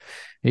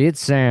It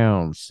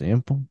sounds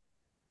simple.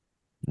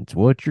 It's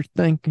what you're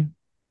thinking.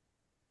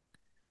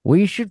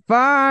 We should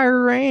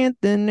fire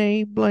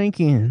Anthony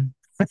Blinken.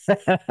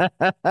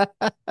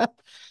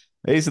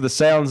 These are the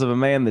sounds of a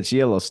man that's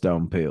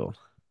Yellowstone peeled.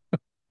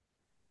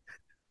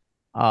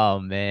 Oh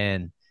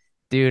man.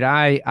 Dude,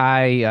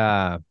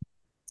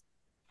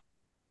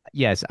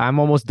 yes, I'm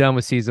almost done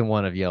with season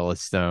 1 of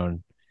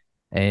Yellowstone.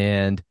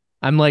 And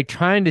I'm like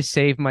trying to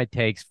save my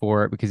takes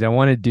for it because I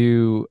want to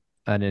do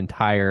an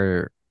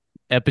entire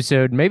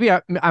episode. Maybe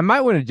I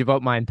might want to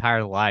devote my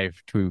entire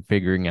life to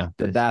figuring out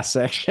The this.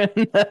 dissection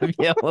of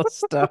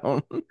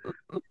Yellowstone.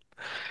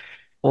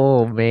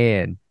 Oh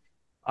man.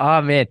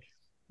 Oh man.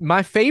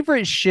 My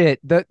favorite shit,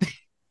 the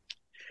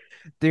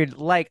dude,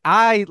 like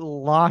I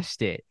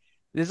lost it.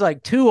 There's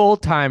like two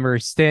old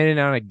timers standing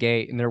on a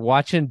gate and they're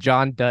watching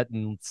John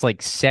Dutton, it's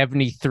like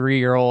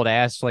 73-year-old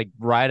ass, like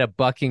ride a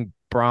bucking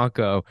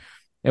bronco.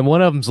 And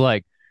one of them's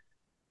like,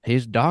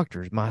 his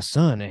doctor's my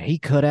son, and he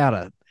cut out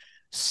a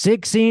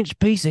 6-inch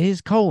piece of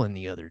his colon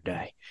the other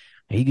day.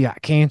 He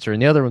got cancer.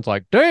 And the other one's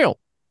like, damn,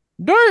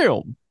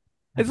 damn.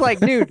 It's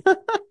like, dude,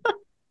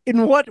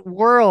 in what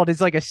world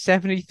is like a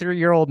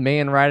 73-year-old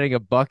man riding a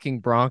bucking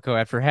bronco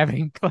after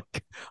having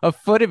like a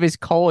foot of his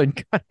colon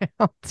cut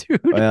out,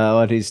 dude? Well,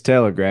 what he's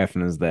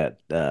telegraphing is that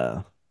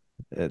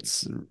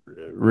it's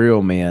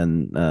real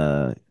men,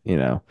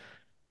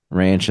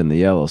 ranch in the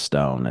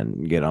Yellowstone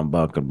and get on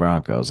bucking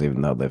broncos,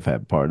 even though they've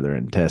had part of their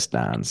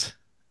intestines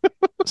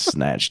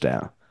snatched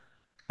out.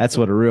 That's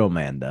what a real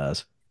man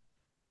does.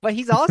 But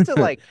he's also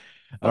like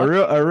A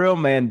fucking, real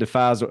man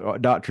defies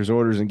doctor's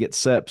orders and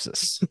gets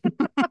sepsis.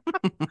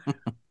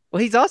 well,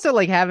 he's also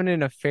like having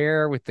an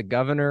affair with the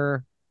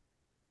governor.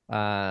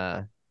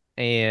 Uh,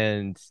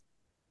 and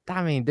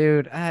I mean,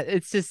 dude,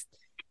 it's just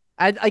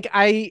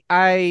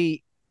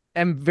I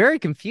am very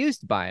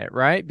confused by it,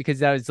 right?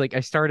 Because I was like,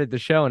 I started the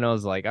show and I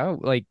was like, oh,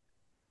 like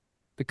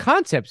the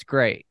concept's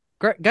great,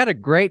 got a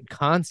great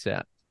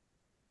concept,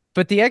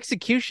 but the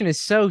execution is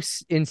so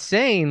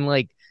insane.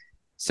 Like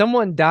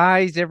someone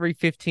dies every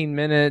 15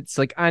 minutes.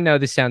 Like I know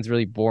this sounds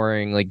really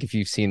boring. Like if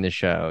you've seen the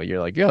show, you're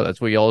like, yo,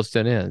 that's what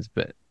Yellowstone is.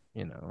 But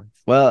you know,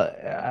 Well,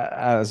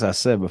 as I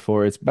said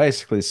before, it's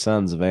basically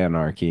Sons of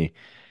Anarchy,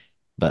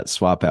 but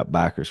swap out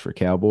bikers for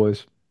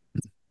cowboys.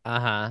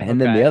 uh-huh, And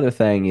then the okay, other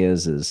thing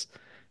is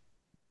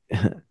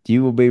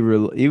you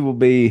will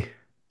be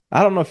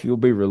I don't know if you'll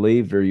be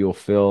relieved or you'll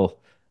feel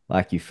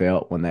like you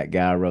felt when that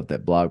guy wrote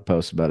that blog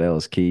post about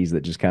Ellis Keys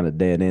that just kind of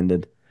dead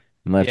ended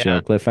and left you on yeah,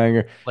 a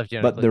cliffhanger. left you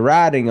on a But cliff. the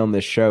writing on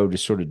this show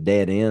just sort of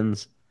dead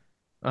ends.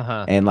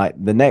 Uh-huh. And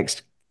like the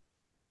next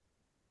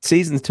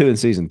seasons two and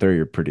season three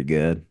are pretty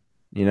good.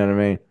 You know what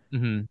I mean?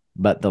 Hmm.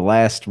 But the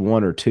last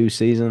one or two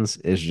seasons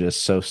is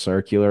just so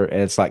circular.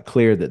 And it's like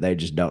clear that they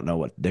just don't know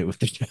what to do with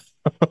the show.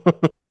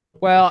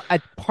 Well,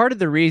 part of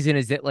the reason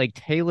is that like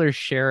Taylor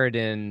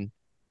Sheridan,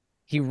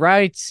 he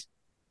writes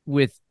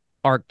with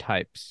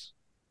archetypes,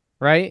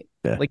 right?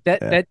 Yeah. Like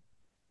that Yeah. that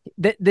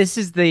that this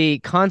is the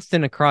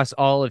constant across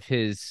all of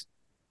his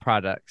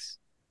products.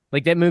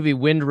 Like that movie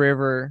Wind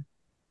River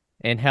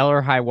and Hell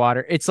or High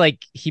Water. It's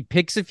like he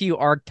picks a few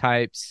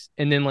archetypes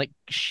and then like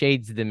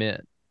shades them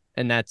in.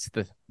 And that's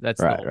the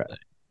Right. whole Right. thing.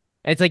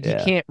 And it's like you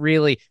Yeah. can't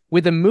really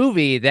with a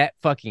movie that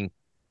fucking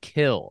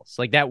kills.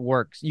 Like that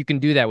works. You can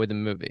do that with a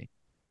movie.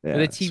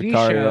 With a Yeah. TV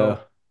show, Sicario.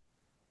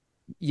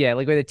 yeah,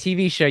 like with a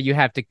TV show, you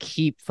have to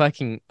keep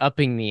fucking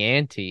upping the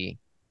ante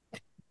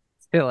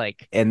to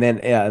like, And then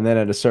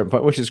at a certain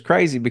point, which is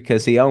crazy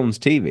because he owns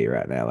TV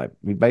right now. Like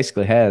he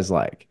basically has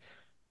like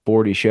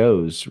 40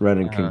 shows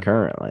running uh,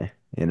 concurrently,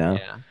 you know?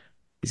 yeah,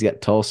 He's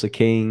got Tulsa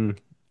King,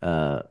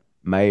 uh,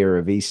 Mayor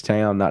of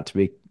Easttown, not to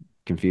be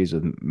confused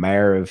with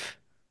Mayor of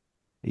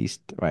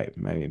East, right,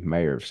 maybe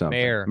Mayor of something.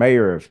 mayor,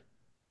 Mayor of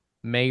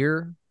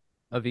mayor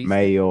of Easton.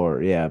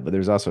 Mayor, yeah, but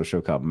there's also a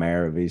show called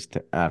Mayor of East.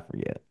 I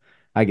forget.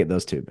 I get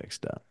those two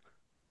mixed up.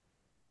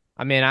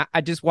 I mean,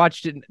 I just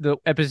watched it, the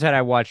episode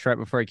I watched right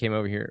before I came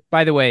over here.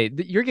 By the way,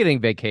 you're getting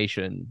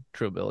vacation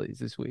True Abilities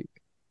this week.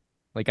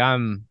 Like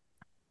I'm,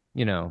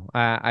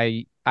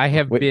 I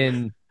have We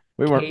been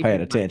we weren't paying caving my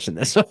attention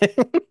this week,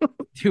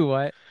 to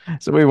what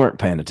so we weren't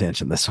paying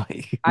attention this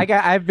week.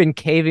 I've been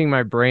caving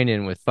my brain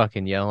in with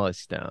fucking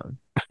Yellowstone.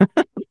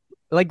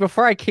 Like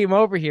before I came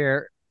over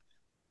here,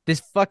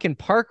 this fucking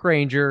park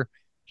ranger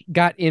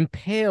got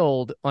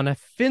impaled on a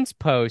fence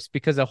post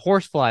because a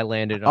horsefly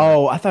landed on her.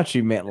 Oh, I thought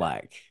you meant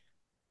like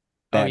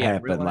Oh that yeah,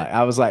 real happened. life. Like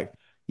I was like,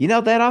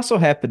 that also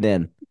happened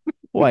in.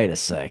 Wait a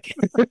second.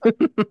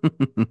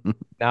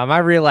 Now my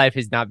real life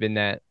has not been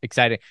that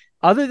exciting,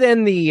 other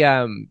than the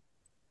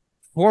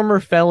former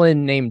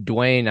felon named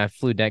Dwayne I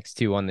flew next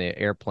to on the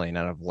airplane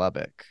out of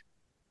Lubbock.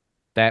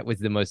 That was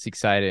the most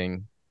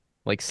exciting,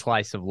 like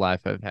slice of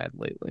life I've had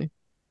lately.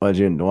 What'd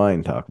you and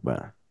Dwayne talk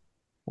about?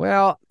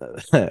 Well,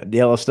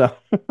 Yellowstone.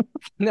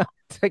 no,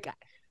 it's like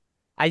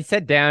I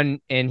sat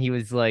down and he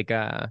was like,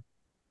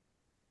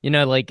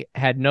 like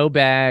had no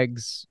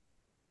bags,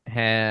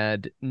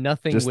 had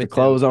nothing Just the with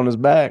him. clothes on his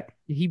back.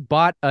 He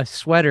bought a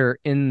sweater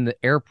in the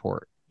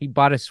airport. He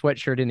bought a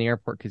sweatshirt in the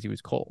airport because he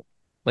was cold.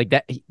 Like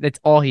that's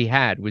all he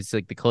had was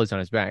like the clothes on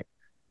his back.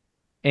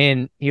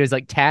 And he was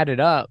like tatted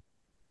up.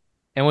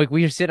 And like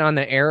we were sitting on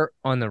the air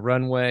on the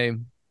runway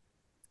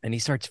and he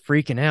starts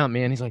freaking out,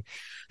 man. He's like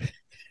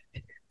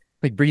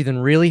breathing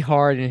really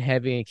hard and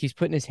heavy and keeps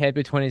putting his head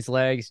between his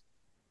legs.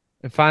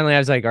 And finally I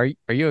was like, are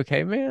you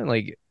okay, man?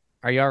 Like,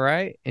 are you all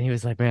right? And he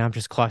was like, man, I'm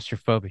just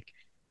claustrophobic.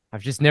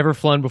 I've just never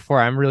flown before.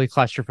 I'm really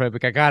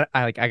claustrophobic.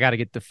 I gotta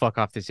get the fuck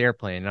off this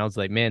airplane. And I was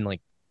like, man, like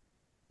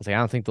I was like, I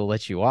don't think they'll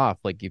let you off.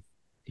 Like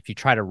if you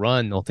try to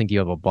run, they'll think you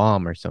have a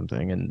bomb or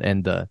something.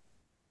 And the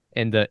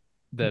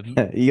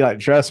You like,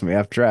 trust me,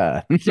 I've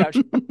tried.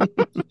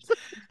 the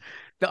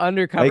They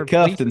undercover police.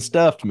 cuffed and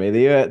stuffed me,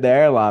 the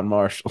airline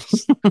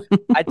marshals.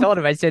 I told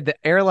him, I said the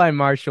airline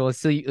marshal will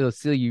see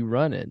you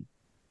running.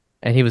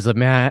 And he was like,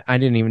 man, I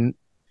didn't even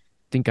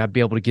think I'd be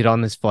able to get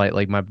on this flight.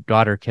 Like my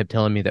daughter kept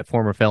telling me that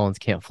former felons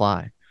can't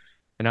fly.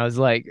 And I was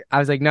like,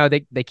 no,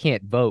 they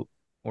can't vote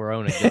or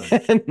own a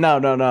gun. No,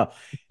 no, no.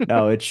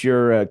 No, it's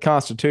your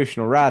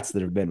constitutional rights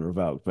that have been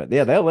revoked. But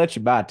yeah, they'll let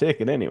you buy a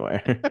ticket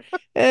anywhere.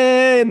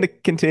 And the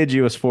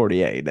contiguous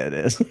 48, that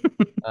is.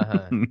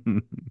 Uh-huh.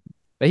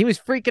 But he was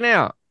freaking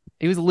out.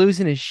 He was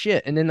losing his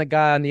shit. And then the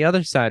guy on the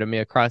other side of me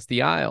across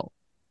the aisle,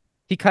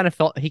 he kind of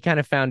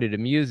found it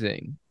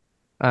amusing.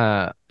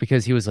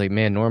 Because he was like,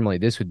 man, normally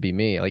this would be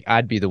me. Like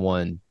I'd be the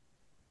one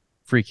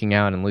freaking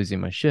out and losing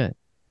my shit.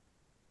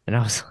 And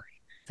I was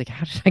like,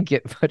 how did I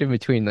get put in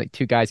between like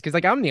two guys? Because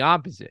like I'm the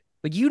opposite.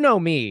 Like you know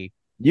me.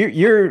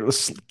 You're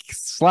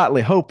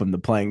slightly hoping the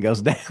plane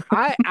goes down.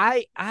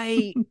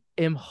 I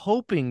am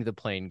hoping the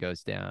plane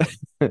goes down.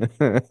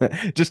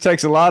 Just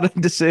takes a lot of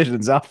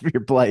decisions off of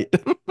your plate.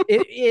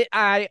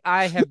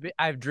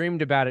 I've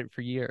dreamed about it for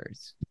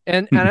years.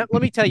 Let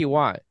me tell you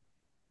why.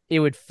 It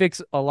would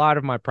fix a lot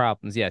of my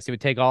problems. Yes, it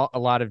would take a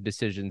lot of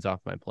decisions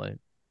off my plate.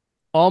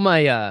 All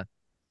my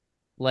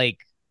like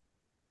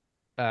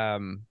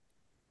um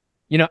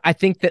I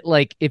think that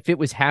like if it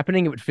was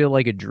happening, it would feel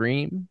like a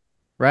dream,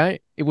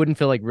 right? It wouldn't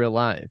feel like real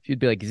life. You'd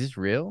be like, is this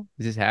real?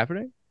 Is this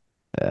happening?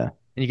 Yeah, And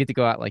you get to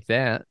go out like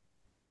that.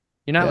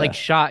 You're not like yeah.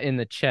 shot in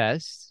the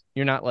chest.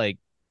 You're not like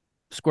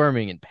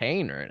squirming in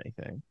pain or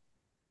anything.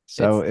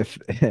 So It's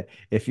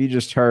if you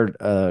just heard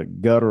a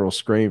guttural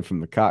scream from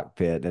the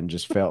cockpit and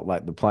just felt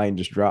like the plane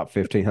just dropped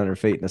 1,500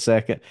 feet in a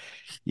second,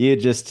 you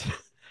just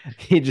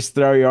you just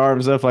throw your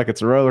arms up like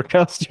it's a roller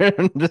coaster.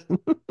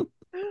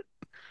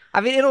 I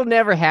mean, it'll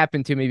never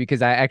happen to me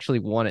because I actually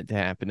want it to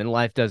happen, and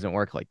life doesn't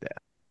work like that.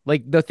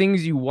 Like the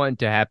things you want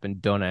to happen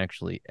don't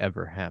actually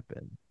ever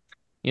happen,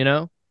 you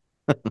know?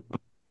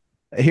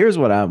 Here's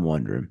what I'm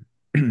wondering.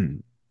 Do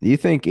you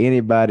think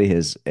anybody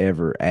has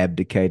ever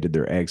abdicated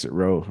their exit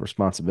row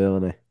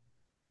responsibility?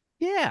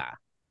 Yeah.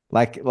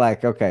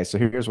 Okay, so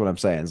here's what I'm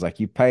saying. It's like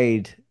you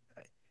paid.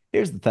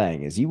 Here's the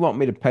thing is you want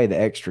me to pay the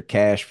extra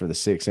cash for the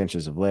 6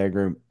 inches of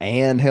legroom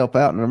and help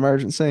out in an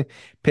emergency?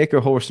 Pick a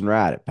horse and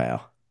ride it,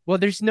 pal. Well,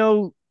 there's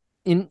no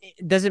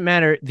it doesn't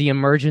matter the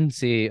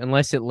emergency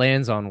unless it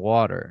lands on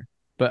water.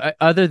 But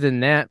other than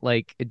that,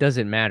 like it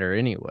doesn't matter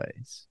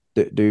anyways.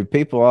 Do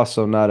people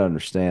also not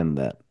understand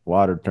that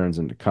water turns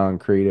into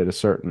concrete at a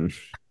certain,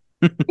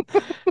 you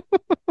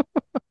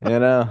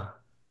know?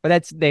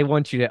 But they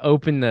want you to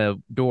open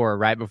the door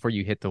right before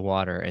you hit the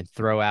water and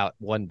throw out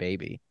one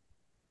baby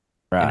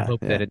and Right.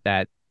 hope that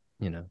Yeah.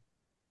 you know.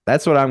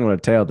 That's what I'm going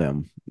to tell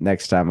them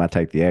next time I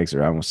take the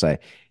exit. I'm going to say,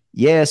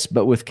 yes,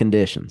 but with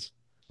conditions.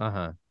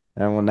 Uh-huh.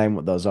 And I'm going to name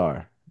what those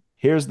are.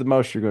 Here's the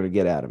most you're going to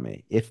get out of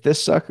me. If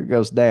this sucker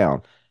goes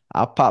down,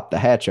 I'll pop the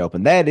hatch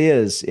open. That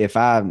is, if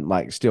I'm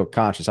like still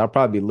conscious, I'll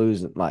probably be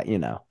losing, like,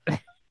 in the Black.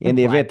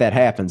 event that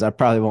happens, I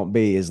probably won't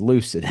be as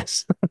lucid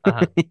as,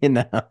 Uh-huh. you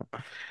know.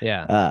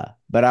 Yeah.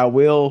 But I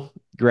will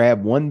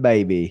grab one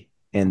baby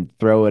and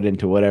throw it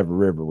into whatever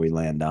river we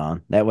land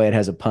on. That way it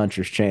has a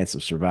puncher's chance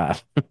of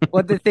surviving.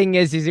 Well, the thing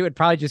is it would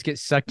probably just get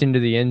sucked into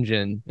the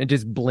engine and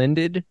just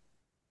blended.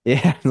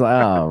 Yeah, it's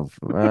like, oh,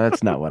 well,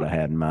 that's not what I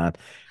had in mind.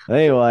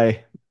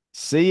 Anyway,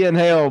 see you in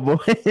hell, boys.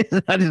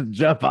 I just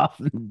jump off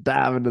and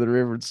dive into the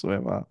river and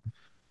swim off.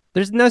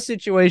 There's no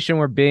situation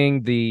where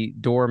being the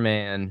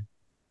doorman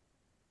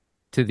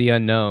to the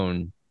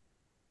unknown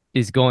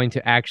is going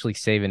to actually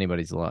save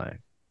anybody's life.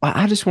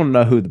 I just want to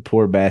know who the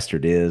poor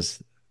bastard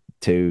is,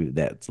 too.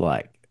 That's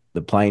like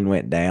the plane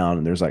went down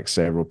and there's like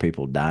several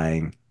people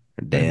dying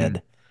or Hmm.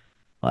 dead,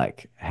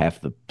 like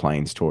half the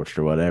plane's torched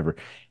or whatever,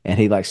 and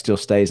he like still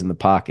stays in the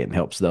pocket and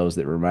helps those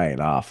that remain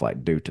off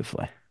like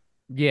dutifully.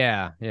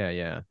 Yeah, yeah,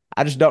 yeah.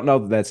 I just don't know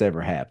that that's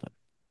ever happened.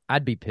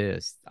 I'd be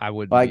pissed. I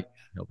wouldn't be Like,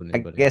 helping I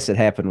anybody guess else. it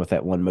happened with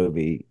that one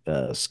movie,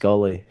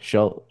 Scully.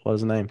 Schultz, what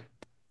was his name?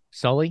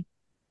 Sully?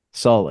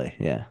 Sully.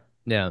 Yeah,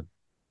 Yeah.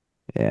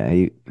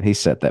 yeah. He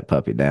set that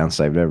puppy down,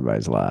 saved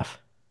everybody's life.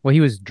 Well, he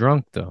was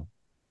drunk though.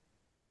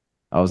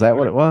 Oh, was that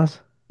what When- it was?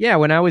 Yeah,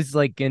 when I was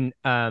like in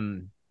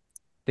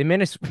they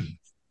made us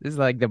this is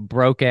like the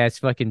broke ass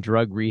fucking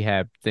drug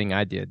rehab thing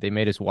I did. They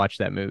made us watch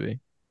that movie.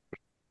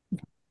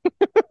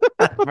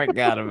 I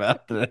forgot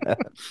about that.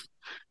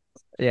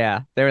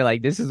 Yeah. They were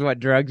like, this is what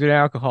drugs and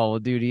alcohol will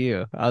do to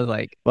you. I was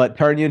like, What,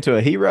 turn you into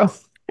a hero?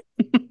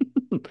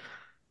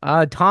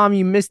 Tom,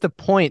 you missed the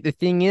point. The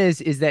thing is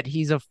that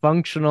he's a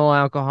functional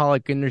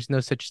alcoholic and there's no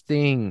such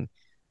thing.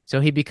 So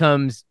he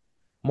becomes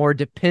more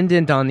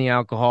dependent on the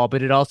alcohol,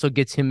 but it also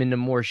gets him into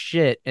more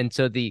shit. And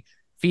so the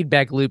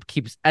feedback loop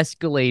keeps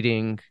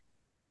escalating.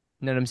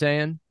 You know what I'm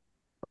saying?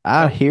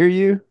 I That was hear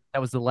you, that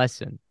was the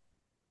lesson.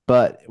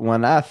 but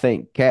when I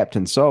think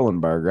Captain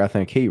Sullenberger, I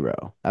think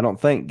hero. I don't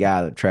think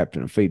guy that trapped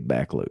in a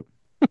feedback loop.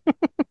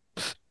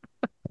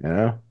 You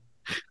know?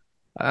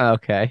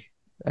 Okay.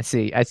 I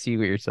see what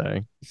you're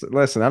saying. So,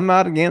 listen, I'm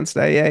not against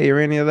AA or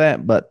any of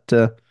that, but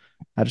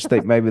I just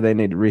think maybe they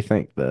need to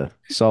rethink the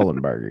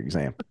Sullenberger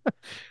example.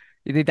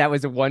 You think that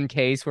was the one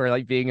case where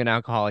like being an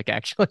alcoholic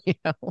actually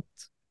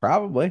helped?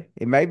 Probably.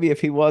 And maybe if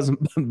he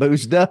wasn't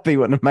boozed up, he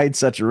wouldn't have made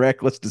such a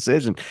reckless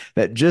decision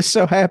that just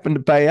so happened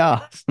to pay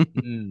off.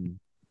 Mm.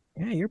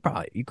 Yeah,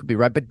 you could be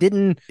right, but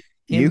didn't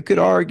You him could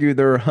argue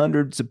there are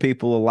hundreds of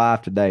people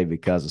alive today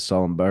because of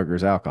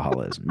Sullenberger's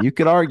alcoholism. You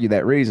could argue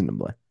that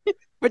reasonably.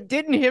 but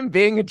didn't him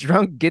being a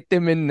drunk get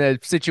them in the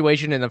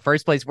situation in the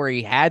first place where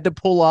he had to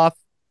pull off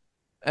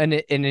an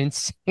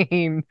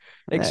insane,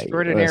 Hey,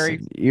 extraordinary.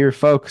 listen, you're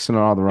focusing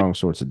on all the wrong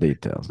sorts of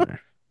details there.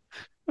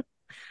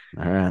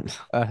 All right.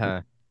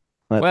 Uh-huh.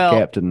 Let the Well,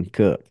 captain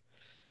cook.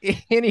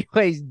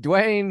 anyways,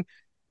 Dwayne,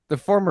 the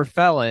former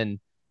felon,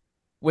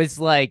 was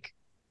like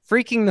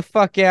freaking the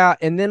fuck out,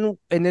 and then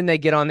they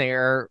get on the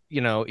air,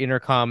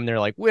 intercom, and they're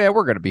like, "Well,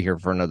 we're gonna be here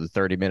for another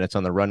 30 minutes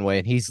on the runway,"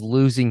 and he's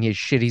losing his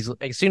shit. He's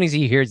as soon as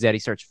he hears that, he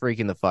starts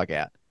freaking the fuck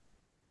out.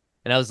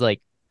 And I was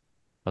like,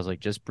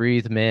 just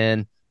breathe,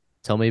 man.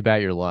 Tell me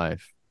about your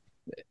life.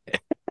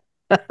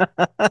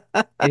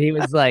 And he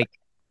was like,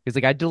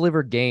 I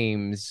deliver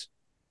games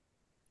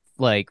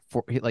like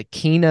for like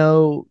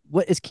Keno.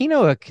 What is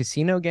Keno, a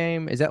casino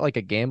game? Is that like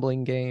a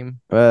gambling game?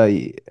 Well,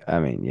 I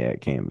mean, yeah,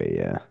 it can be.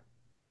 Yeah,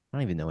 I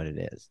don't even know what it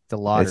is. It's a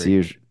it's lottery.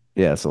 usually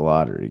yeah, it's a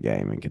lottery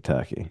game in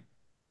Kentucky.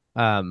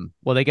 Well,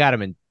 they got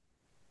him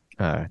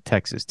in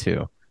Texas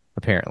too,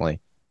 apparently.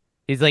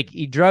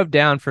 He drove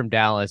down from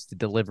Dallas to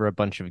deliver a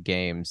bunch of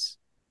games,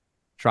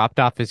 dropped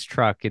off his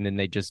truck, and then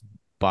they just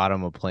bought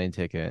him a plane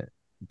ticket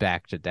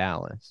back to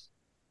Dallas.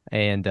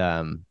 And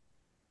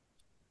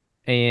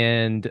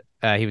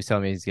he was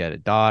telling me he's got a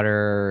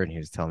daughter, and he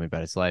was telling me about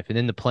his life. And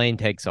then the plane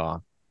takes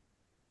off,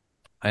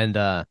 and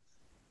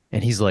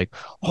he's like,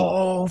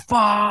 "Oh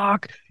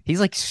fuck!" He's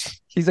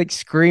like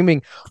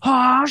screaming,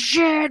 "Oh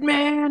shit,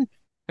 man!"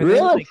 And then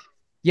Really?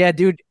 yeah,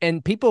 dude.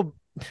 And people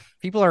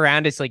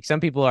around us, like some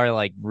people are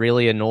like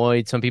really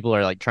annoyed, some people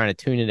are like trying to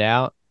tune it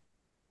out.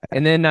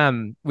 And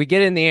then we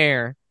get in the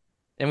air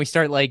and we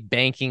start like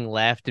banking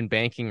left and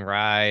banking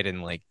right,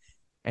 and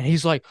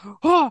he's like,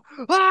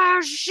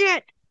 "Oh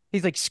shit!"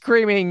 He's like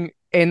screaming,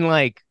 and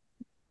like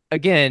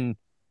again,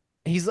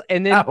 and I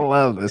then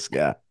love this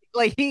guy.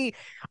 like he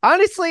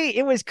honestly,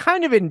 it was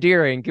kind of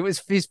endearing. It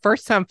was his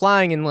first time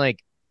flying, and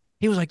like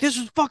he was like, "This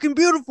is fucking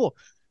beautiful."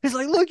 He's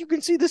like, "Look, you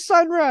can see the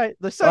sunrise,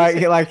 the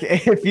sunset." Like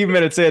a few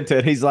minutes into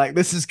it, he's like,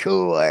 "This is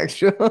cool,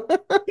 actually."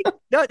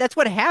 No, that's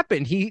what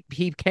happened. He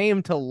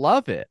came to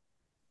love it.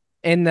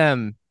 And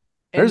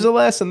There's and a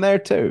lesson there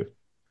too.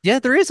 yeah,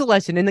 there is a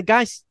lesson. And the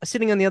guy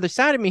sitting on the other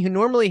side of me who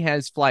normally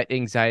has flight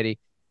anxiety,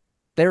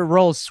 their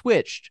roles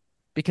switched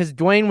because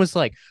Dwayne was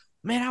like,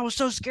 "Man, I was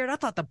so scared. I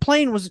thought the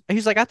plane was."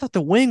 He's like, "I thought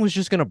the wing was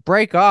just gonna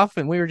break off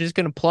and we were just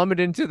gonna plummet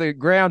into the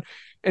ground."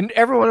 And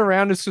everyone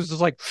around us was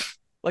just like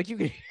you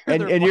could hear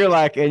And their and voice. you're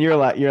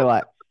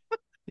like,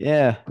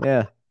 yeah,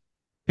 yeah.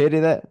 Pity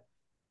that,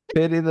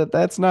 pity that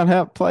that's not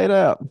how it played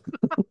out.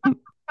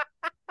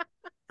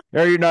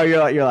 Or you're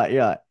like,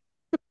 yeah,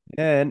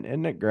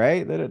 isn't it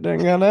great that it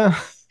didn't go down?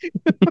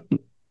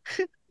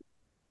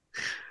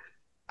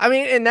 I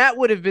mean, and that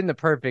would have been the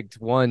perfect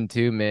one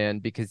too, man,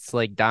 because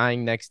like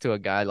dying next to a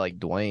guy like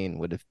Dwayne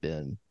would have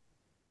been,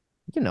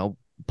 you know,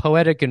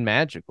 poetic and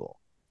magical.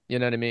 You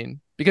know what I mean?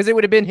 Because it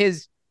would have been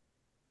his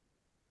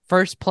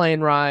first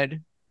plane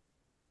ride.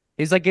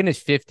 He's like in his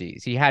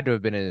 50s. He had to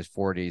have been in his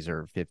 40s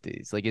or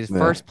 50s. Like his Yeah.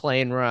 first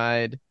plane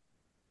ride,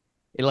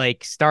 it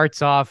like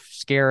starts off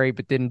scary,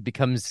 but then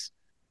becomes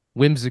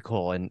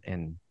whimsical and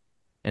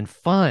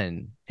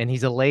fun, and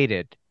he's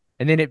elated.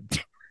 And then it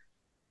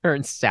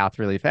turns south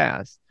really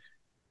fast.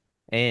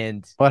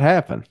 And What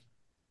happened?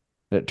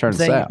 It I'm turned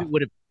saying south.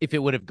 if it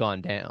would have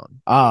gone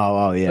down.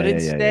 Oh, yeah, But yeah, yeah,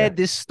 yeah. instead,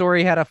 this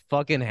story had a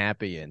fucking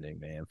happy ending,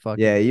 man. Yeah,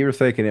 Fucking, you were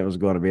thinking it was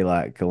going to be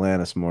like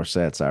Alanis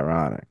Morissette's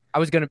Ironic. I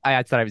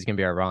thought I was gonna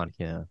be ironic.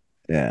 Yeah,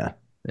 Yeah.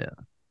 yeah,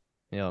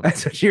 yeah.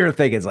 That's what you were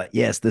thinking. It's like,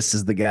 yes, this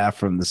is the guy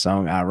from the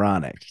song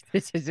Ironic.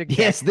 This is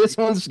Yes, exactly. this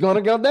one's going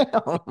to go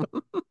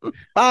down.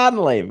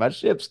 Finally, my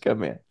ship's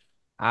come in.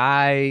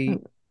 I,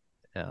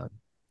 uh,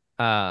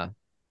 uh,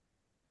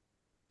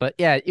 but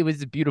yeah, it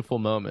was a beautiful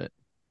moment,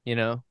 you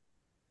know,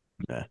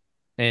 Yeah.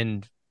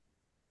 and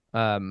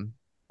um,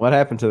 What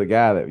happened to the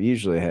guy that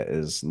usually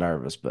is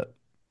nervous, but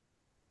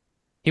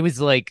he was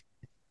like,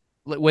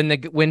 when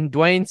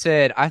Dwayne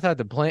said, I thought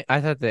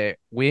the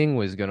wing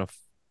was gonna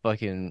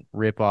fucking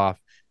rip off."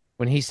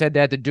 When he said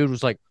that, the dude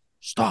was like,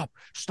 "Stop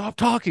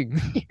talking."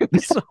 He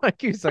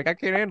was like, I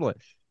can't handle it.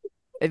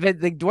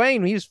 But like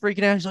Dwayne, he was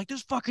freaking out. He's like,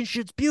 "This fucking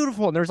shit's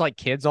beautiful," and there's like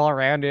kids all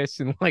around us,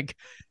 and like,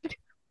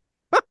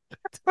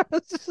 I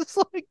was just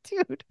like,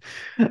 dude,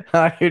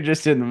 You're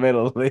just in the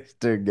middle of these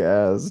two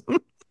guys.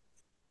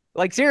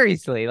 like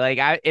seriously, like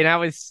I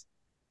was,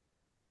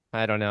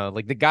 I don't know,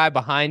 like the guy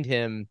behind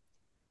him.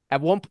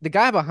 The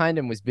guy behind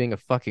him was being a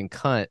fucking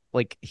cunt.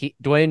 Like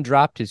Dwayne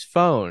dropped his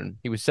phone.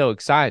 He was so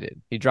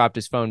excited. He dropped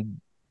his phone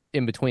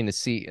in between the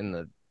seat and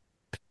the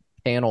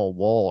panel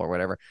wall or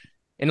whatever,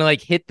 and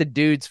like hit the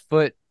dude's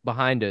foot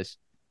behind us.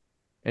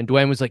 And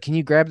Dwayne was like, "Can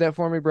you grab that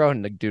for me, bro?"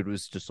 And the dude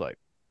was just like,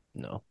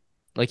 "No."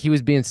 Like he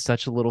was being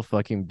such a little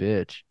fucking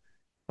bitch.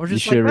 I was You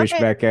just should like, have reached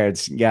man, back there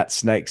and got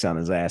snakes on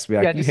his ass. Be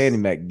yeah, like, you hand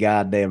him just that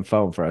goddamn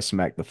phone before I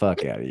smack the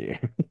fuck out of you.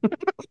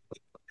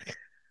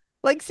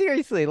 like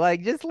seriously,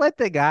 like just let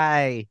the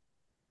guy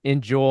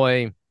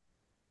enjoy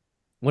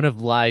one of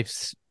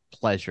life's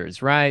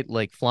pleasures, right?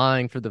 Like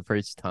flying for the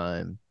first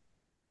time.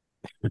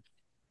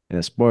 And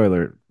a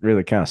spoiler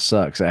really kind of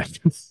sucks after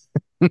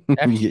you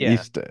get Yeah,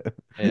 used to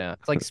yeah.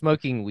 It's like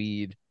smoking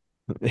weed.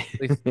 At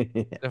least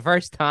it. the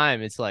first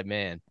time, it's like,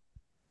 man,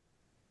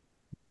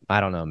 I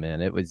don't know,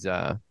 man. It was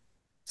So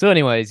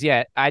anyways,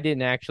 yeah, I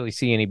didn't actually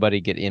see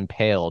anybody get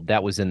impaled.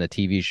 That was in the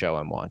TV show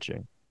I'm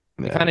watching.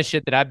 The Yeah, kind of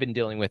shit that I've been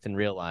dealing with in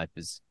real life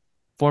is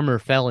former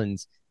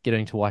felons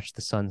getting to watch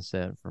the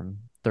sunset from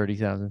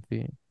 30,000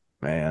 feet.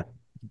 man,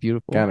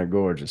 Beautiful. kind of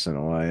gorgeous in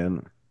a way, isn't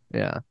it?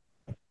 Yeah.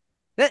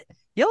 That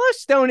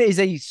Yellowstone is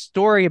a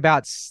story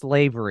about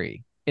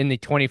slavery in the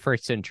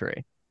 21st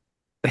century.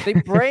 They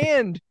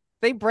brand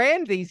they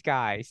brand these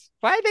guys.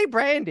 Why are they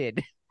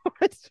branded?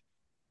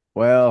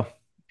 Well,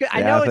 I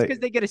yeah, I know it's think because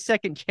they get a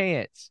second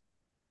chance,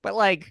 but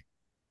like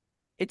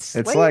it's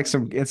it's slave.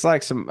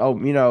 like some oh,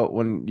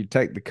 when you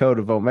take the Code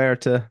of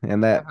Omerta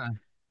and Uh-huh.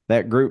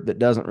 that group that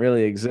doesn't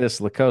really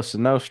exist, La Cosa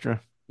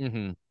Nostra.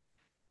 Hmm.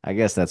 I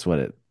guess that's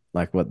what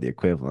the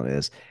equivalent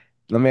is.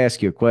 Let me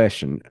ask you a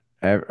question.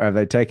 Have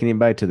they taken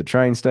anybody to the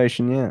train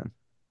station yet?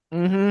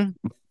 Hmm.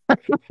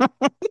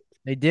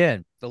 They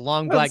did. The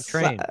long black That's so,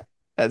 train.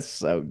 that's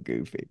so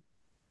goofy.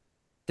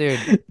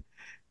 Dude,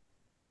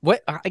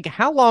 what like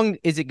how long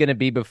is it gonna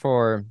be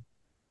before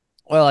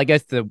well, I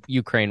guess the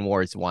Ukraine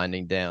war is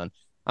winding down.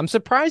 I'm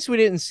surprised we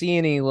didn't see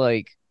any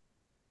like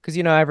because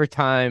every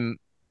time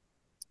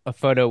a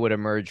photo would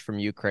emerge from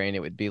Ukraine, it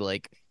would be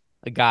like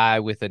a guy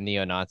with a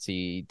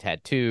neo-Nazi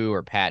tattoo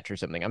or patch or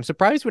something. I'm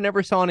surprised we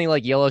never saw any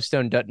like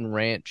Yellowstone Dutton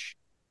Ranch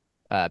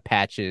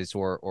patches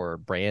or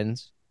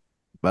brands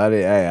But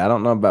hey, I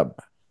don't know about.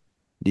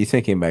 Do you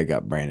think anybody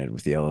got branded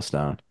with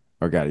Yellowstone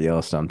or got a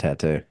Yellowstone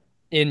tattoo?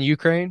 in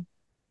Ukraine.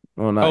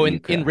 Well, not Oh, in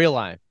in Ukraine. real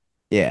life.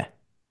 Yeah,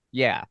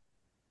 Yeah.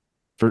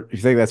 you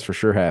think that's for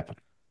sure happened?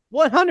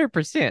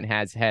 100%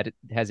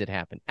 has it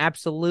happened.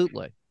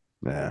 Absolutely.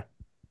 Yeah.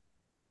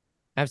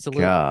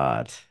 Absolutely.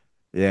 God.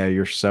 Yeah,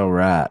 you're so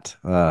right.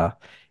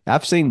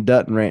 I've seen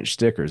Dutton Ranch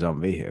stickers on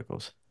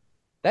vehicles.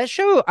 That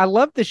show, I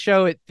love the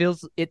show.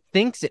 It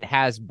thinks it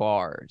has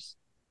bars.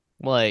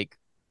 Like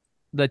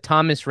the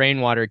Thomas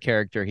Rainwater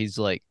character, he's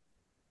like,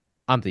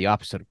 I'm the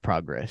opposite of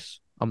progress.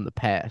 I'm the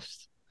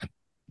past.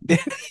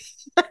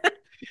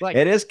 Like,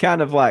 It is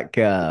kind of like,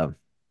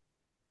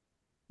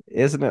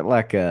 isn't it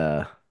like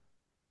I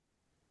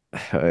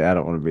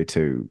don't want to be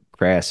too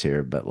crass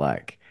here, but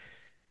like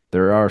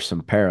there are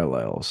some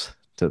parallels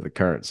to the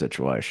current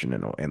situation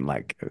and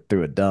like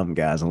through a dumb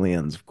guy's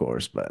lens, of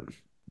course, but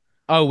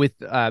oh, with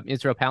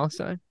Israel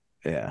Palestine?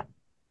 yeah,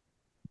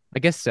 I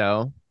guess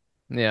so.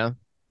 Yeah.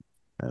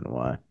 and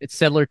why? It's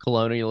settler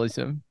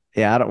colonialism.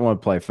 Yeah, I don't want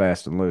to play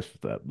fast and loose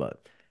with that,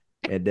 but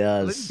it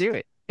Let's does. do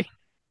it.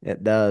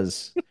 It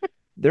does.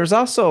 There's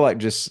also like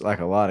just like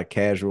a lot of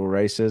casual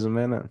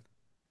racism in it.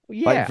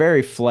 Like Yeah.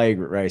 very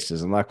flagrant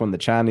racism, like when the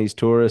Chinese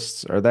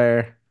tourists are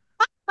there.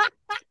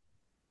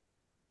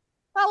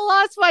 I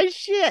lost my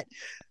shit.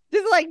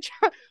 Just like,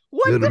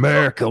 what In the fuck?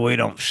 America, we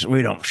don't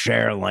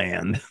share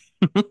land.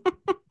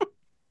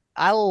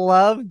 I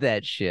love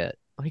that shit.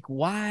 Like,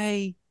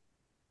 why?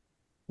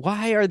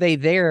 Why are they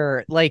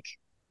there? Like,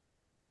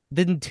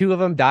 didn't two of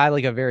them die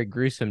like a very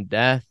gruesome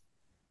death?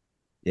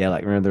 Yeah,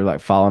 like remember they're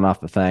like falling off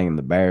the thing and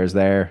the bear's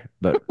there,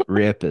 but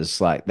Rip is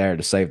like there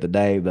to save the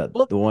day, but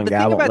Well, the one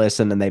guy won't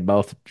listen and they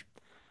both.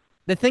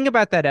 the thing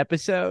about that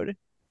episode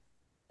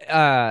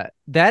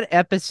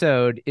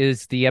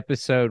is the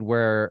episode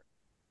where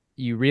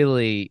you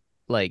really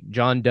like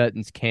John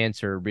Dutton's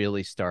cancer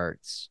really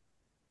starts,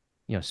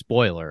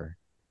 spoiler.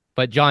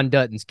 But John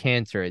Dutton's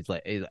cancer is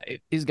like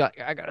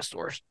I got a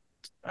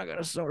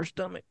sore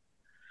stomach.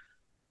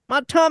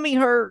 My tummy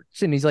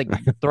hurts and he's like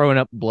throwing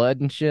up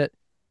blood and shit.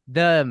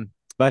 The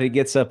But he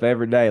gets up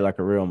every day like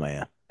a real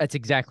man. That's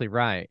exactly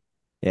right.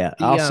 Yeah.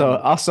 The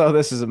Also,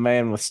 this is a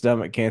man with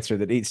stomach cancer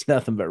that eats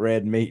nothing but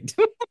red meat.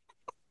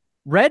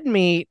 red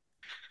meat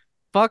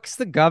fucks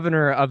the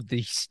governor of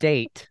the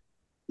state,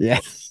 Yeah.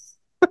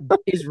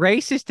 is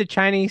racist to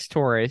Chinese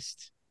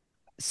tourists,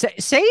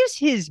 saves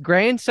his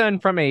grandson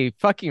from a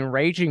fucking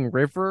raging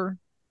river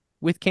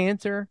with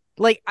cancer.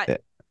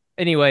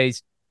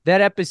 Anyways,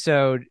 that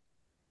episode,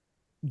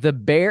 the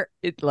bear,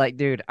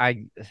 dude,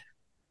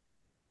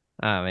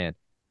 Oh man.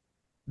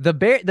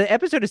 The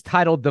episode is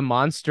titled "The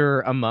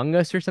Monster Among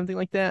Us" or something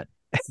like that.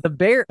 The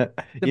bear the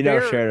You know,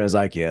 bear Sharon was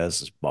like, "Yeah,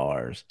 this is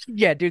bars."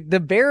 Yeah, dude, the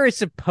bear is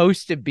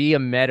supposed to be a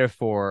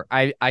metaphor.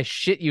 I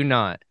shit you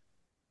not.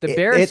 The It,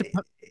 bear is it.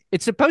 suppo-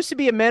 it's supposed to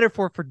be a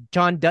metaphor for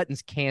John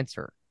Dutton's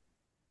cancer.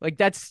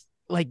 That's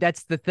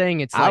the thing.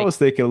 It's I like was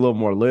thinking a little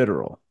more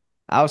literal.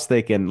 I was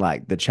thinking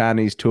like the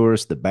Chinese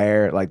tourist, the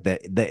bear, like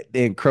the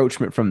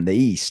encroachment from the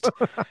east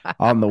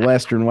on the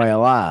Western way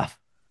of life.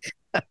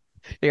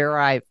 you're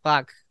right,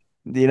 fuck.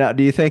 Do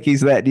you think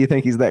he's that? Do you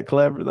think he's that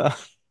clever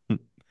though?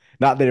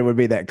 Not that it would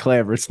be that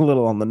clever. It's a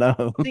little on the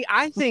nose. See,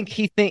 I think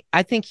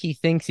he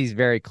thinks he's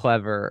very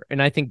clever,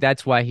 and I think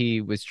that's why he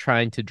was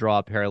trying to draw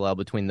a parallel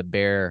between the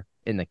bear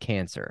and the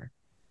cancer.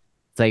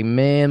 It's like,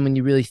 man, when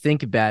you really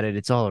think about it,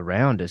 it's all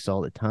around us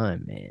all the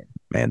time, man.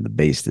 Man, the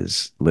beast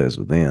is lives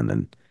within,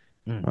 and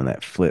Mm. when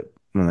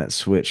that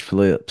switch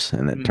flips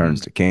and it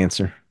turns Mhm. to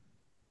cancer.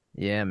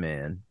 Yeah,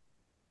 man.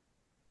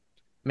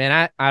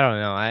 Man, I don't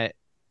know. I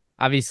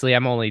obviously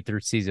I'm only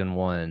through season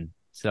one,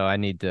 so I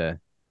need to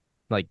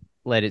like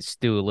let it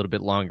stew a little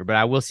bit longer. But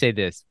I will say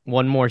this: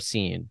 one more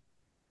scene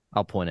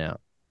I'll point out.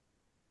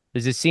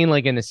 There's a scene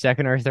like in the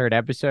second or third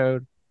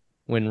episode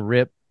when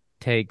Rip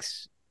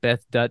takes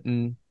Beth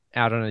Dutton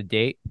out on a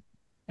date,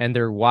 and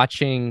they're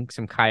watching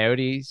some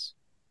coyotes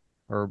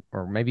or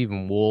maybe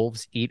even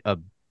wolves eat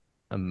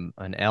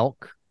an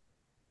elk,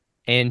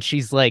 and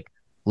she's like,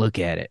 "Look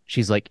at it."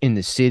 She's like, "In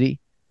the city,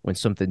 when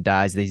something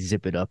dies, they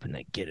zip it up and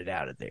they get it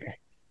out of there.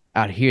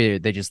 Out here,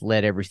 they just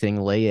let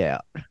everything lay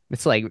out."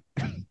 It's like,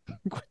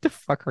 what the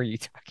fuck are you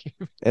talking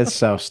about?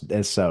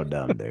 It's so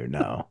dumb, dude.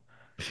 No,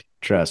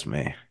 trust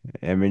me.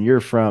 I mean,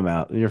 you're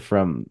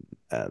from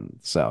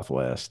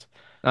Southwest.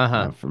 Uh-huh.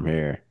 I'm from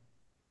here.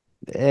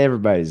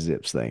 Everybody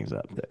zips things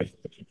up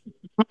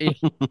there.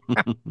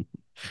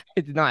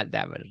 It's not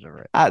that much of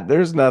it.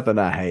 There's nothing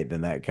I hate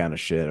than that kind of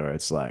shit, or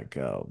it's like,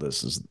 oh,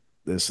 this is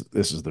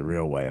the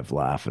real way of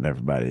life, and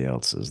everybody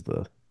else is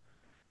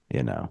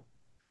you know,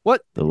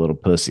 What the little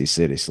pussy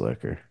city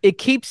slicker. it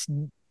keeps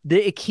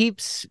it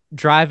keeps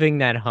driving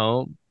that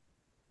home,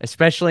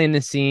 especially in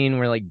the scene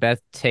where like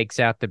Beth takes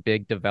out the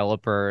big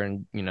developer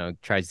and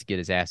tries to get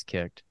his ass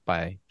kicked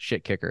by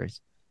shit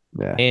kickers.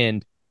 Yeah,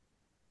 And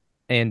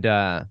and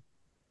uh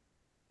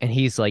and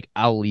he's like,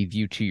 "I'll leave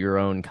you to your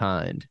own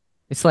kind."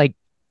 It's like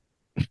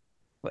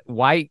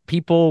white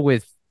people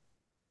with with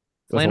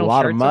a flannel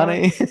lot of shirts on.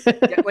 money.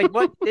 Yeah, like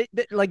what?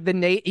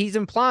 Like he's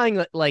implying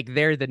that like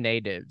they're the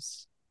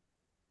natives,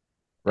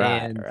 Right,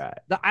 and right.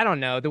 I don't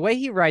know. The way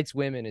he writes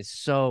women is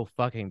so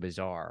fucking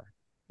bizarre.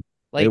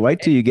 Hey, Like,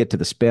 wait till you get to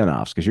the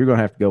spinoffs because you're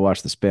gonna have to go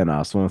watch the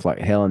spinoffs. The one with like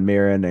Helen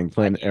Mirren and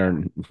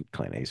yeah,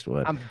 Clint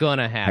Eastwood, I'm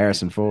gonna have to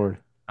Harrison do that. Ford.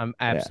 I'm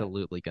Yeah,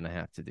 absolutely gonna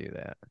have to do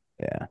that.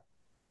 yeah.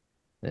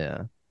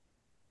 Yeah.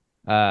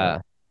 Uh,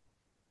 Well,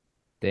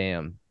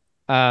 damn.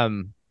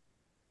 Um.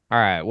 All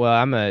right.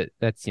 Well,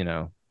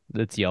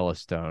 that's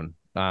Yellowstone.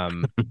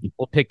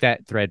 We'll pick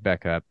that thread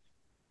back up.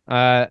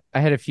 I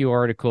had a few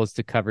articles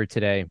to cover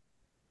today.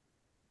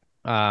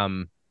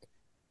 Um,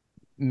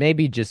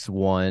 maybe just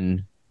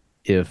one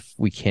if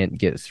we can't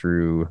get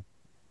through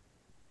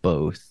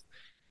both.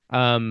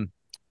 Um,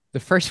 the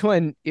first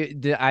one,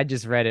 I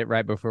just read it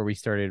right before we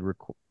started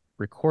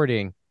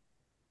recording.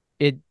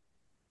 It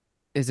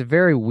is a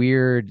very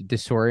weird,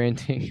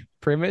 disorienting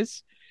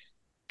premise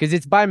because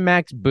it's by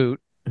Max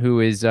Boot, who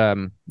is,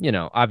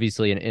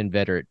 obviously an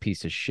inveterate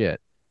piece of shit.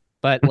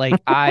 But like,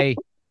 I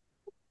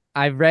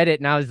read it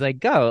and I was like,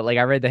 go. Like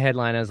I read the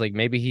headline, I was like,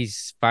 maybe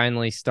he's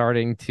finally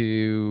starting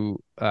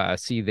to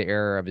see the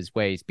error of his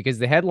ways because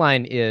the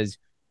headline is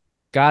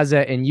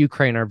Gaza and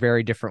Ukraine are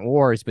very different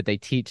wars, but they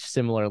teach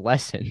similar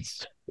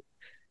lessons.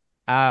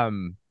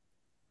 Um,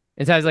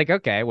 and so I was like,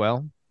 okay,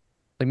 well,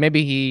 like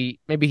maybe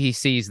he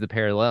sees the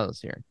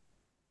parallels here.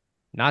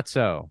 Not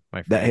so,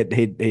 my friend.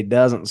 he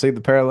doesn't see the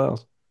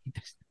parallels.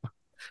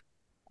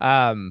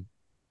 Um,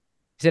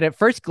 he said at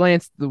first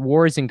glance, the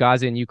wars in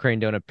Gaza and Ukraine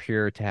don't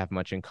appear to have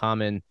much in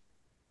common.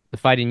 The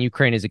fight in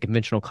Ukraine is a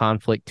conventional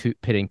conflict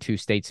pitting two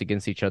states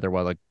against each other,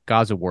 while the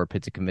Gaza war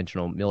pits a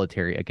conventional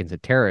military against a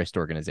terrorist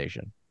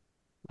organization.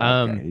 Okay,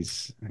 Um,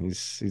 he's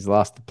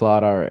lost the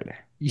plot already.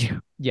 yeah,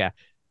 yeah.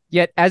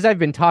 Yet, as I've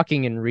been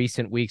talking in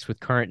recent weeks with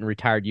current and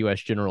retired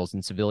U.S. generals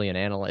and civilian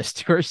analysts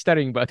who are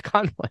studying both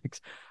conflicts,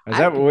 Is I've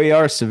that what we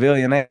are,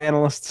 civilian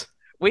analysts?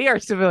 we are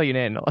civilian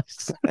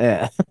analysts.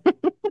 Yeah,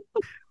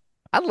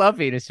 I love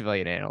being a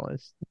civilian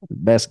analyst.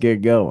 best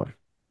gig going.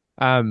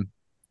 Um,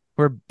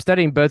 we're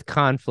studying both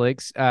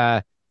conflicts.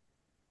 I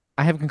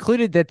have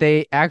concluded that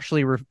they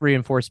actually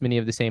reinforce many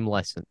of the same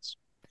lessons.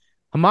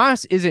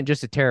 Hamas isn't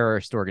just a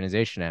terrorist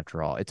organization,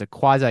 after all. It's a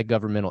quasi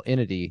governmental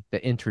entity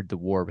that entered the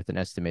war with an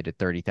estimated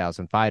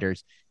 30,000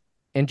 fighters.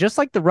 And just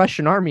like the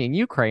Russian army in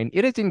Ukraine,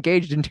 it is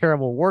engaged in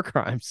terrible war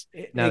crimes.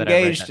 Now that I've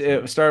read Engaged, that so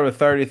it much, started with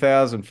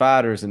 30,000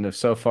 fighters and have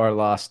so far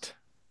lost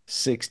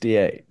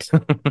 68.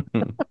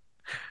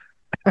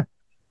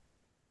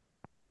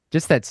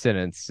 just that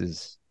sentence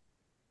is,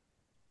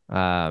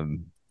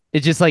 um,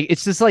 it's just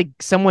like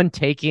someone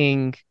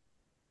taking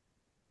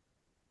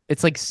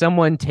It's like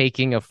someone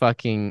taking a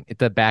fucking at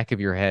the back of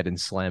your head and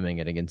slamming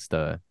it against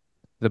the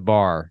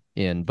bar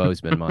in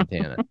Bozeman,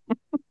 Montana.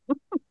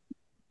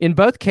 In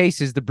both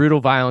cases, the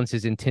brutal violence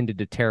is intended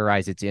to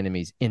terrorize its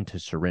enemies into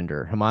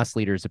surrender. Hamas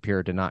leaders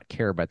appear to not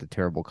care about the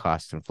terrible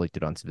costs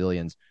inflicted on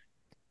civilians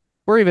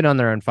or even on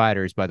their own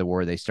fighters by the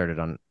war they started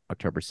on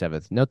October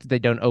 7th. Note that they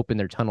don't open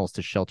their tunnels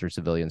to shelter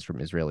civilians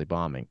from Israeli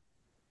bombing.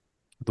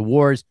 The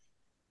wars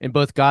in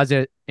both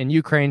Gaza and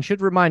Ukraine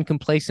should remind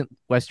complacent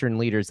Western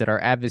leaders that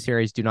our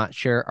adversaries do not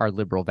share our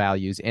liberal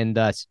values and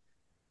thus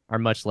are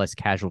much less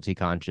casualty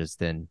conscious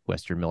than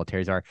Western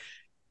militaries are.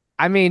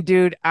 I mean,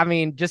 dude,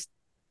 just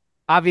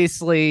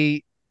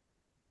obviously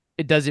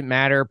it doesn't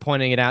matter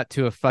pointing it out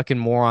to a fucking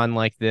moron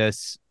like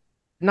this.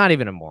 Not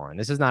even a moron.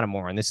 This is not a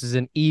moron. This is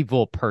an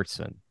evil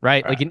person,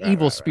 right? Like Right, an right,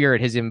 evil right, right.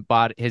 spirit has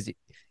embodied, has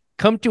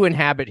come to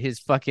inhabit his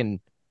fucking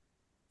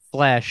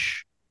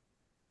flesh.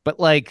 But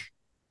like,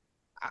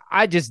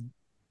 I just,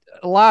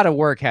 a lot of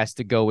work has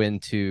to go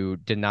into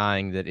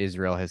denying that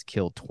Israel has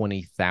killed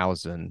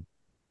 20,000,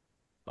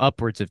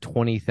 upwards of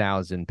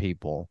 20,000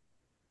 people.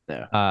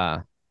 Yeah.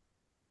 Uh,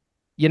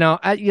 you know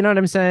what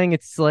I'm saying?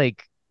 It's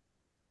like,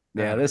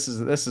 Yeah, this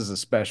is a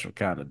special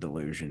kind of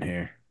delusion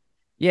here.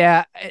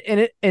 yeah,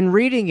 and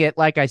reading it,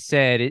 like I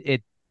said,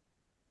 it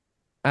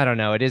I don't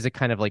know, it is a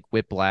kind of like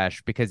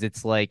whiplash because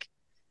it's like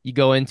you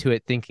go into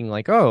it thinking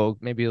like, oh,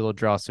 maybe it'll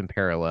draw some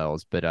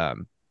parallels, but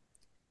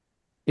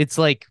it's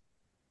like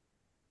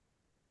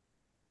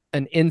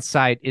an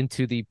insight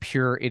into the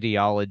pure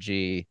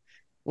ideology.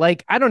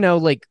 Like, I don't know,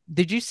 like,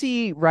 did you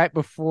see right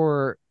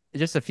before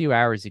just a few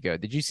hours ago,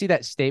 did you see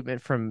that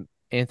statement from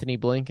Anthony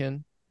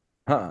Blinken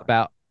Huh.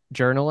 about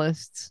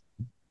journalists?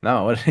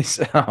 No, what did he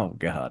say? Oh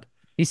God.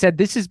 He said,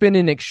 "This has been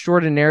an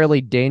extraordinarily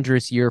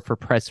dangerous year for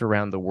press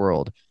around the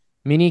world.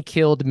 Many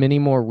killed, many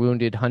more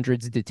wounded,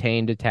 hundreds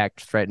detained,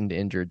 attacked, threatened,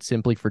 injured,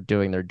 simply for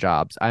doing their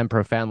jobs. I am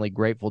profoundly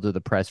grateful to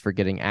the press for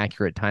getting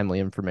accurate, timely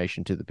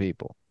information to the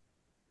people."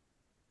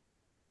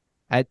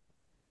 I,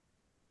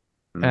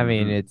 I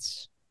mean, Hmm.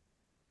 it's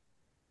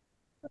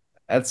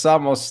That's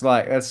almost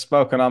like that's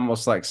spoken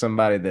almost like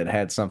somebody that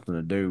had something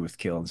to do with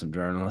killing some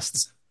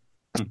journalists.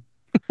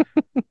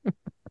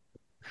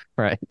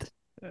 right.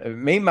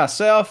 Me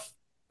myself,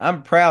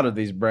 I'm proud of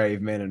these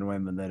brave men and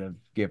women that have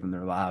given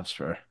their lives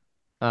for,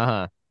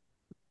 Uh-huh.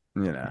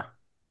 you know.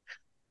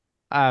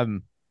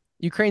 Um,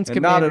 Ukraine's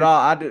And not at commander.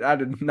 all. I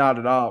did not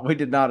at all. We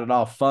did not at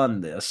all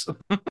fund this.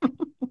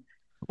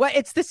 Well,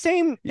 it's the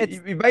same. It's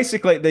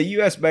Basically, the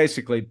U.S.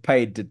 basically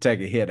paid to take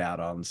a hit out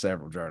on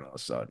several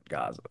journalists on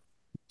Gaza.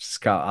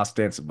 Just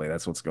ostensibly,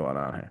 that's what's going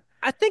on here.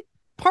 I think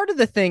part of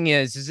the thing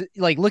is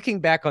like looking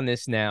back on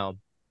this now,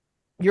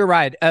 you're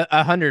right,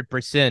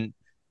 100%.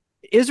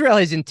 Israel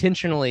has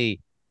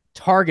intentionally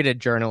targeted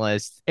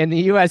journalists, and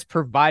the U.S.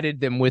 provided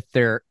them with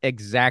their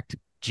exact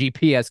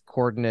GPS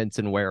coordinates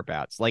and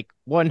whereabouts, like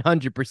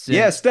 100%.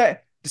 Yeah,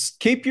 just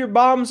keep your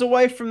bombs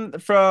away from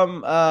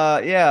yeah,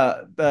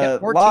 Yeah, the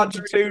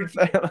 1433.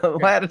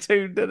 longitude,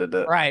 latitude, da, da,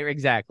 da. Right,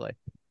 exactly.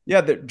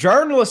 Yeah, the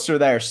journalists are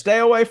there. Stay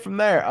away from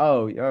there.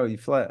 Oh, you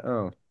flat.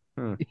 Oh,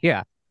 hmm.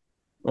 Yeah.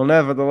 Well,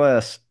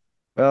 nevertheless,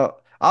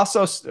 well,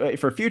 also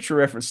for future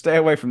reference, stay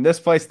away from this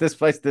place, this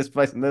place, this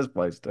place, and this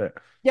place too.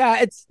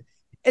 Yeah,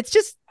 it's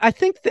just I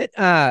think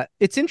that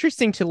it's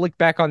interesting to look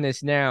back on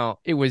this now.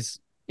 It was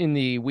in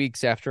the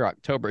weeks after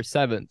October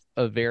 7th,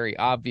 a very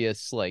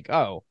obvious like,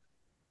 oh,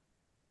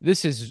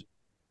 this is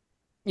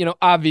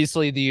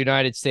obviously the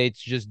United States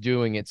just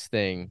doing its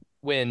thing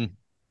when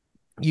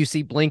you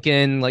see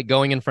Blinken like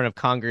going in front of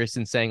Congress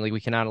and saying like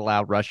we cannot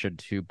allow Russia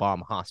to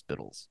bomb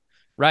hospitals,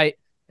 right?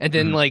 And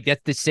then Mhm. like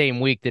that's the same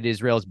week that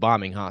Israel's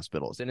bombing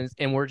hospitals,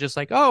 and we're just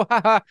like, oh,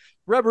 haha,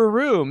 rubber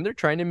room. They're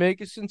trying to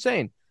make us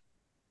insane,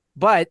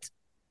 but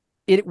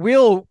it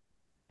will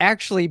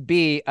actually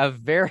be a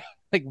very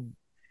like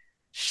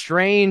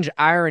strange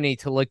irony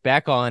to look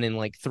back on in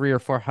like 300 or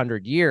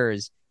 400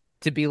 years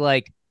to be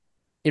like,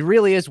 it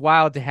really is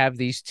wild to have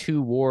these two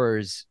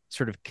wars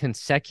sort of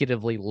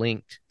consecutively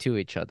linked to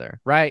each other,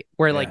 right?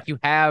 Where like Yeah, you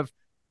have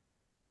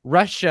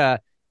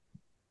Russia,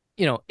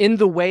 in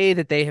the way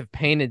that they have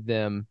painted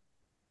them,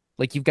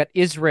 like you've got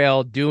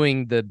Israel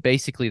doing the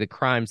basically the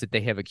crimes that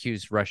they have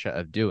accused Russia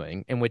of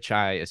doing, and which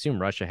I assume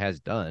Russia has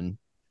done.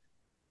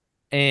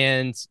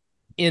 And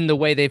in the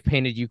way they've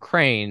painted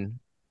Ukraine,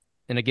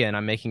 and again,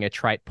 I'm making a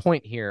trite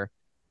point here,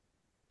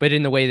 but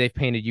in the way they've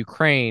painted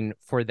Ukraine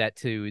for that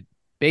to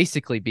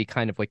basically be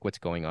kind of like what's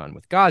going on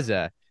with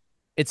Gaza,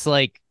 it's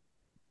like,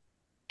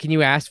 can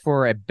you ask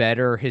for a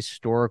better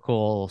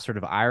historical sort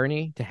of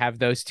irony to have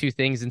those two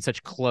things in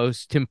such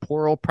close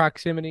temporal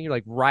proximity,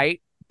 like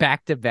right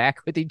back to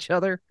back with each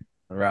other?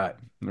 right,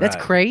 That's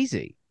right.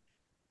 crazy.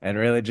 And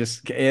really, it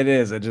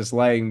just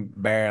laying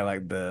bare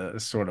like the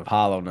sort of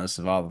hollowness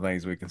of all the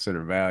things we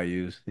consider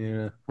values.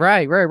 Yeah.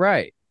 Right, right,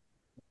 right.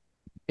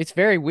 It's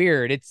very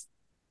weird.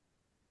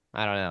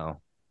 I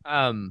don't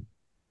know.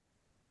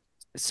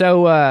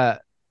 So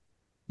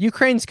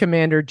Ukraine's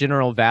commander,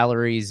 General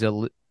Valery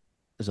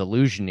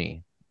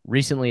Zaluzhny,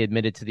 recently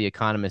admitted to The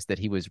Economist that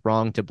he was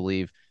wrong to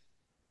believe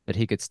that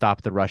he could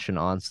stop the Russian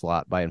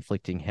onslaught by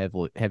inflicting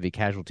heavy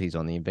casualties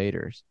on the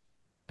invaders.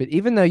 But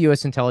even though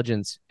U.S.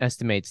 intelligence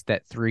estimates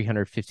that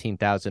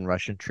 315,000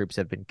 Russian troops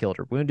have been killed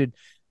or wounded,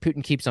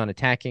 Putin keeps on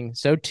attacking.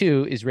 So,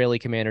 too, Israeli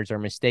commanders are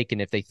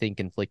mistaken if they think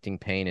inflicting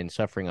pain and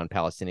suffering on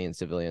Palestinian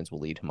civilians will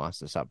lead Hamas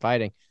to stop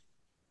fighting.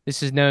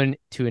 This is known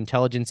to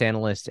intelligence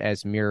analysts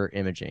as mirror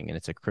imaging, and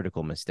it's a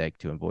critical mistake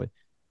to avoid.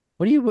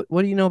 What do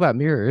you know about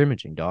mirror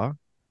imaging, dog?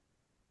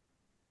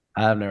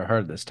 I've never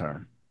heard this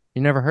term.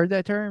 You never heard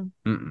that term?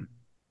 Mm-mm.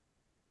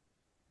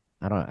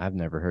 I've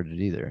never heard it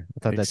either. I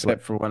thought that's what.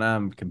 Except for when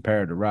I'm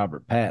compared to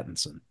Robert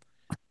Pattinson.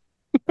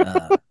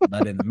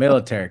 But in the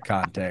military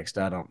context,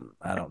 I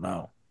don't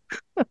know.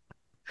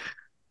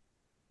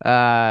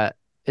 Uh,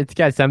 it's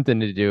got something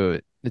to do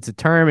with. It's a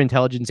term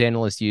intelligence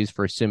analysts use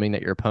for assuming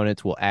that your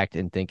opponents will act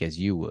and think as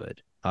you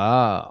would.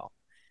 Oh,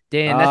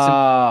 Dan,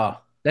 Oh,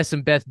 that's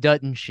some Beth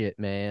Dutton shit,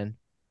 man.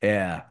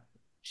 yeah.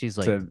 She's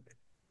like, So,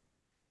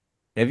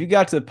 have you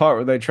got to the part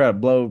where they try to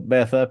blow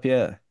Beth up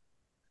yet?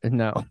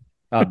 no,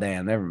 Oh,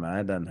 damn. Never mind.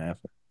 It doesn't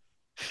happen.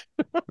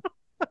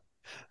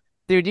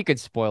 dude, you could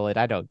spoil it.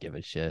 I don't give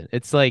a shit.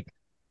 It's like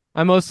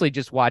I mostly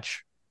just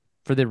watch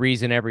for the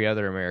reason every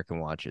other American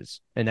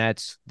watches, and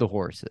that's the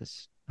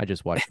horses. I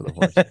just watch for the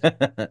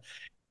horses.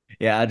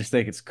 Yeah, I just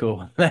think it's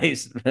cool. They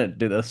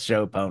do those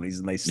show ponies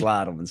and they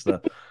slide them and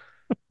stuff.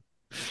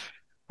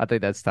 I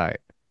think that's tight.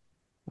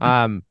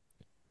 Um,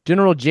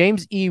 General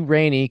James E.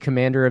 Rainey,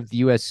 commander of the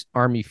U.S.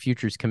 Army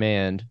Futures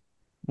Command.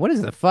 What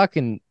is the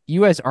fucking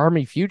U.S.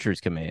 Army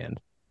Futures Command?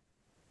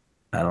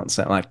 I don't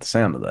sound like the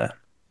sound of that.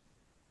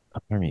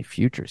 Army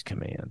Futures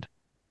Command.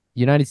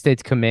 United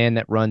States command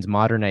that runs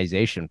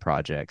modernization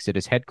projects. It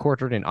is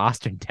headquartered in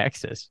Austin,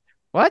 Texas.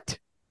 What?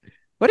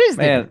 What is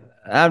this? Man,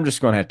 I'm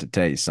just going to have to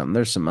tell you something.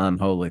 There's some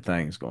unholy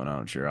things going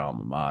on at your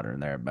alma mater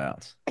and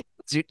thereabouts.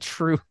 Is it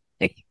true?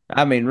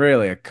 I mean,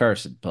 really a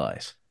cursed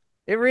place.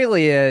 It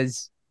really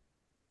is.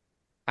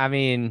 I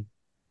mean,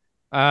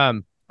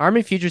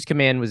 Army Futures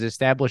Command was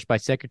established by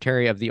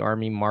Secretary of the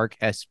Army Mark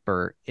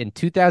Esper in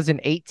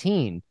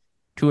 2018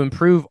 to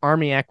improve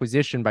Army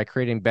acquisition by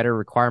creating better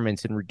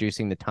requirements and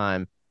reducing the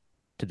time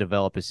to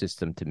develop a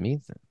system to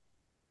meet them.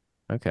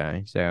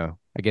 Okay, so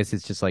I guess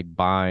it's just like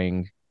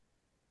buying.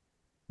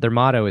 Their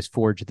motto is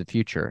 "Forge the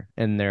Future,"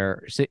 and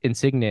their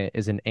insignia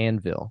is an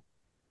anvil.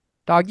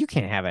 Dog, you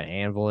can't have an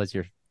anvil as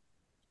your.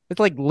 It's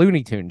like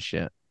Looney Tunes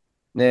shit.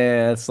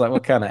 Yeah, it's like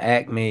what kind of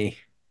Acme?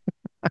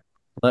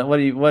 What are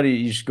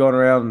you just going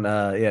around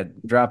yeah,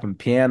 dropping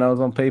pianos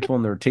on people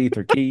and their teeth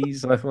are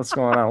keys? Like what's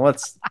going on?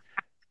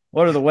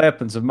 What are the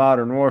weapons of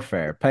modern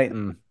warfare?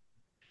 Painting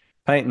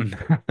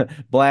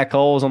black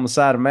holes on the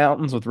side of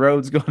mountains with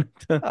roads going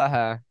into.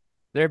 Uh-huh.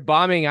 They're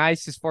bombing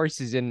ISIS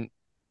forces in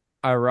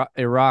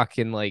Iraq,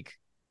 and like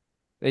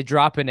they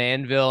drop an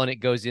anvil and it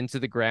goes into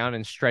the ground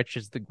and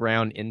stretches the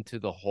ground into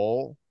the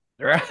hole.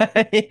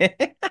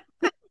 Right?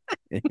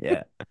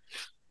 Yeah.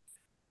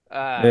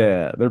 Uh,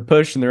 Yeah. They're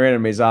pushing their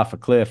enemies off a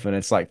cliff and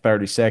it's like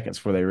 30 seconds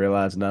before they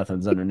realize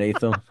nothing's underneath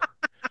them.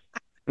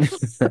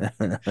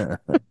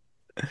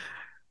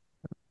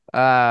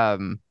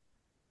 um,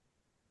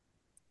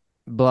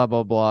 blah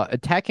blah blah.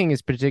 Attacking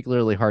is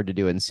particularly hard to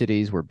do in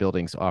cities where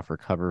buildings offer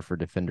cover for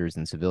defenders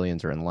and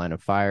civilians are in line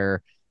of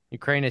fire.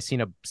 Ukraine has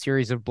seen a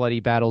series of bloody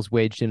battles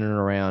waged in and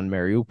around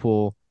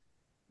Mariupol.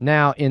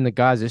 Now, in the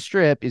Gaza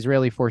Strip,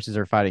 Israeli forces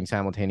are fighting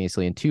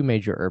simultaneously in two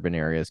major urban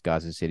areas,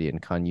 Gaza City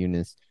and Khan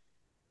Yunis,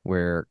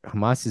 where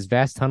Hamas's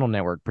vast tunnel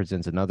network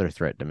presents another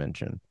threat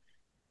dimension.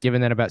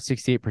 Given that about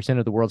 68%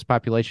 of the world's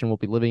population will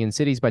be living in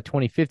cities by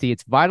 2050,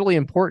 it's vitally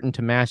important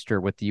to master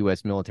what the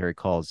U.S. military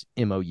calls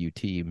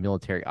MOUT,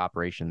 military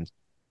operations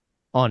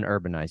on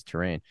urbanized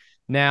terrain.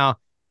 Now,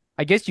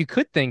 I guess you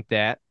could think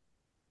that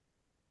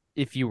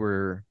if you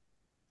were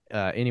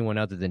anyone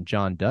other than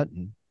John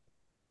Dutton,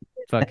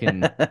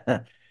 fucking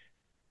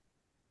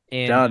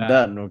and John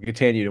Dutton will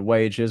continue to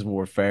wage his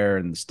warfare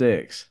in the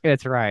sticks.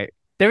 that's right.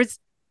 There's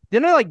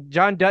didn't I like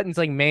John Dutton's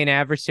like main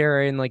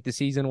adversary in like the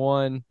season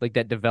one, like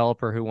that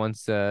developer who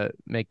wants to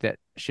make that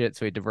shit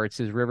so he diverts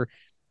his river.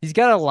 He's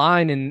got a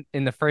line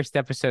in the first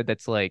episode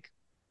that's like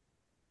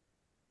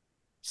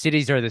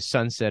cities are the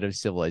sunset of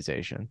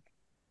civilization.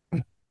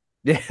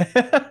 Yeah.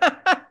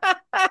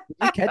 Did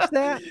you catch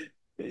that?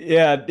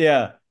 Yeah,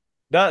 yeah.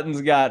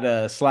 Dutton's got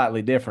a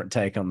slightly different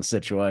take on the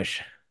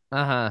situation.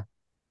 Uh-huh.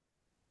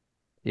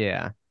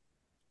 Yeah.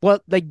 Well,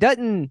 like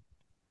Dutton,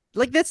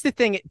 like that's the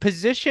thing. It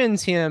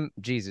positions him.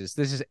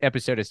 Jesus,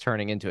 episode is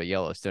turning into a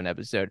Yellowstone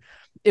episode.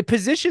 It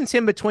positions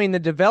him between the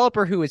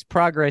developer who is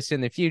progress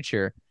in the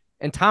future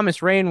and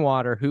Thomas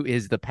Rainwater, who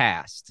is the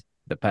past.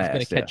 The He's going to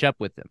past, yeah. catch up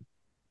with him.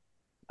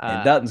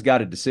 And Dutton's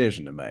got a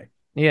decision to make.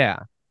 Yeah,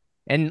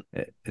 and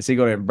Is he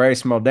going to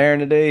embrace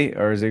modernity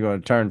or is he going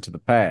to turn to the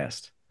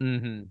past?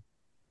 mhm.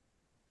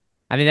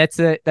 I mean that's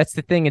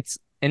the thing. It's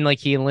and like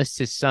he enlists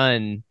his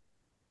son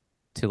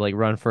to like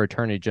run for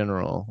attorney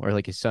general, or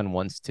like his son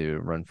wants to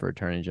run for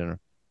attorney general.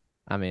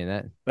 I mean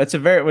that.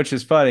 Which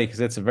is funny because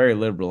it's a very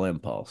liberal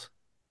impulse.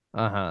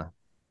 Uh huh.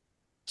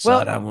 Well,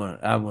 Son,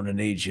 I want to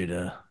need you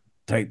to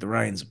take the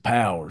reins of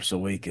power so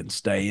we can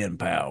stay in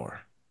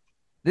power.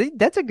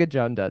 That's a good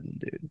John Dutton,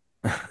 dude.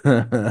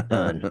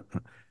 Done.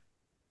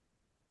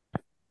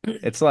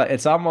 It's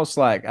almost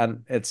like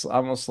it's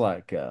almost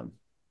like uh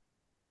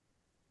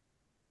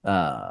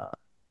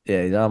yeah,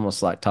 it's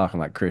almost like talking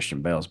like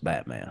Christian Bale's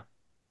Batman.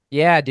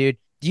 Yeah, dude.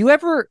 Do you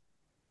ever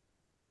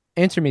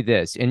answer me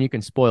this, and you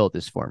can spoil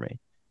this for me?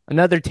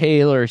 Another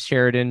Taylor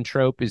Sheridan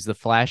trope is the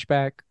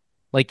flashback.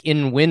 Like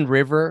in Wind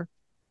River,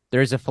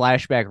 there's a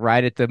flashback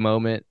right at the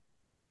moment.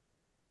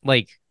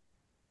 Like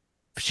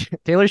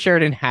Taylor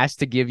Sheridan has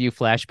to give you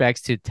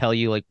flashbacks to tell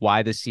you like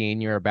why the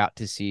scene you're about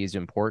to see is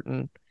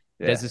important.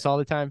 He does Yeah. this all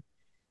the time.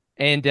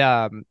 And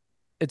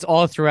it's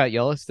all throughout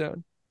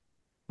Yellowstone.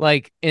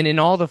 Like, and in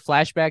all the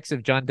flashbacks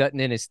of John Dutton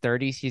in his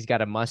 30s, he's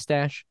got a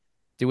mustache.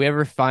 Do we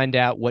ever find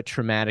out what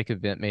traumatic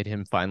event made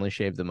him finally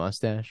shave the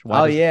mustache?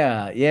 Why Oh does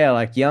yeah, yeah,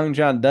 like young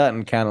John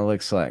Dutton kind of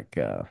looks like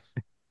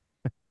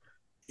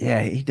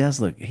yeah, he does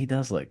look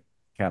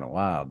kind of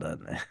wild,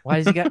 doesn't why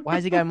has he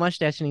he? got a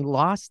mustache and he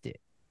lost it?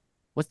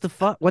 What's the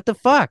fuck? What the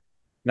fuck?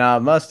 Nah,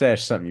 mustache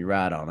is something you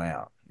ride on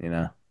out, you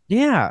know.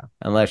 Yeah.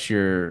 Unless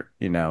you're,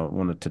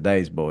 one of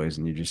today's boys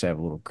and you just have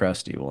a little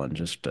crusty one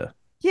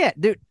Yeah,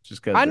 dude.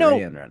 just because I they're know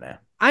in right now.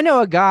 I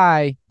know a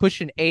guy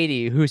pushing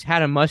 80 who's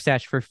had a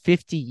mustache for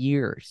 50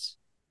 years.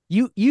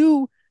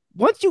 You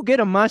once you get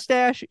a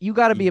mustache, you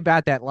got to be You,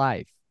 about that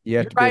life. you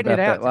have You're to be riding it about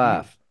out that to the end.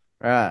 life.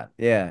 Right.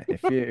 Yeah.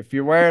 If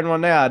you're wearing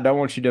one now, I don't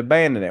want you to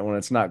abandon it when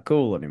it's not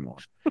cool anymore.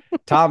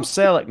 Tom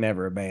Selleck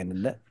never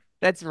abandoned it.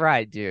 That's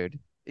right, dude.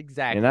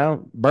 Exactly.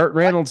 Burt What?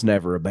 Reynolds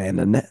never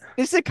abandoned it.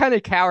 This is the kind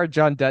of coward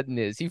John Dutton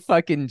is. He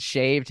fucking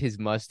shaved his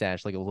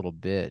mustache like a little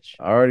bitch.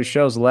 Already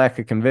shows a lack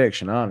of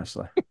conviction,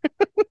 honestly.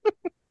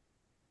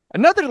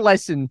 Another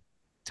lesson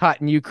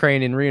taught in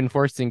Ukraine and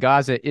reinforced in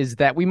Gaza is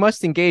that we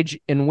must engage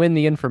and win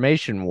the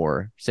information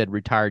war, said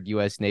retired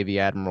U.S. Navy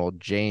Admiral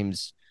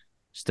James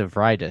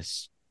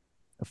Stavridis,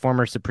 a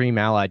former Supreme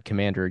Allied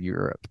Commander of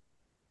Europe,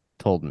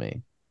 told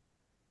me.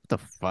 What the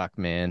fuck,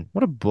 man?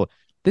 What a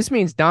This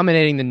means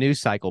dominating the news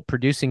cycle,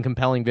 producing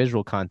compelling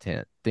visual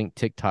content, think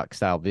TikTok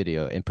style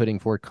video, and putting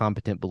forward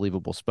competent,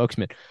 believable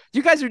spokesmen.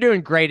 You guys are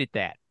doing great at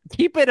that.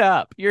 Keep it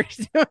up. You're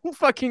doing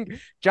fucking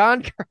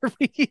John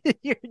Kirby.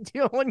 You're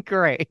doing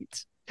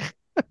great.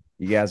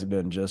 You guys are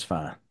doing just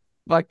fine.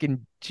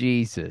 Fucking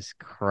Jesus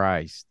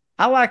Christ.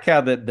 I like how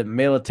the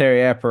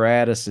military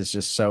apparatus is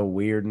just so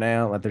weird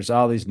now. Like there's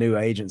all these new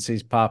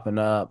agencies popping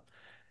up.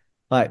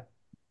 Like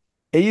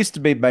it used to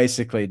be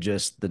basically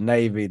just the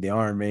Navy, the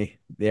Army,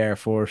 the Air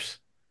Force,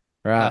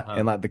 right? Uh-huh.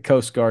 And like the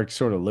Coast Guard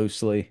sort of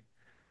loosely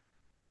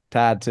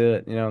tied to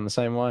it, in the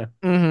same way.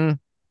 Mm-hmm.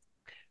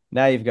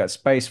 Now you've got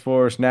Space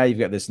Force. Now you've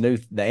got this the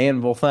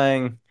Anvil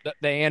thing.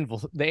 The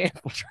anvil And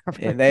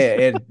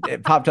sharpeners.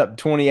 it popped up in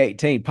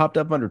 2018, popped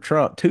up under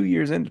Trump, 2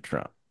 years into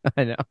Trump.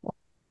 I know.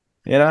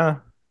 You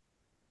know?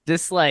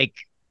 Just like,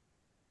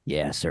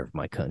 yeah, serve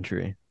my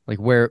country. Like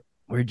where'd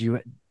you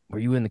were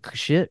you in the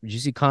shit? Did you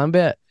see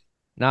combat?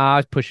 Nah, I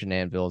was pushing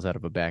anvils out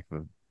of the back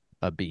of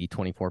a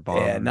B-24 Yeah,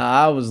 bomber. no,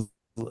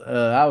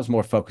 I was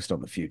more focused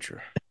on the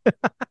future.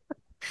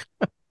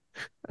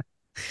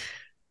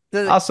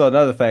 The, Also,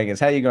 another thing is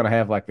how you going to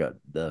have like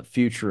the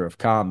future of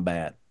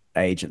combat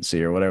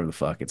agency or whatever the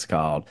fuck it's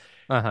called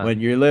uh-huh. when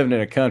you're living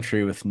in a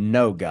country with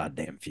no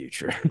goddamn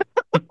future.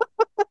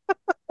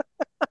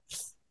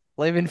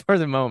 Living for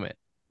the moment.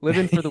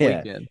 Living for the Yeah,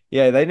 weekend.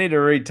 yeah, they need to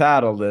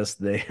retitle this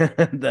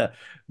the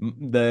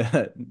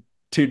the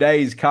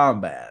today's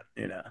combat.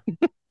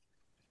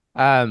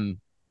 Um,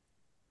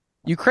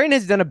 Ukraine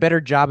has done a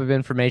better job of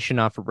information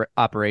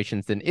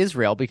operations than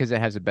Israel because it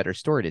has a better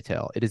story to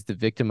tell. It is the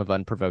victim of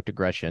unprovoked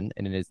aggression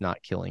and it is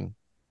not killing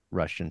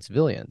Russian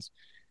civilians.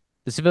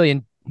 The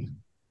civilian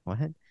what?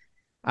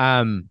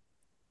 Um,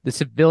 the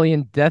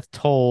civilian death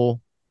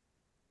toll.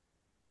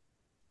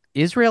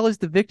 Israel is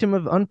the victim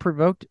of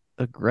unprovoked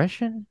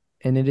aggression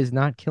and it is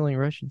not killing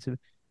Russians.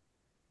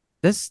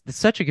 That's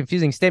such a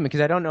confusing statement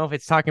because I don't know if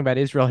it's talking about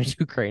Israel or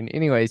Ukraine.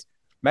 Anyways,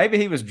 Maybe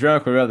he was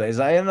drunk or other. Is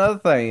that another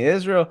thing?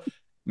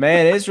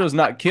 Israel's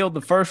not killed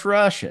the first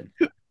Russian.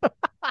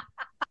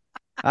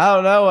 I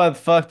don't know what the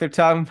fuck they're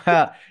talking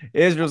about.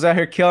 Israel's out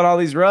here killing all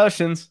these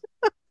Russians.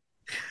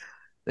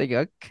 they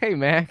go, okay,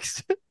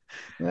 Max.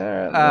 All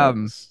right,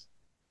 Um, that's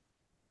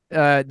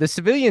the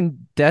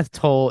civilian death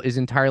toll is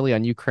entirely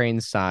on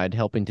Ukraine's side,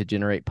 helping to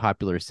generate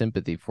popular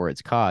sympathy for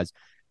its cause.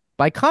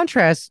 By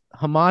contrast,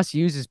 Hamas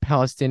uses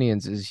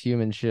Palestinians as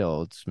human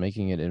shields,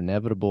 making it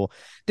inevitable.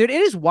 Dude,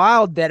 it is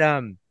wild that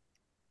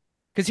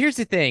because here's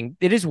the thing,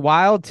 it is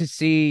wild to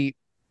see.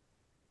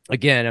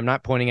 Again, I'm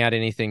not pointing out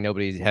anything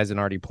nobody hasn't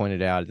already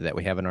pointed out that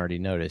we haven't already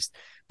noticed,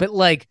 but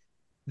like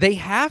they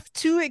have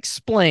to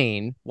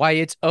explain why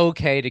it's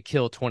okay to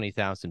kill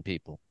 20,000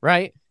 people,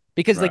 right?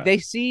 Because like right. they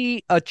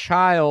see a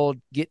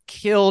child get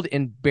killed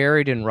and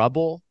buried in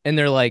rubble, and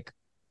they're like,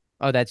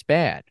 "Oh, that's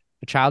bad.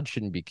 A child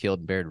shouldn't be killed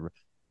and buried."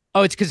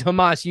 Oh, it's because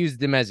Hamas used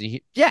them as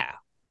a yeah,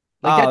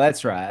 like Oh, that.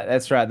 that's right.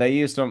 That's right. They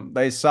used them.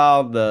 They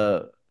saw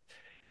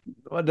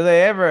Well, do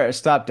they ever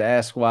stop to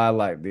ask why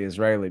like the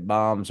Israeli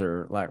bombs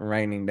are like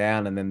raining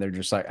down and then they're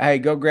just like, hey,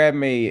 go grab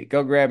me a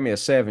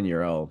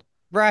 7-year-old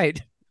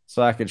Right.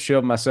 so I can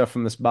shield myself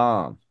from this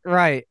bomb.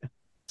 Right.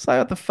 It's like,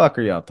 what the fuck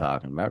are y'all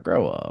talking about?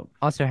 Grow up.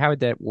 Also, how would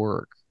that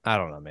work? I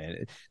don't know,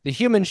 man. The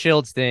human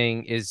shields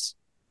thing is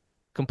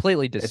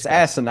completely It's disgusting.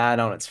 asinine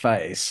on its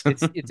face.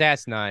 It's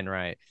asinine,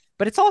 right?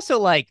 But it's also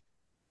like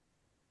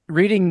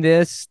reading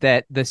this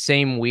that the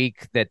same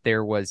week that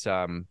there was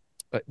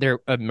there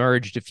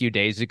emerged a few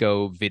days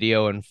ago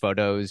video and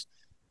photos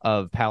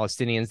of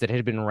Palestinians that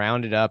had been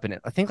rounded up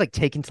and I think like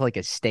taken to like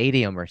a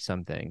stadium or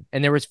something.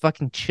 And there was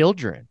fucking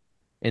children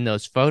in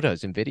those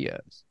photos and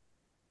videos.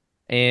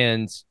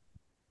 And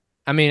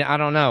I mean, I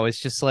don't know. It's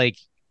just like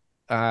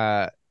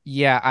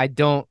yeah, I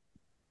don't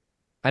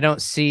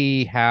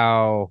see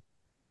how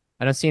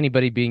I don't see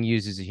anybody being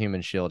used as a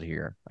human shield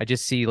here. I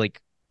just see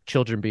like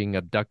children being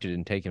abducted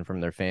and taken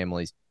from their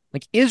families.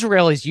 Like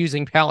Israel is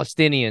using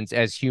Palestinians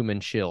as human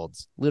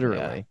shields, Yeah.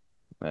 literally.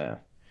 Yeah.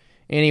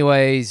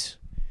 Anyways,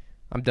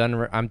 I'm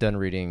done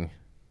reading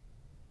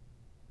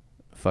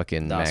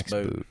fucking Das Max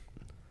Boot. Boot,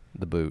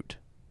 the Boot,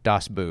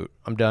 Das Boot.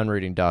 I'm done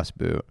reading Das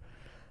Boot.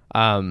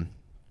 Um,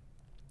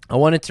 I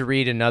wanted to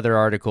read another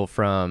article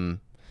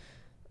from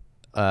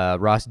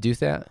Ross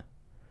Douthat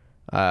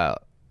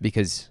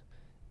because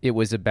it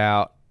was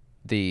about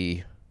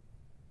the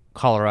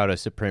Colorado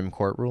Supreme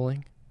Court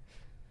ruling,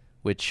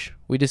 which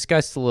we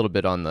discussed a little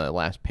bit on the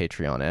last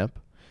Patreon app,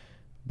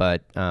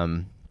 but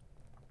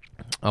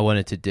I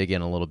wanted to dig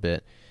in a little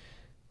bit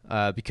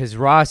because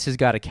Ross has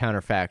got a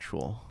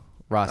counterfactual.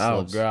 Ross Oh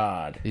loves.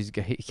 God. He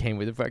came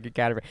with a fucking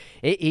counterfactual.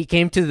 He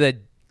came to the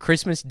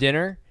Christmas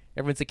dinner.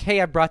 Everyone's like,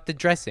 "Hey, I brought the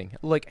dressing."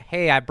 Like,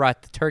 "Hey, I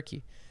brought the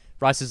turkey."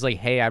 Ross is like,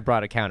 "Hey, I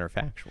brought a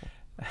counterfactual."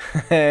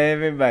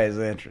 Everybody's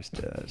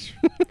interested.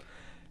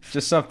 It's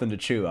just something to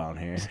chew on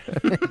here.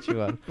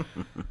 Chew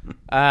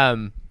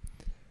on.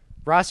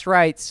 Ross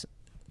writes,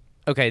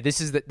 okay,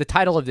 this is the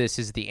title of this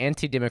is The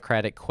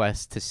Anti-Democratic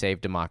Quest to Save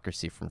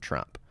Democracy from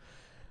Trump.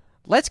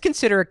 Let's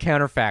consider a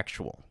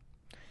counterfactual.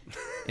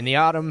 In the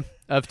autumn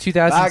of My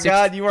 2016,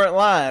 God, you weren't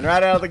lying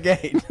right out of the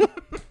gate.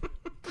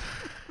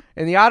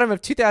 in the autumn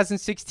of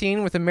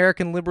 2016, with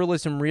American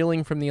liberalism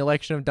reeling from the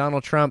election of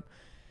Donald Trump,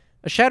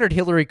 a shattered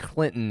Hillary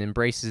Clinton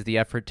embraces the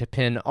effort to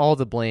pin all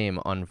the blame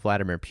on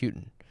Vladimir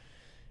Putin.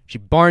 She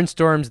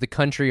barnstorms the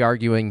country,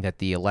 arguing that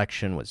the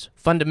election was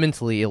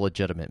fundamentally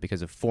illegitimate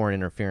because of foreign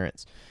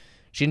interference.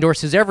 She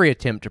endorses every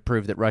attempt to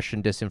prove that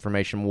Russian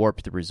disinformation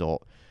warped the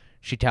result.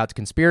 She touts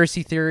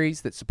conspiracy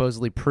theories that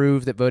supposedly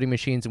prove that voting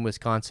machines in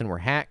Wisconsin were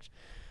hacked.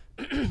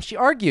 She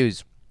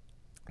argues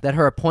that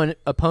her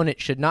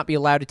opponent should not be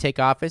allowed to take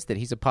office, that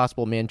he's a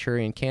possible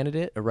Manchurian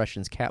candidate, a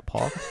Russian's cat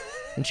paw.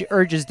 And she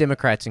urges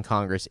Democrats in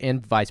Congress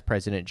and Vice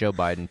President Joe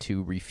Biden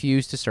to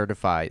refuse to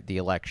certify the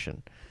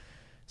election,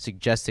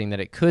 suggesting that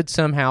it could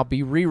somehow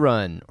be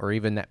rerun, or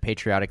even that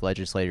patriotic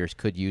legislators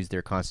could use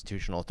their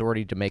constitutional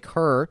authority to make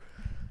her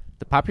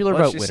the popular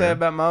What'd vote she winner. say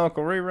about my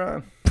Uncle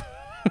Rerun?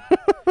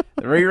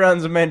 The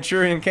Rerun's a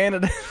Manchurian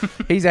candidate.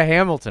 He's a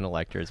Hamilton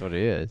elector, is what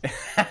it is.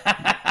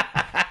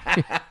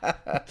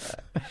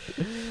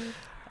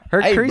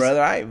 Hey,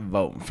 brother, I ain't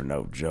voting for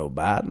no Joe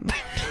Biden.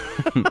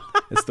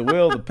 It's the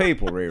will of the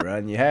people,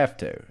 Rerun. You have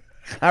to.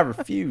 I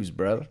refuse,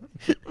 brother.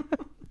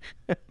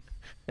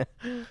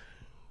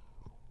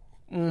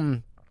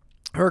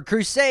 Her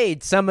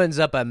crusade summons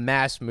up a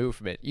mass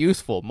movement,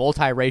 youthful,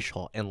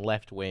 multiracial, and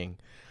left-wing.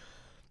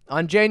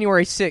 On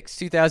January 6,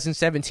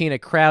 2017, a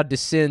crowd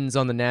descends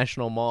on the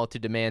National Mall to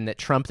demand that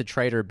Trump the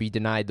traitor be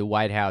denied the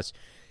White House.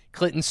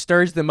 Clinton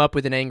stirs them up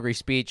with an angry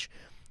speech,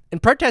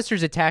 and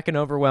protesters attack and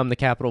overwhelm the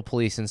Capitol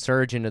Police and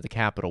surge into the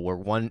Capitol, where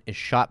one is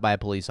shot by a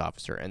police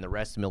officer, and the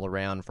rest mill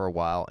around for a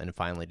while and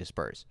finally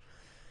disperse.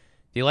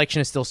 The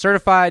election is still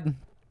certified.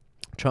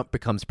 Trump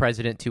becomes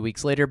president 2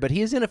 weeks later, but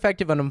he is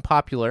ineffective and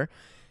unpopular,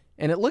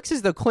 and it looks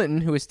as though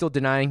Clinton, who is still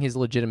denying his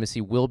legitimacy,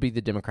 will be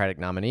the Democratic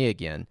nominee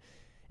again,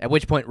 at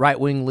which point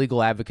right-wing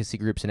legal advocacy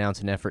groups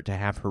announce an effort to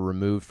have her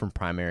removed from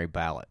primary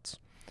ballots.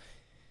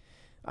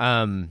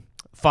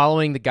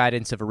 Following the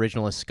guidance of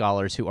originalist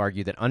scholars who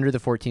argue that under the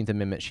 14th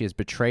Amendment, she has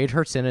betrayed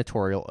her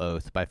senatorial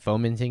oath by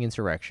fomenting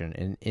insurrection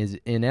and is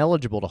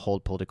ineligible to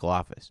hold political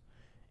office.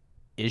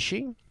 Is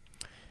she?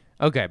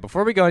 Okay,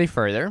 before we go any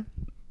further,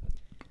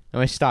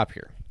 let me stop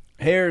here.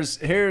 Here's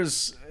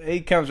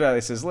he comes out,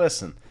 he says,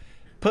 listen,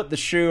 put the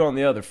shoe on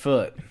the other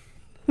foot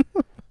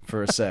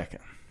for a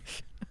second.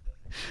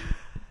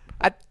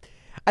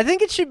 I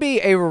think it should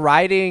be a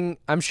writing.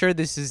 I'm sure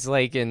this is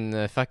like in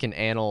the fucking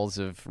annals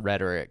of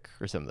rhetoric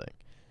or something.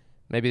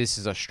 Maybe this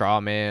is a straw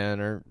man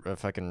or a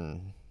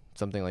fucking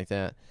something like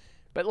that.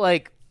 But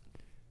like,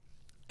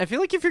 I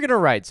feel like if you're going to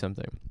write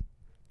something,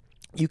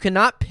 you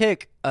cannot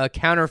pick a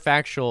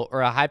counterfactual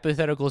or a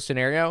hypothetical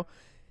scenario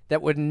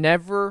that would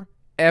never,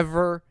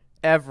 ever,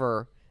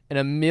 ever in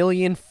a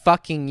million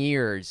fucking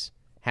years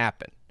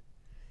happen.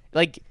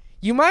 Like,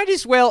 you might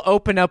as well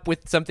open up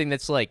with something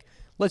that's like,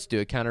 let's do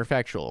a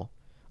counterfactual.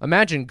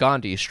 Imagine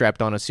Gandhi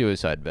strapped on a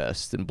suicide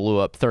vest and blew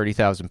up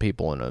 30,000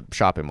 people in a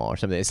shopping mall or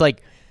something. It's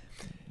like,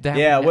 That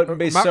Yeah, it would wouldn't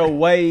be so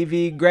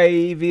wavy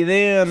gravy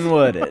then,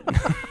 would it?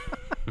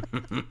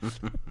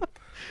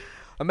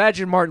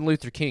 Imagine Martin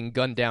Luther King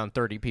gunned down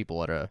 30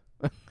 people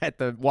at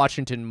the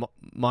Washington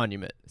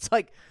Monument. It's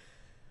like,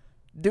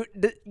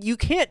 dude, you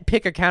can't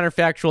pick a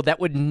counterfactual that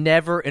would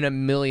never in a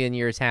million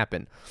years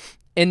happen.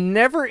 And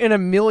never in a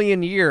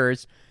million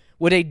years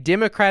would a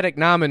Democratic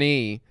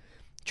nominee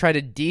try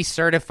to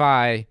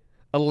decertify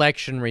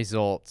election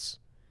results.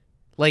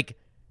 Like,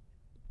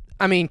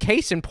 I mean,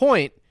 case in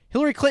point,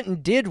 Hillary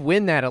Clinton did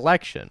win that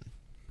election,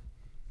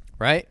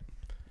 right?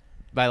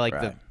 By like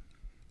the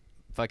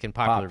fucking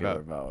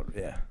popular vote.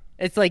 Yeah.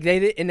 It's like they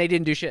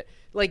didn't do shit.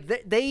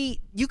 Like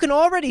you can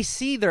already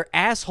see their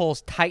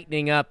assholes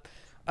tightening up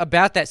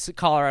about that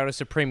Colorado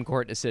Supreme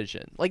Court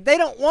decision. Like they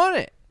don't want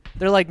it.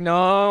 They're like,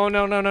 no.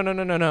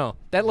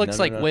 That looks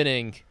like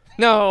winning.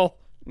 No.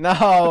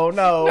 No.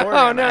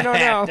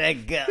 No. To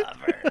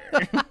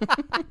govern.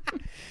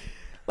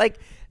 Like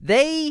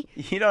they.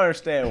 You don't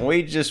understand.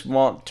 We just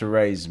want to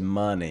raise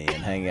money and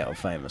hang out with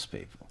famous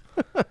people.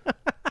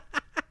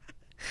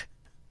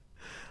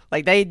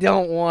 Like they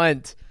don't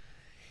want,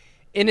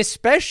 and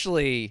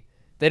especially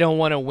they don't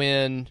want to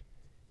win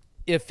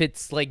if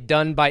it's like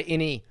done by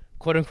any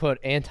quote unquote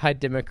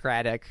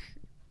anti-democratic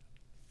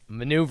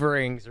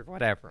maneuverings or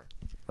whatever.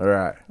 All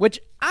right.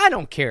 Which I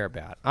don't care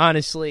about.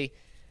 Honestly,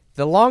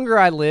 the longer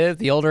I live,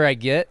 the older I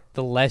get,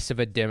 the less of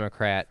a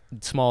Democrat,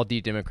 small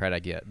D Democrat I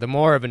get, the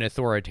more of an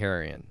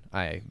authoritarian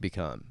I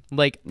become.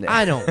 Like,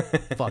 I don't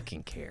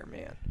fucking care,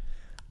 man.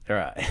 All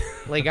right.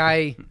 Like,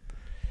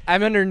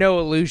 I'm under no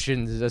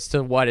illusions as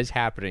to what is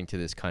happening to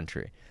this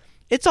country.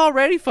 It's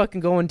already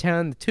fucking going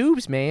down the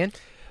tubes, man.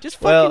 Just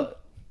fucking... Well,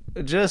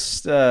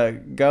 just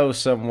go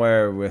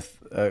somewhere with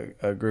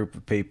a group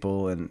of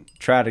people and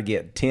try to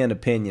get 10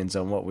 opinions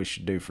on what we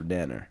should do for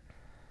dinner.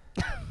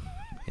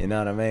 You know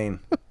what I mean?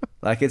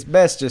 Like, it's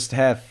best just to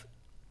have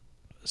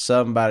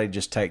somebody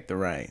just take the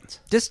reins.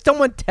 Just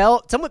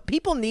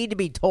people need to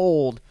be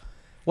told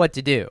what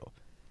to do.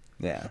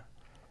 Yeah.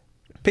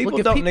 People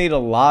don't need a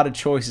lot of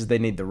choices. They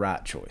need the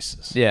right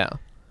choices. Yeah.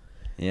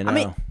 You know? I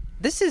mean,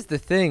 this is the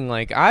thing.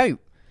 Like, I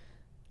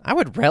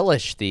would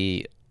relish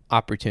the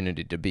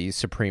opportunity to be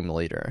supreme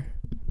leader.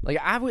 Like,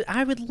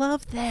 I would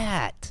love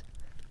that.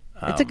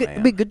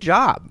 It'd be a good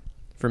job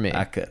for me.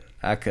 I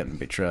couldn't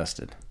be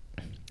trusted.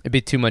 It'd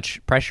be too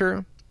much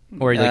pressure,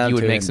 or like you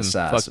would make some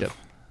fucked up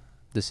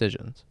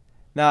decisions.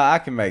 No, I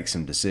can make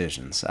some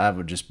decisions. I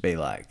would just be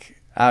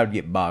like, I would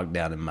get bogged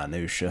down in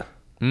minutia.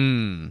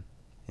 You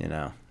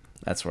know,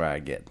 that's where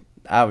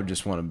I would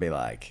just want to be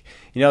like,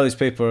 you know, these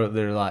people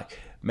they're like,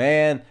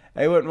 man,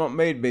 they wouldn't want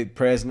me to be the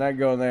president. I'd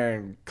go in there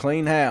and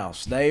clean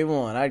house day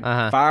one.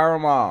 I'd fire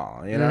them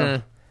all. You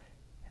know,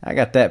 I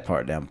got that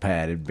part down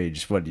pat. It'd be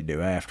just what do you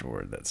do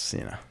afterward. That's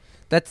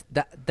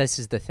This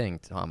is the thing,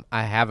 Tom.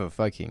 I have a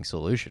fucking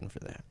solution for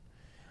that.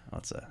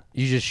 What's that?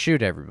 You just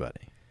shoot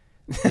everybody.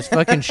 Just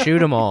fucking shoot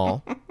them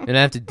all. You don't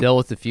have to deal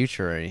with the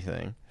future or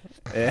anything.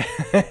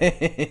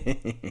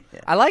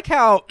 I like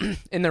how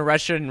in the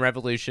Russian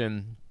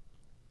Revolution,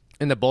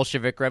 in the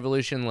Bolshevik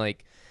Revolution,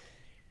 like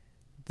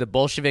the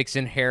Bolsheviks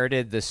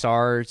inherited the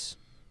Tsars.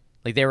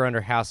 Like they were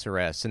under house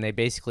arrest, and they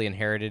basically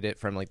inherited it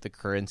from like the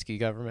Kerensky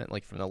government,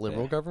 like from the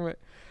liberal government.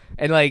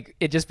 And like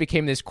it just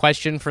became this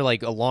question for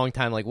like a long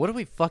time. Like, what do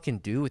we fucking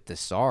do with the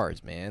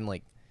Tsars, man?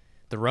 Like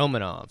the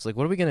Romanovs. Like,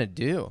 what are we gonna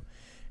do?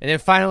 And then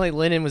finally,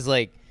 Lenin was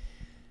like,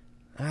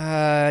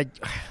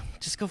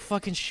 just go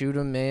fucking shoot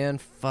him, man.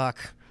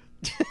 Fuck.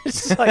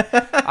 It's like,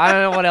 I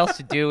don't know what else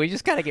to do. We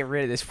just gotta get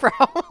rid of this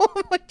problem.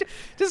 Like,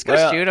 just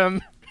go shoot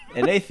him.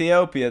 In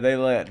Ethiopia, they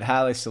let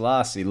Haile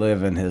Selassie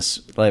live in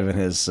his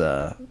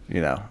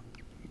you know,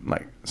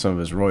 like some of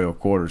his royal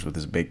quarters with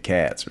his big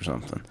cats or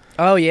something.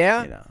 Oh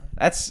yeah, you know,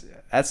 that's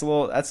a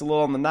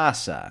little on the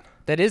nice side.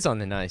 That is on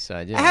the nice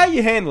side. Yeah. How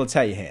you handle it's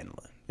how you handle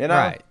it. You know,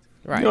 right.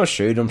 You want to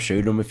shoot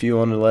them. If you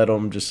want to let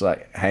them just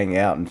like hang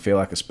out and feel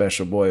like a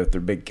special boy with their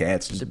big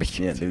cats, just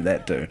do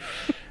that too.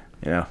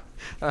 You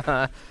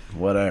know,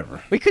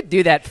 whatever. We could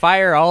do that.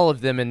 Fire all of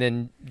them and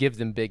then give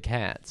them big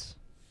cats.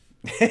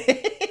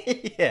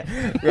 Yeah.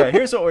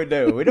 Here's what we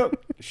do. We don't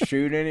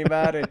shoot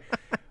anybody.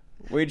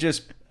 We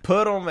just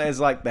put them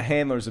as like the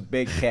handlers of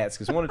big cats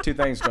because one of two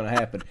things is going to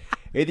happen.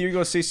 Either you're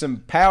going to see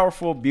some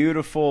powerful,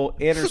 beautiful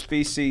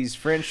interspecies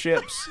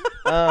friendships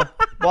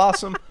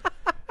blossom,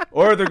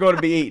 or they're going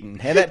to be eaten,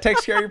 and that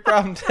takes care of your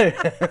problem too.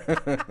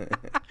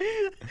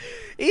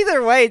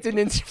 Either way, it's an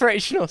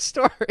inspirational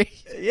story.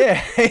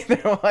 Yeah,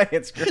 either way,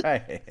 it's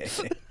great.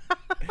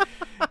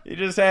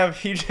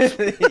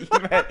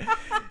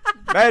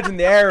 Imagine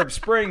the Arab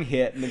Spring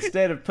hit, and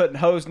instead of putting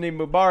Hosni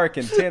Mubarak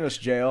in tennis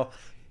jail,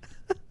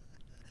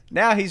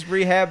 now he's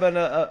rehabbing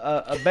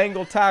a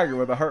Bengal tiger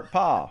with a hurt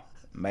paw.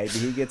 Maybe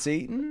he gets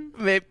eaten.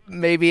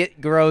 Maybe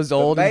it grows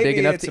old and big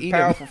enough to eat him. Maybe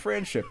it's a powerful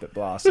friendship that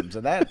blossoms,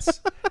 and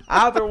that's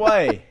either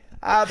way,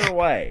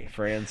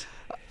 friends.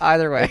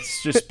 Either way, it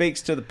just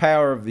speaks to the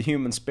power of the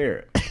human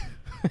spirit.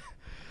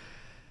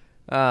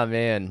 Oh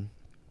man,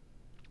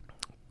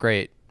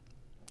 great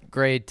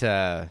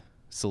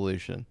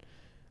solution.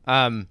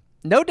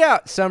 No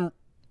doubt some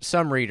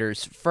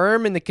readers,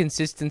 firm in the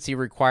consistency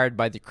required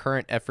by the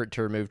current effort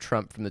to remove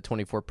Trump from the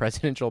 24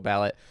 presidential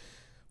ballot,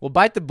 will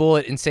bite the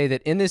bullet and say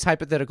that in this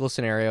hypothetical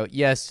scenario,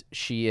 yes,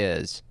 she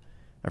is.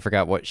 I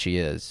forgot what she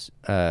is.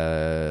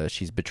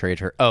 She's betrayed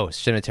her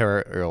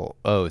senatorial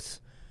oath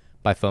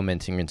by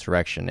fomenting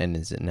insurrection and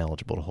is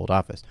ineligible to hold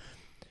office.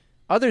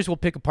 Others will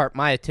pick apart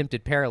my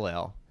attempted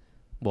parallel.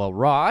 Well,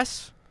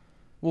 Ross,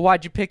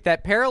 why'd you pick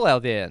that parallel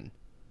then?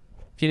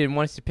 If you didn't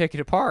want us to pick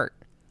it apart.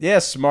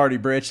 Yes, smarty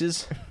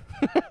britches.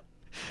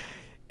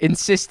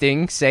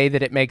 Insisting, say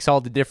that it makes all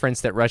the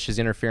difference that Russia's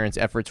interference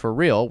efforts were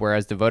real,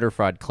 whereas the voter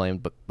fraud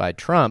claimed by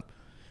Trump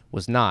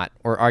was not,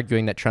 or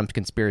arguing that Trump's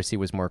conspiracy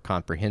was more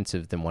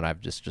comprehensive than what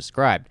I've just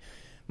described.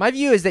 My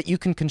view is that you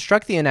can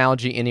construct the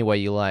analogy any way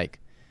you like.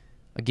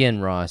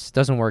 Again, Ross, it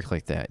doesn't work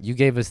like that. You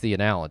gave us the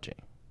analogy.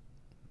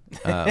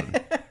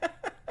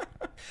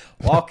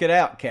 Walk it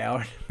out,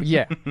 coward.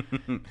 Yeah.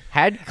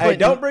 Hey,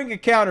 don't bring a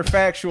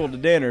counterfactual to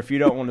dinner if you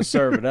don't want to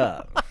serve it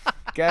up.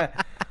 Okay?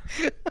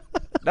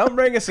 Don't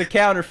bring us a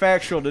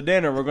counterfactual to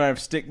dinner. We're going to have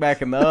to stick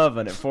back in the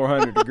oven at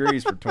 400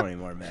 degrees for 20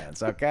 more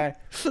minutes, okay?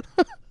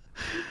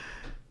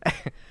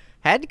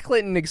 Had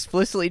Clinton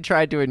explicitly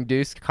tried to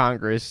induce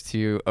Congress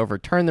to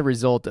overturn the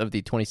result of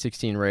the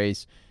 2016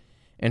 race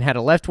and had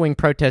a left-wing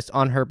protest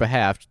on her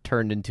behalf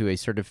turned into a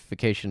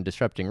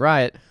certification-disrupting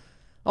riot,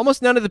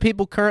 almost none of the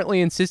people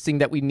currently insisting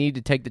that we need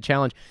to take the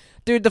challenge.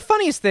 Dude, the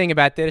funniest thing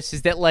about this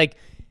is that, like,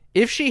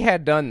 if she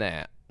had done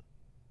that,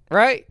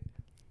 right?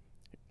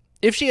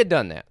 If she had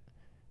done that,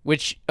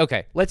 which,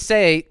 okay, let's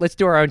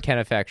do our own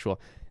counterfactual.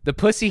 The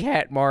Pussy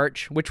Hat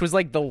March, which was,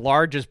 like, the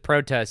largest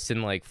protest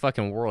in, like,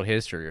 fucking world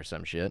history or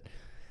some shit.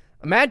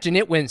 Imagine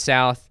it went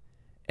south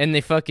and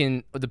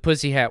the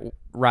Pussy Hat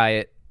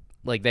riot,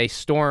 like, they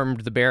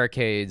stormed the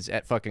barricades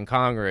at fucking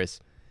Congress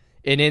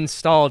and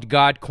installed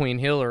God Queen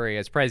Hillary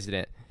as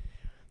president.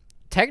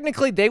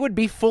 Technically, they would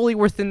be fully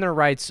within their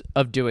rights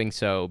of doing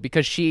so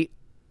because she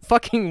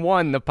fucking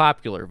won the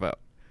popular vote.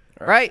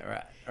 Right?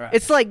 Right.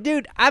 It's like,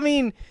 dude, I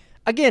mean,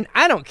 again,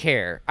 I don't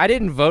care. I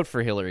didn't vote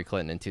for Hillary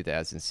Clinton in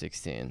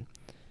 2016.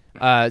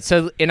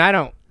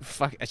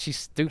 She's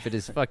stupid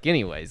as fuck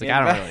anyways. Like, I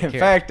don't really care. In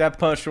fact, I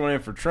punched one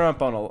in for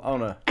Trump on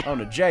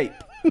a jape.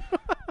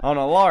 On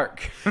a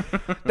lark.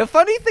 The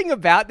funny thing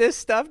about this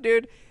stuff,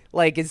 dude,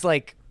 like, it's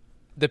like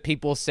the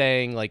people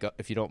saying, like,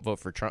 if you don't vote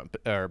for Trump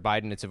or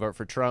Biden, it's a vote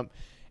for Trump.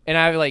 And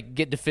I, like,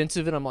 get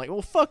defensive and I'm like,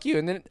 well, fuck you.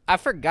 And then I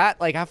forgot,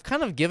 like, I've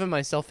kind of given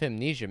myself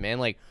amnesia, man.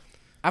 Like,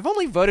 I've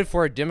only voted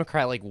for a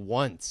Democrat, like,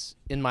 once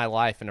in my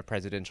life in a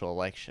presidential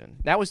election.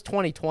 That was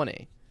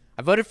 2020.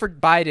 I voted for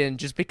Biden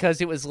just because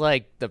it was,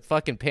 like, the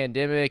fucking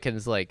pandemic and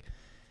it's like,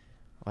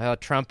 well,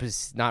 Trump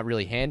is not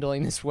really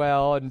handling this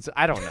well. And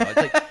I don't know. It's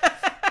like,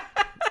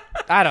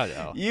 I don't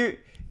know.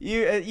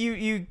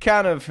 You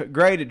kind of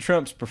graded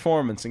Trump's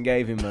performance and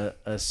gave him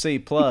a C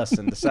plus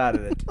and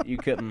decided that you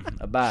couldn't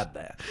abide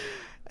that.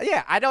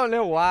 Yeah, I don't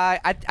know why.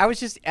 I was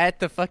just at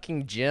the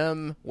fucking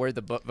gym where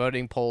the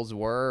voting polls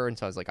were, and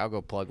so I was like, I'll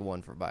go plug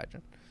one for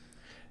Biden.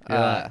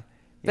 But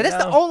that's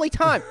the only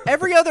time.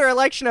 Every other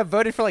election I've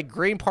voted for, like,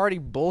 Green Party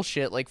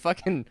bullshit, like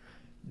fucking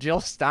Jill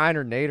Stein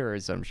or Nader or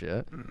some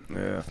shit.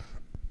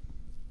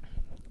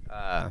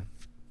 Yeah.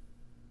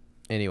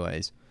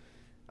 Anyways.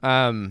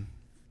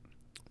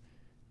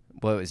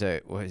 Almost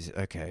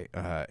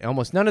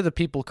none of the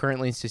people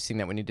currently insisting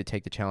that we need to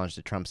take the challenge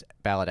to Trump's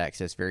ballot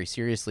access very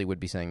seriously would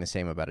be saying the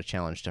same about a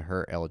challenge to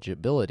her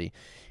eligibility.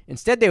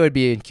 Instead, they would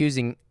be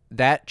accusing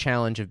that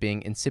challenge of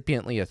being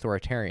incipiently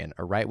authoritarian,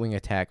 a right-wing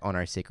attack on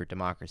our sacred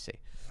democracy.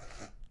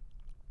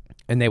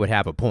 And they would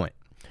have a point.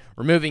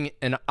 Removing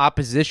an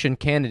opposition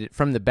candidate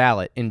from the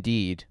ballot,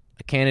 indeed,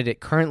 a candidate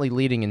currently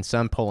leading in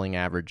some polling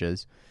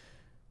averages,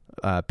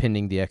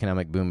 pending the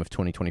economic boom of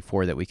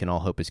 2024 that we can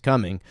all hope is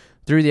coming,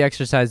 through the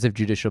exercise of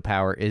judicial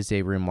power is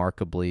a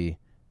remarkably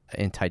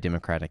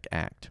anti-democratic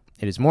act.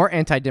 It is more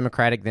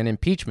anti-democratic than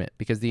impeachment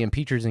because the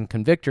impeachers and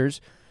convictors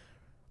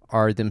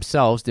are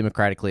themselves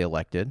democratically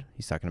elected.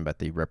 He's talking about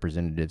the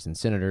representatives and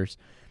senators,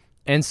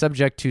 and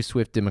subject to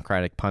swift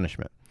democratic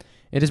punishment.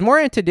 It is more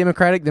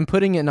anti-democratic than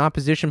putting an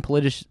opposition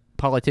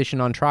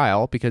politician on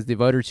trial because the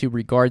voters who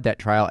regard that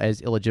trial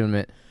as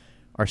illegitimate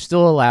are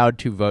still allowed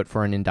to vote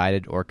for an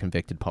indicted or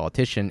convicted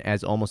politician,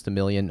 as almost 1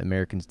 million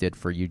Americans did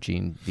for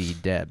Eugene V.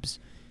 Debs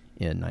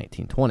in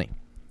 1920.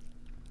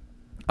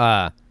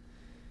 I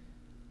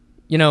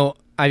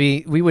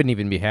mean, we wouldn't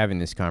even be having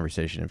this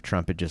conversation if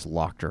Trump had just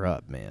locked her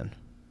up, man.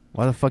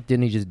 Why the fuck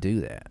didn't he just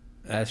do that?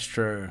 That's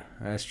true.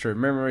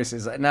 Remember he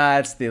says, nah,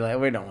 it's we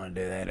don't want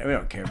to do that. We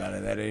don't care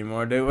about that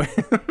anymore, do we?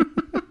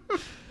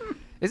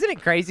 Isn't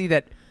it crazy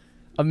that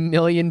 1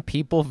 million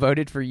people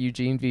voted for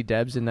Eugene V.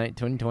 Debs in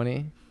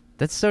 2020?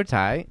 That's so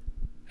tight.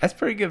 That's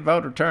pretty good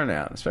voter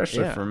turnout,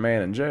 especially for a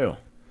man in jail.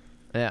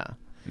 Yeah.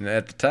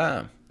 At the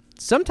time.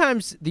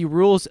 Sometimes the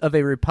rules of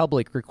a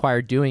republic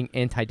require doing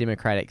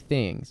anti-democratic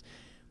things,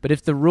 but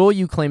if the rule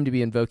you claim to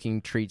be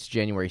invoking treats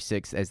January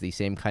 6th as the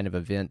same kind of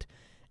event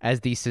as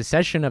the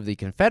secession of the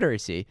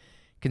Confederacy,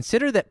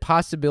 Consider the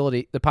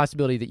possibility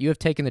that you have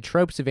taken the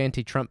tropes of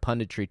anti-Trump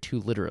punditry too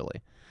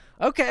literally.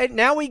 Okay,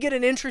 now we get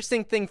an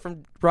interesting thing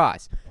from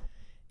Ross.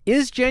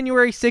 Is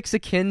January 6th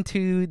akin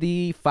to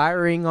the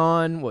firing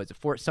on, what was it,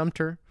 Fort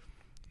Sumter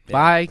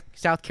by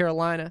South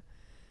Carolina,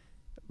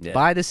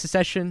 by the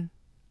secession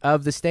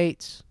of the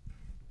states?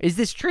 Is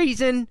this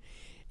treason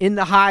in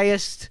the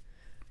highest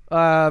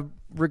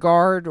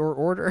regard or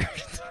order?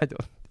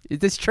 Is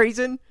this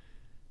treason?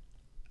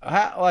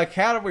 How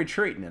are we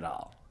treating it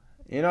all?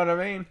 You know what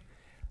I mean?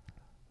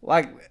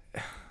 Like,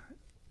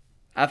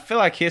 I feel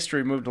like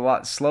history moved a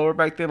lot slower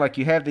back then. Like,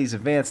 you have these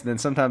events, and then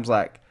sometimes,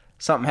 like,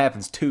 something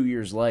happens 2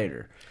 years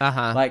later.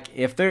 Like,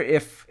 if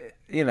there's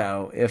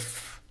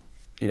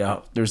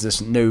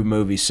this new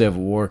movie,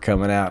 Civil War,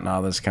 coming out and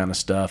all this kind of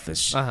stuff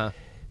that's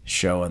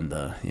showing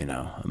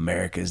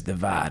America's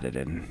divided,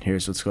 and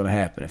here's what's going to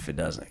happen if it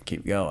doesn't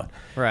keep going.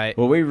 Right.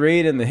 Well, we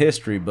read in the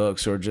history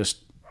books or just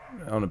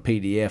on a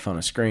PDF on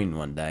a screen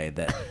one day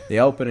that the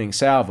opening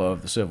salvo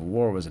of the Civil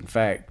War was, in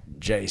fact,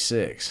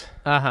 J6.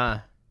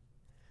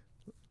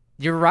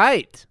 You're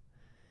right.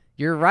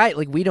 You're right.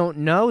 Like, we don't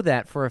know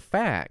that for a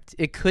fact.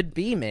 It could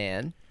be,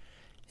 man.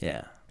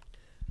 Yeah.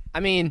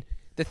 I mean,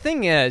 the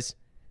thing is,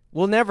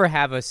 we'll never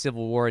have a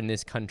civil war in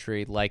this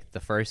country like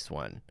the first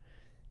one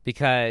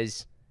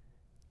because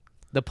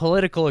the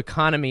political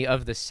economy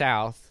of the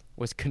South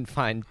was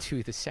confined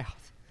to the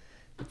South.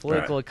 The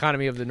political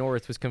economy of the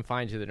North was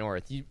confined to the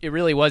North. It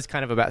really was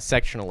kind of about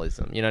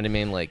sectionalism. You know what I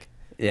mean? Like,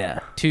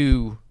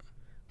 two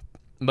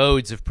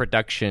modes of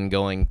production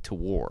going to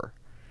war.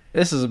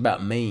 This is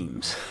about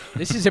memes.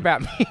 This is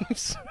about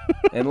memes.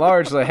 And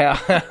largely how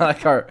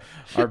like our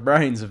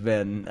brains have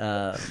been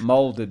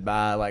molded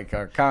by like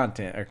our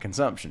content or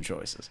consumption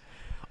choices.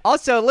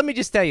 Also, let me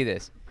just tell you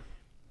this.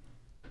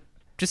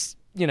 Just,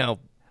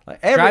 like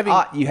every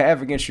ought you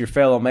have against your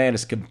fellow man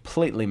is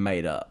completely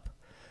made up.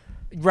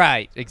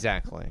 Right,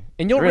 exactly.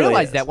 And you'll really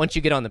realize is. that once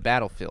you get on the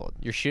battlefield.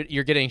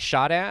 You're getting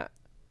shot at.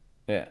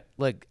 Yeah.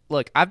 Look,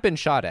 I've been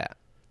shot at.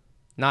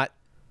 Not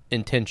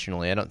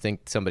intentionally. I don't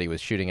think somebody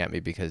was shooting at me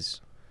because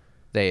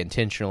they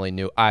intentionally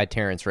knew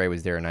Terrence Ray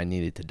was there and I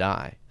needed to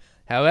die.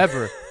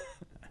 However,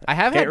 I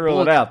have can't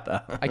rule it out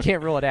though. I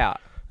can't rule it out.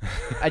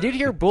 I did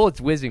hear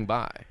bullets whizzing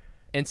by,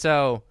 and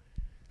so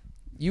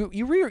you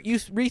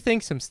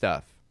rethink some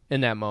stuff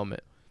in that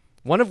moment.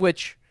 One of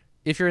which,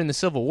 if you're in the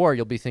Civil War,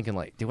 you'll be thinking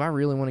like, do I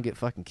really want to get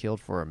fucking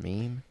killed for a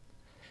meme?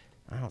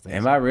 I don't think.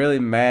 Am I really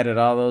mad at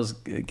all those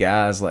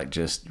guys like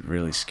just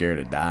really scared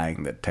of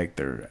dying that take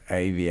their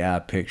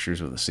AVI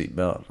pictures with a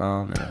seatbelt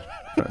on and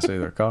front seat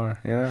of their car?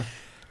 Yeah.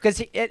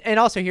 Because and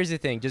also here's the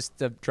thing, just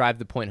to drive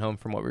the point home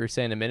from what we were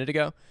saying a minute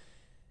ago.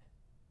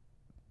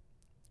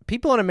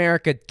 People in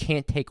America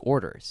can't take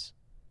orders.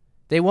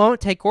 They won't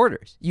take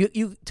orders.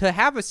 You to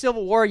have a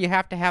civil war, you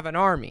have to have an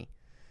army.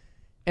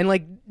 And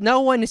like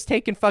no one is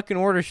taking fucking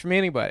orders from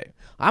anybody.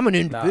 I'm an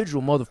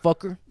individual,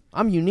 motherfucker.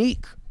 I'm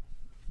unique.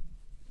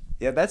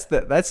 Yeah,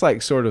 that's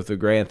like sort of the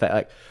grand thing.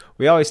 Like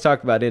we always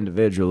talk about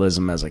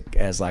individualism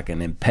as like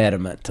an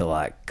impediment to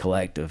like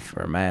collective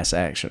or mass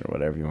action or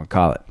whatever you want to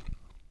call it.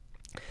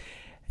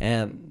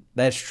 And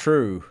that's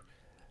true,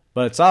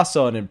 but it's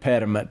also an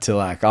impediment to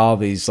like all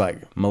these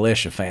like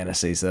militia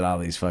fantasies that all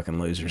these fucking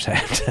losers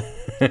have.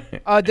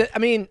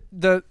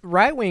 The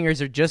right wingers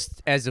are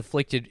just as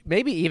afflicted,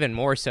 maybe even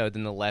more so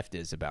than the left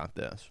is about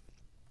this.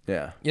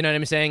 Yeah, you know what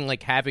I'm saying?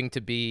 Like having to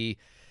be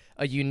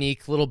a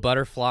unique little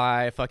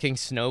butterfly, a fucking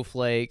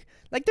snowflake.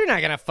 Like they're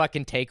not gonna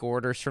fucking take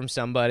orders from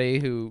somebody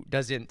who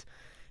doesn't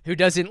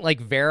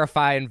like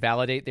verify and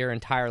validate their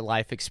entire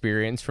life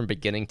experience from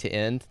beginning to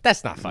end.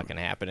 That's not fucking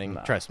happening.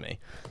 No. Trust me.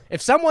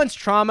 If someone's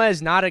trauma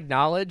is not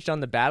acknowledged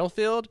on the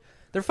battlefield,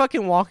 they're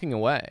fucking walking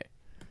away.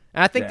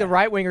 And I think the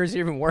right wingers are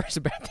even worse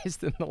about this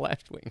than the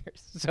left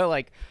wingers. So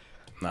like,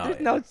 there's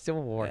no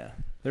civil war. Yeah.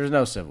 There's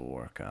no civil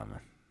war coming.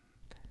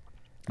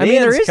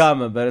 There is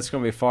coming, but it's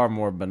going to be far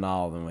more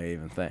banal than we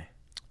even think.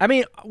 I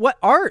mean, what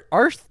our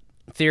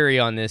theory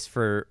on this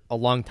for a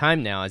long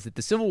time now is that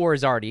the Civil War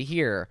is already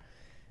here.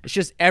 It's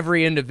just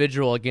every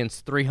individual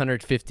against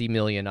 350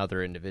 million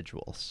other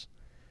individuals.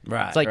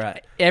 Right. It's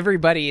like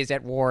everybody is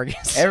at war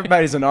against.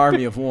 Everybody's an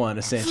army of one,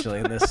 essentially,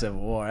 in this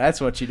Civil War. That's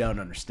what you don't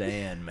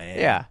understand, man.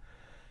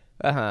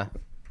 Yeah.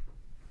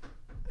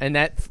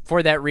 And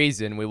for that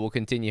reason, we will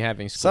continue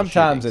having school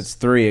Sometimes shootings. It's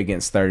 3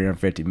 against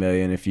 350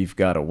 million if you've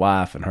got a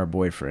wife and her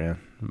boyfriend.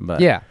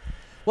 But yeah.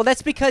 Well,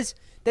 that's because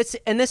this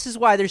is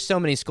why there's so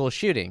many school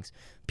shootings.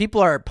 People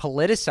are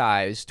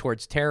politicized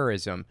towards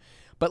terrorism,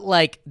 but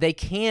like they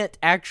can't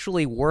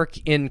actually work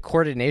in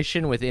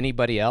coordination with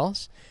anybody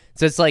else.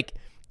 So it's like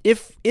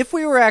if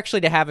we were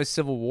actually to have a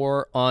civil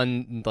war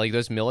on like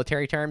those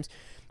military terms,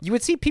 you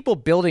would see people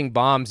building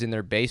bombs in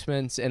their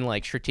basements and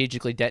like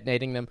strategically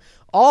detonating them.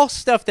 All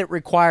stuff that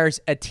requires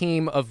a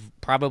team of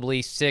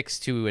probably 6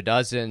 to a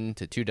dozen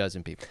to 2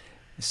 dozen people.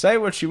 Say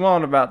what you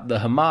want about the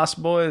Hamas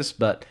boys,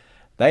 but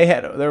they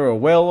were a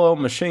well-oiled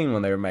machine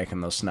when they were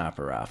making those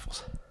sniper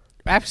rifles.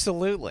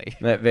 Absolutely.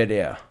 That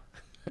video.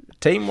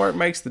 Teamwork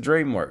makes the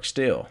dream work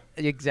still.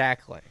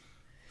 Exactly.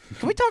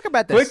 Can we talk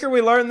about The this? quicker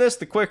we learn this,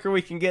 the quicker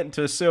we can get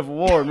into a civil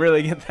war and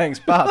really get things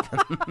popping.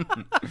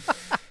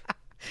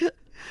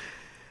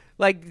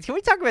 Like, can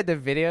we talk about the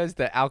videos,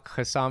 the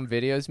Al-Qassam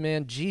videos,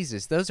 man?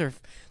 Jesus, those are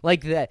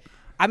like the,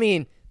 I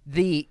mean,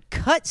 the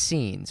cut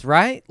scenes,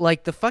 right?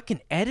 Like the fucking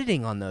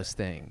editing on those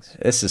things.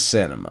 This is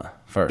cinema,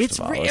 first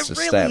of all. Let's It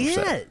really establish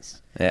that.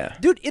 is. Yeah.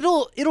 Dude,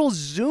 it'll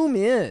zoom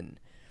in.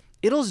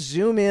 It'll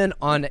zoom in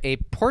on a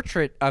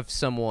portrait of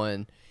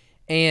someone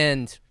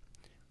and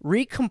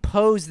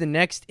recompose the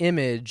next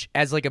image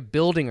as like a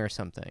building or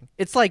something.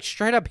 It's like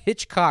straight up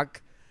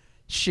Hitchcock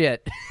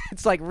shit.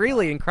 It's like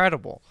really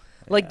incredible.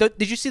 Like,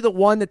 did you see the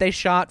one that they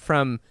shot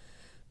from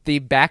the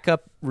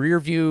backup rear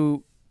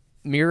view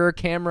mirror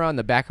camera on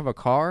the back of a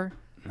car?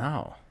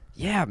 No.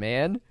 Yeah,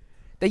 man.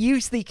 They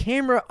use the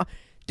camera.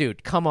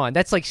 Dude, come on.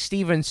 That's like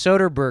Steven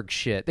Soderbergh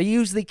shit. They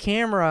use the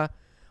camera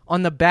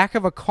on the back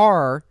of a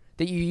car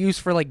that you use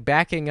for like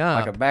backing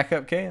up. Like a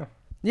backup cam?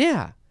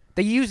 Yeah.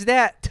 They use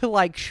that to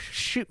like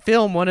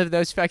film one of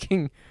those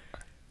fucking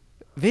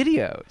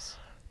videos.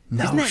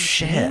 No Isn't that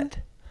shit. insane?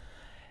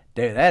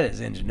 Dude, that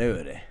is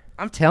ingenuity.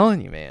 I'm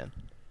telling you, man.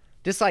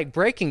 Just like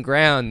breaking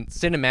ground,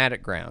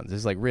 cinematic grounds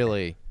is like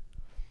really,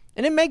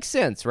 and it makes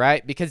sense,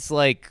 right? Because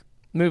like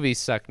movies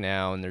suck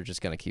now, and they're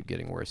just gonna keep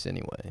getting worse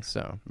anyway.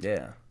 So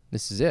Yeah.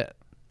 this is it.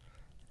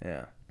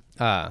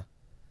 Yeah.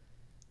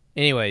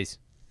 Anyways,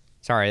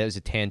 sorry, that was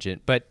a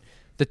tangent, but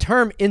the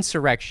term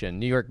insurrection,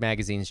 New York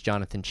Magazine's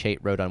Jonathan Chait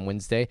wrote on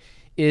Wednesday,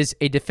 is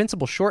a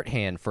defensible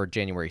shorthand for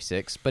January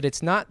 6th, but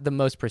it's not the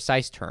most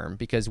precise term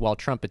because while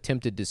Trump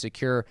attempted to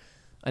secure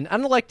an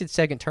unelected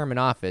second term in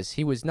office,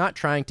 he was not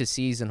trying to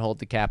seize and hold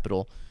the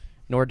Capitol,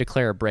 nor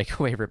declare a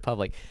breakaway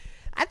republic.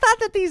 I thought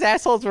that these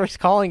assholes were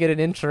calling it an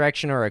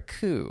insurrection or a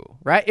coup,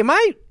 right? Am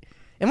I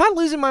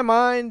losing my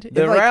mind?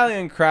 The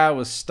rallying cry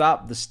was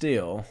 "Stop the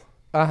steal."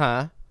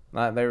 Uh-huh.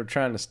 Like they were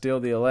trying to steal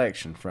the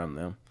election from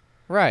them.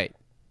 Right.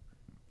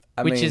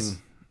 I Which mean, is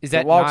it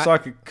that walks not...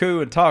 like a coup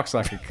and talks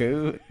like a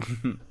coup.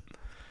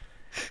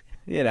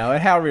 You know,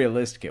 and how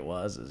realistic it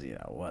was is,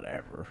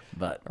 whatever.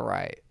 But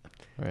Right.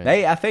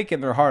 I think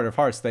in their heart of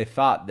hearts, they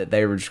thought that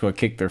they were just going to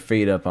kick their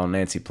feet up on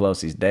Nancy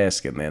Pelosi's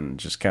desk and then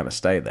just kind of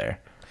stay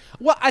there.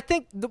 Well, I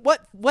think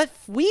what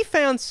we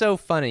found so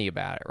funny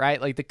about it,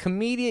 right? Like the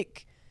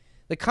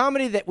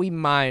comedy that we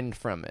mined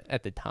from it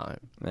at the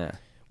time Yeah.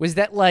 was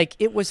that like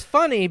it was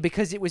funny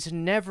because it was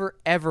never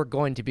ever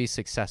going to be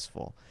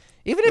successful.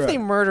 Even if they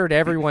murdered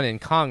everyone in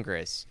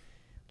Congress,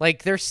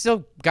 like there's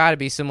still got to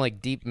be some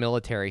like deep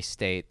military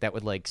state that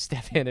would like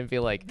step in and be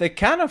like, The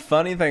kind of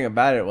funny thing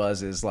about it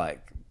is like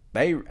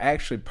they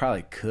actually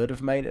probably could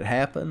have made it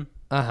happen.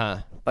 uh-huh.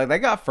 Like they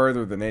got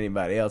further than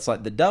anybody else.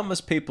 Like the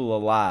dumbest people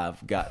alive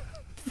got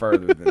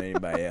further than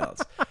anybody else.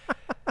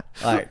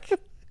 Like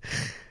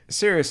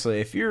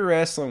seriously, if you're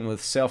wrestling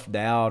with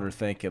self-doubt or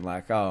thinking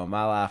like, "Oh,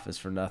 my life is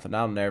for nothing.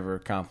 I'll never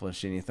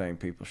accomplish anything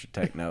people should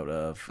take note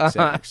of,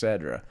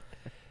 etc."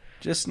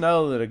 Just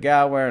know that a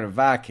guy wearing a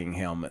Viking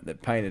helmet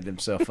that painted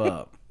himself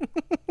up,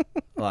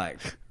 like,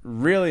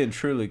 really and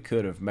truly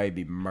could have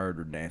maybe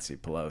murdered Nancy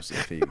Pelosi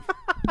if he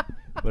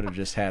would have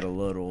just had a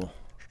little,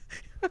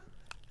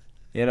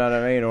 you know what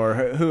I mean? Or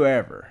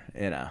whoever,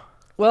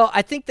 Well,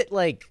 I think that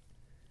like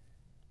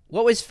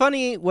what was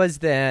funny was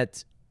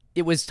that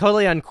it was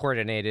totally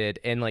uncoordinated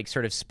and like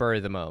sort of spur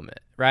of the moment,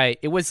 right?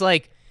 It was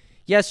like,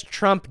 yes,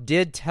 Trump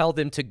did tell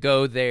them to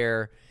go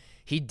there.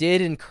 He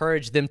did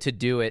encourage them to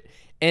do it.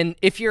 And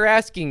if you're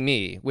asking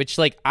me, which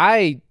like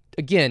I,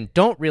 again,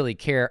 don't really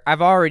care.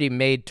 I've already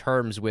made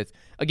terms with,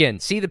 again,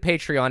 see the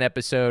Patreon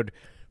episode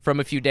from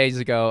a few days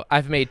ago.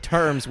 I've made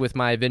terms with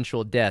my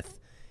eventual death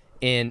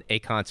in a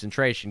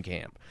concentration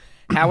camp.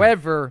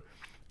 However,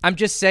 I'm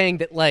just saying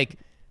that like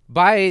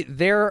by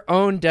their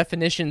own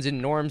definitions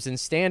and norms and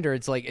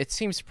standards, like it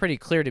seems pretty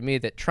clear to me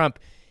that Trump,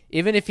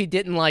 even if he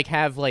didn't like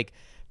have like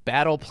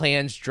battle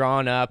plans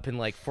drawn up and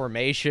like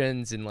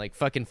formations and like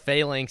fucking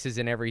phalanxes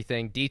and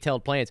everything,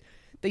 detailed plans,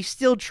 they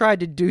still tried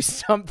to do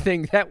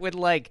something that would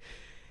like,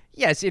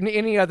 yes, in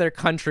any other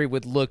country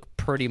would look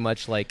pretty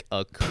much like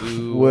a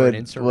coup or an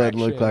insurrection.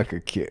 Would look like a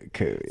coup.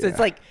 So it's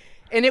like,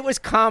 and it was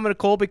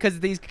comical because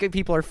these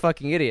people are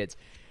fucking idiots.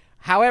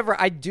 However,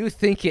 I do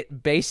think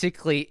it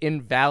basically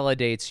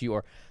invalidates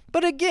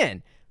but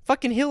again,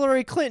 fucking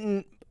Hillary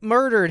Clinton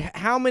murdered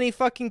how many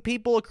fucking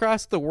people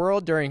across the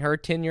world during her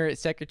tenure as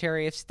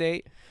Secretary of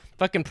State?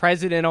 Fucking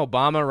President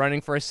Obama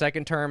running for a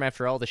second term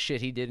after all the shit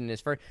he did in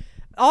his first.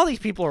 All these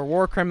people are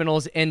war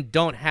criminals and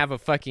don't have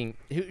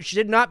who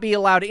should not be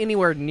allowed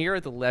anywhere near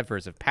the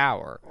levers of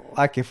power.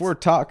 Like if we're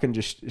talking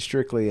just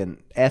strictly in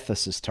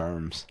ethicist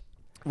terms,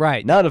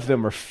 right? None of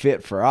them are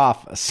fit for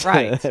office,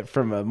 right?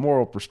 From a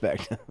moral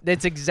perspective.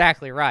 That's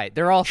exactly right.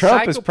 They're all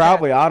Trump is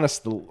probably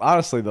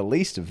honestly the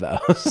least of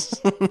those.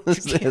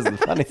 Is the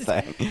funny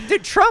thing,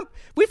 dude. Trump,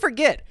 we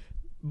forget,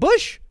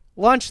 Bush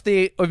launched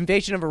the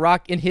invasion of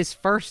Iraq in his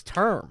first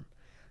term.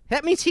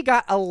 That means he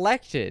got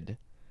elected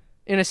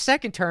in a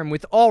second term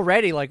with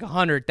already like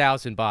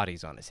 100,000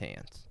 bodies on his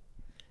hands.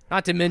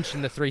 Not to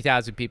mention the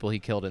 3,000 people he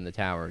killed in the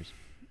towers.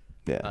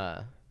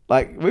 Yeah.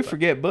 Like we But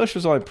forget Bush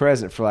was only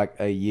president for like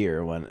a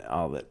year when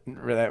all that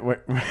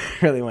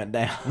really went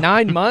down.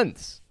 9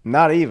 months.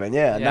 Not even,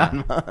 yeah, Yeah.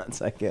 9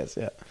 months, I guess,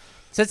 yeah.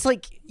 So it's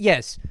like,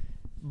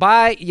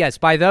 by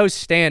those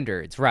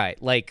standards,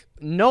 right? Like,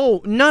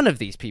 no, none of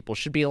these people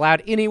should be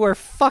allowed anywhere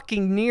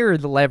fucking near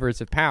the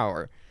levers of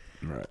power.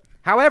 Right.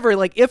 However,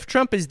 like, if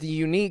Trump is the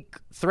unique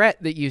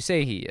threat that you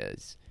say he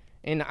is,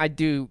 and I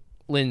do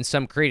lend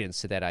some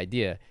credence to that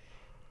idea,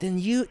 then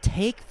you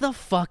take the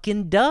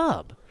fucking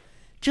dub.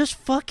 Just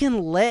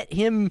fucking let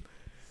him.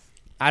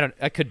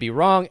 I could be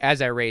wrong.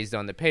 As I raised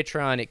on the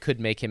Patreon, it could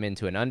make him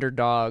into an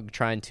underdog,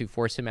 trying to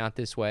force him out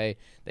this way.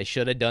 They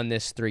should have done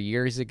this 3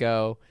 years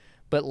ago.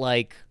 But,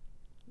 like,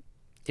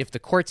 if the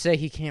courts say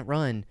he can't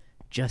run,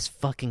 just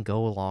fucking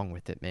go along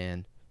with it,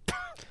 man.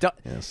 don't,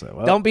 Yeah, so,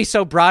 well, don't be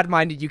so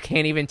broad-minded you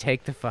can't even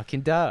take the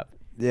fucking dub.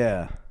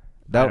 yeah.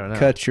 don't Don't know.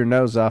 cut your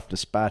nose off to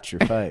spite your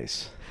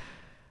face.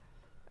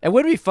 It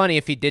would be funny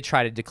if he did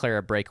try to declare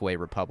a breakaway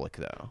republic,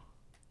 though,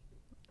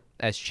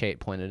 as Chait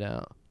pointed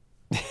out.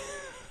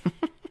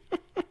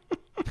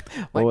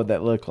 What would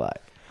that look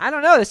like? I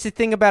don't know. That's the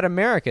thing about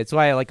America. It's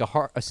why like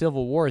a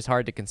civil war is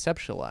hard to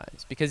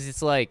conceptualize, because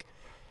it's like,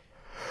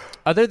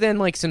 other than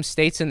like some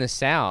states in the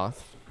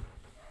South,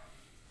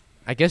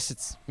 I guess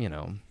it's,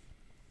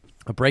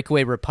 a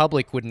breakaway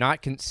republic would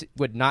not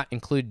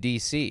include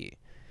D.C.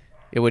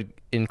 It would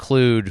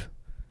include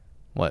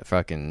what,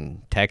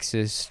 fucking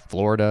Texas,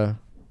 Florida,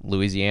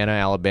 Louisiana,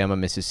 Alabama,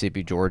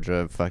 Mississippi,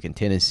 Georgia, fucking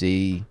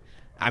Tennessee.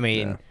 I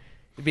mean, Yeah.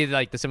 it'd be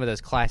like some of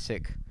those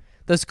classic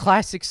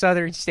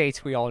southern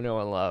states we all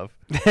know and love.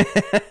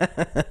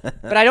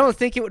 But I don't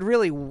think it would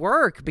really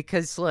work,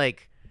 because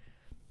like,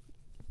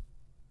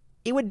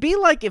 it would be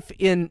like if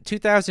in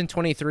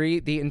 2023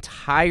 the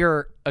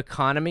entire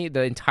economy,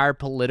 the entire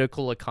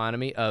political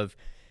economy of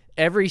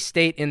every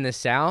state in the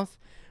South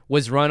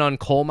was run on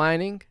coal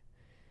mining,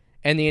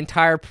 and the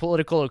entire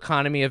political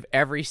economy of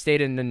every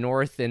state in the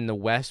North and the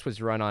West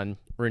was run on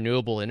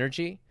renewable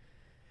energy.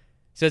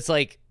 So it's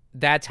like,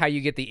 that's how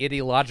you get the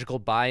ideological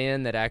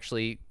buy-in that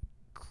actually,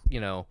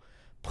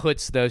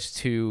 puts those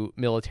two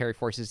military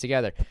forces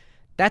together.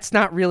 That's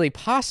not really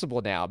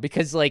possible now,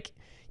 because like,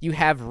 you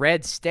have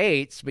red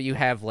states, but you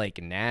have like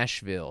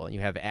Nashville, you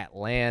have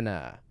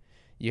Atlanta,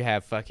 you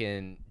have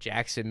fucking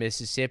Jackson,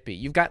 Mississippi.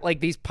 You've got like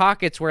these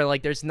pockets where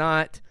like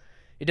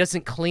it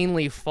doesn't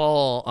cleanly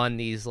fall on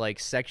these like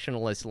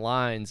sectionalist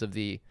lines of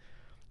the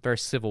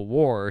first Civil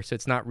War. So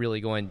it's not really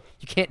you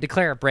can't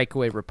declare a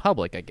breakaway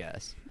republic, I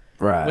guess.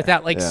 Right.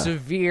 Without like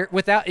yeah.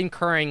 without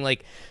incurring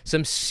like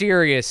some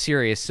serious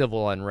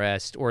civil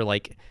unrest, or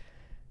like,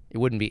 it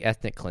wouldn't be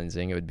ethnic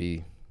cleansing. It would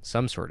be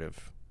some sort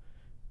of,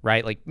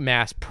 right, like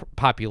mass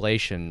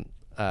population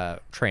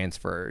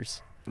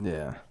transfers.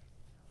 Yeah.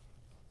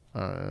 I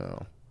don't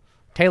know.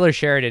 Taylor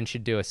Sheridan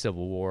should do a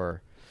Civil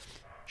War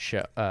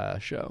show.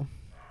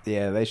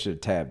 Yeah, they should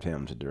have tabbed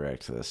him to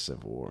direct this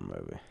Civil War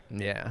movie.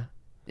 Yeah.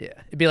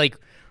 It'd be like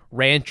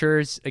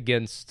ranchers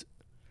against,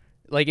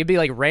 like, it'd be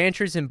like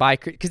ranchers and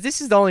bikers, because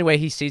this is the only way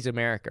he sees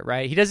America,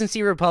 right? He doesn't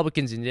see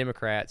Republicans and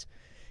Democrats.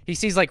 He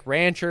sees like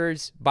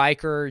ranchers,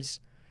 bikers,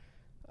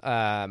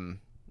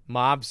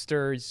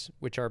 mobsters,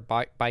 which are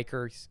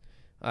bikers.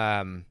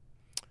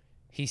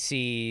 He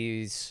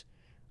sees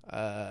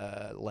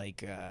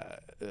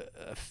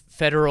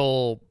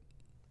federal.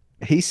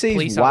 He sees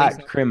Police white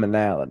officers.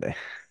 criminality.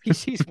 He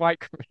sees white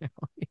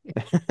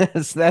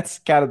criminality. That's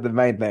kind of the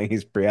main thing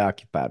he's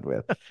preoccupied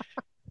with.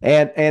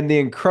 And the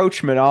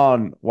encroachment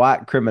on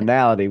white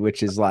criminality,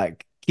 which is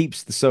like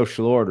keeps the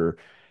social order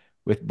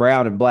with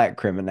brown and black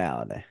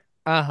criminality.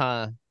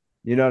 Uh-huh.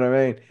 You know what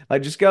I mean?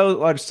 Like just go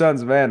watch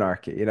Sons of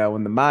Anarchy.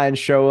 When the Mayans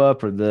show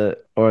up, or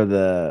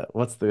the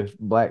what's the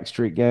Black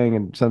Street Gang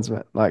and Sons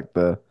of like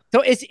the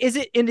So is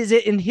it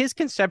in his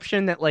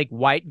conception that like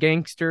white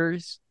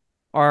gangsters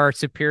are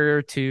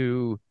superior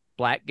to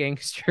black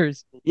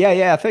gangsters?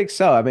 yeah, I think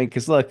so. I mean,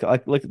 because look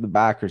at the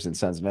backers in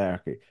Sons of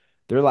Anarchy.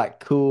 They're like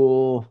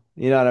cool.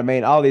 You know what I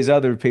mean? All these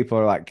other people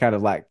are like kind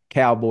of like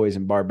cowboys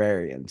and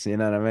barbarians. You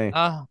know what I mean?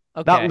 Oh,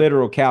 Not okay.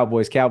 literal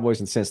cowboys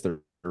in the sense they're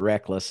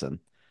reckless and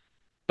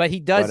But he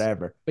does.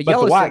 whatever. But But the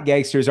Yellowstone. white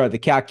gangsters are the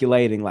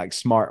calculating, like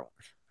smart.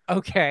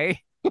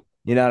 Okay,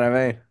 You know what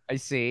I mean? I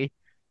see.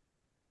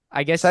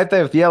 I guess. Same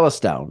thing with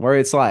Yellowstone, where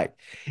it's like,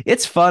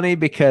 it's funny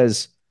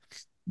because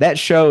that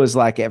show is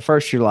like, at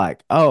first you're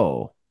like,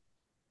 oh,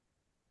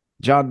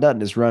 John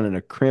Dutton is running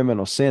a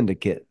criminal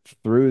syndicate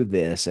through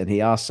this. And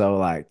he also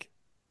like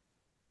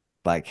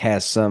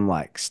has some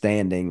like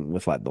standing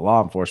with like the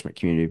law enforcement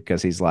community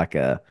because he's like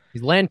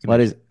He's land what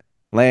commissioner. is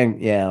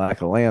land, yeah, like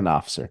a land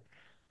officer.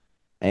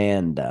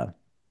 And,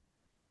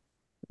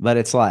 but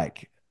it's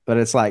like,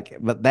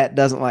 but that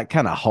doesn't like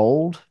kind of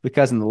hold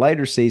because in the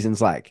later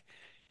seasons, like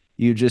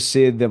you just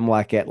see them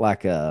like at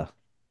like a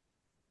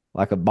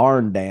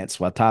barn dance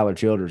while Tyler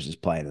Childers is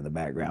playing in the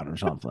background or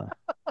something.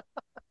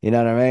 You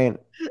know what I mean?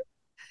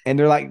 And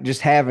they're like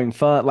just having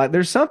fun. Like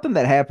there's something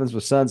that happens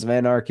with Sons of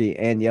Anarchy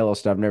and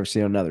Yellowstone I've never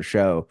seen on another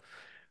show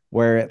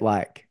where it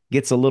like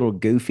gets a little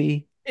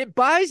goofy. It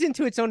buys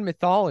into its own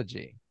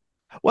mythology.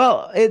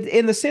 Well,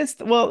 in the sense,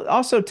 well,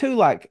 also too,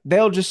 like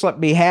they'll just like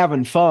be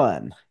having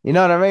fun. You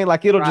know what I mean?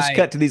 Like it'll just Right.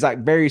 cut to these like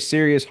very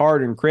serious,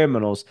 hardened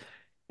criminals,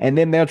 and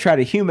then they'll try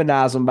to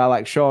humanize them by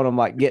like showing them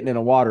like getting in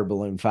a water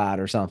balloon fight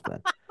or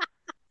something.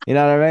 You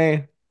know what I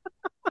mean?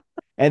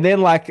 And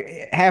then like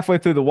halfway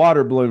through the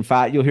water balloon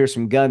fight, you'll hear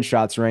some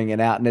gunshots ringing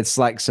out, and it's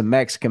like some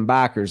Mexican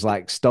bikers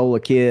like stole a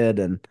kid,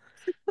 and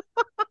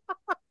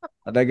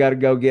they got to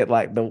go get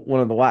like the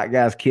one of the white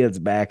guy's kids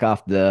back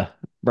off the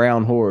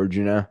brown horde,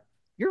 you know.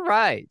 You're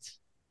right.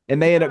 And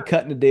You're they end up right.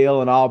 cutting a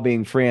deal and all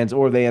being friends,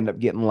 or they end up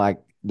getting like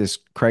this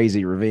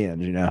crazy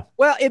revenge, you know.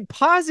 Well, it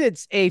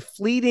posits a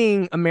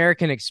fleeting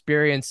American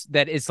experience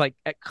that is like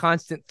a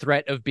constant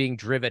threat of being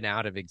driven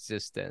out of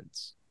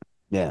existence.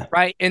 Yeah,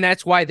 Right. And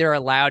that's why they're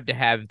allowed to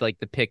have like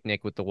the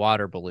picnic with the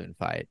water balloon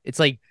fight. It's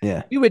like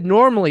yeah, we would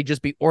normally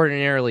just be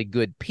ordinarily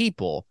good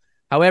people.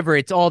 However,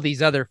 it's all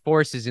these other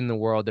forces in the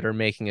world that are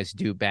making us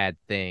do bad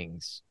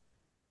things.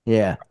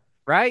 yeah.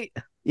 Right.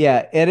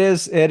 Yeah, it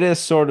is. It is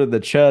sort of the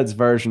Chud's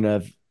version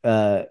of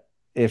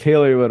if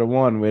Hillary would have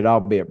won, we'd all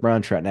be at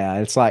brunch right now.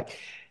 It's like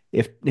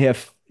if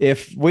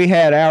we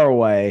had our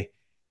way,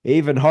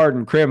 even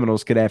hardened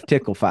criminals could have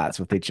tickle fights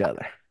with each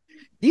other.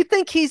 Do you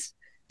think he's,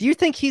 do you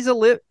think he's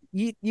a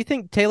you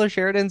think Taylor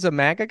Sheridan's a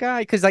MAGA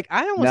guy? Because like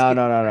I almost No, get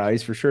no, the no, no. impression.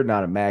 He's for sure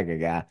not a MAGA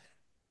guy.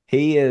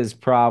 He is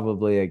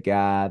probably a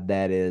guy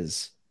that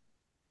is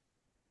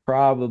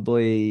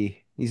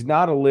probably he's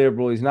not a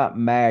liberal. He's not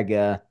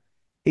MAGA.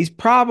 He's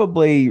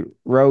probably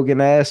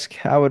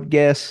Rogan-esque, I would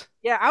guess.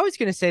 Yeah, I was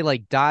gonna say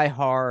like Die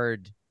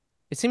Hard.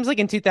 It seems like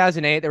in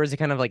 2008 there was a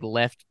kind of like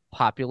left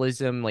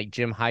populism, like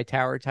Jim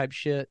Hightower type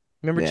shit.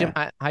 Remember Jim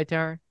Yeah,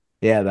 Hightower?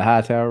 yeah. The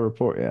Hightower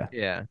Report. Yeah.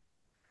 Yeah.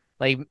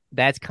 Like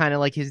that's kind of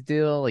like his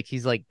deal. Like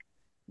he's like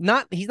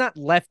not he's not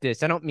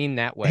leftist. I don't mean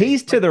that way.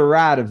 He's to Like the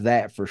right of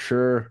that for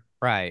sure,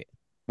 right.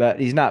 but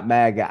he's not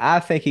MAGA. I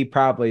think he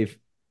probably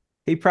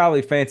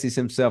fancies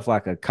himself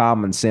like a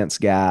common sense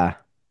guy.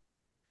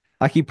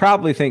 Like he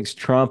probably thinks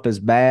Trump is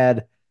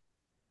bad,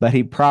 but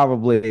he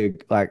probably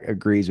like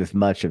agrees with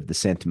much of the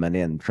sentiment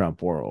in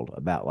Trump world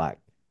about like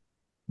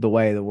the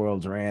way the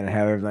world's ran and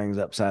how everything's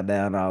upside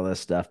down and all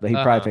this stuff. But he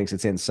probably Uh-huh. thinks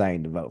it's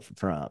insane to vote for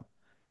Trump.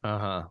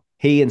 Uh-huh.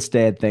 He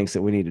instead thinks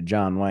that we need a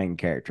John Wayne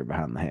character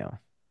behind the helm,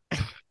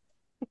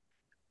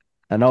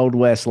 an old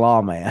West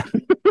lawman.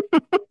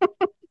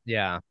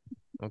 Yeah.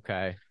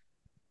 Okay.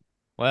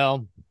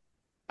 Well,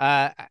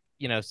 uh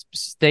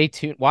stay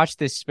tuned. Watch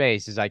this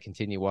space as I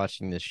continue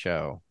watching this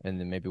show, and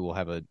then maybe we'll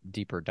have a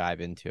deeper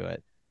dive into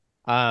it.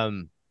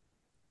 Um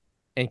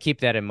and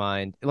keep that in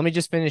mind. Let me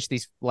just finish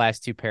these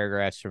last two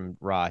paragraphs from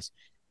Ross.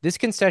 This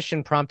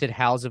concession prompted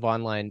howls of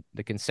online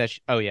the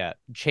concession. Oh yeah,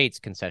 Chait's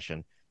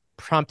concession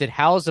prompted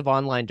howls of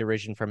online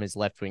derision from his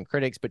left-wing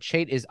critics, but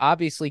Chait is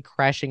obviously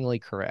crashingly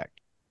correct.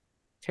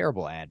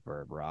 Terrible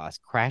adverb, Ross.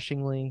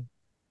 Crashingly.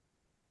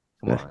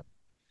 Come on.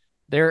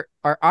 There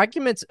are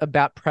arguments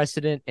about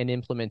precedent and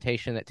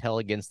implementation that tell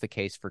against the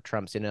case for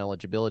Trump's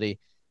ineligibility,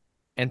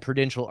 and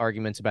prudential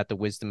arguments about the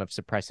wisdom of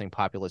suppressing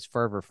populist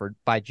fervor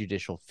by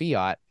judicial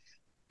fiat.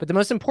 But the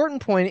most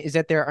important point is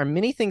that there are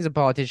many things a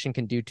politician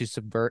can do to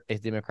subvert a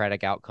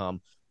democratic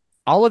outcome,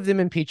 all of them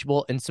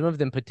impeachable and some of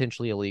them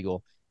potentially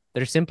illegal,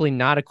 that are simply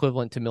not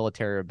equivalent to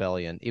military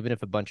rebellion, even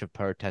if a bunch of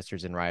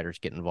protesters and rioters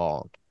get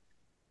involved.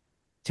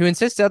 To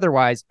insist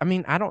otherwise, I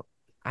mean, I don't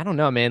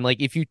know, man.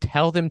 Like if you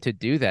tell them to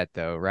do that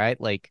though, right?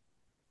 Like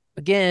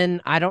again,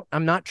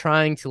 I'm not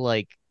trying to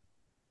like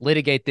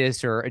litigate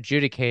this or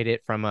adjudicate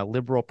it from a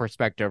liberal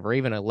perspective or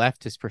even a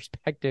leftist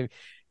perspective.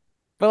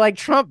 But like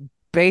Trump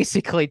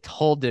basically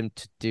told them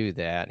to do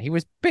that. He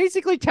was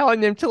basically telling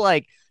them to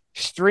like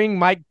string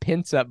Mike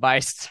Pence up by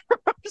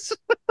storms.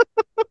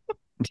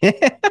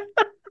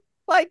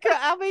 Like,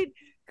 I mean,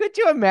 could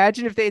you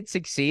imagine if they had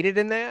succeeded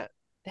in that?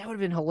 That would have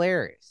been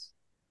hilarious.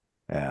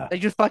 Yeah. They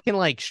just fucking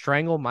like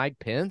strangle Mike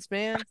Pence,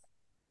 man.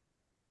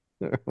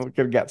 We could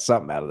have got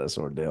something out of this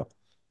ordeal.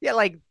 Yeah,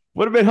 like,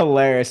 Would have been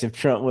hilarious if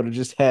Trump would have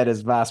just had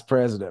his vice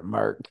president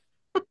murked,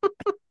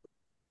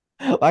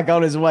 like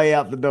on his way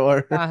out the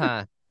door.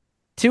 uh-huh.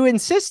 To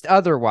insist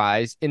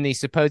otherwise in the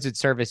supposed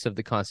service of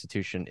the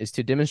Constitution is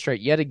to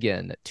demonstrate yet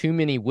again that too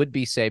many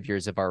would-be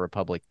saviors of our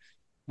republic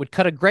would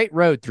cut a great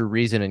road through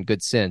reason and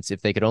good sense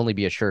if they could only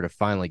be assured of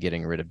finally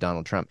getting rid of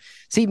Donald Trump.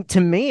 See,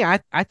 to me, I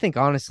think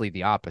honestly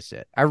the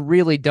opposite. I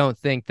really don't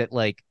think that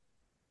like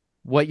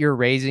what you're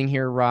raising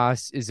here,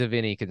 Ross, is of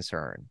any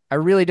concern. I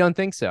really don't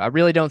think so. I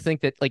really don't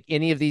think that like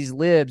any of these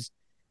libs,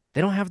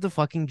 they don't have the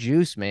fucking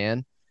juice,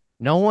 man.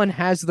 No one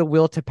has the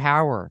will to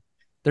power.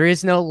 There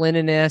is no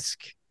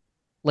Lenin-esque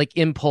like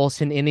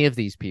impulse in any of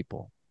these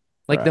people.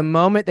 Like the Right.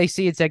 moment they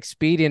see it's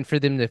expedient for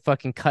them to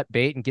fucking cut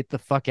bait and get the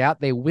fuck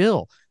out, they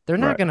will. They're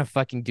not Right. gonna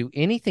fucking do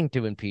anything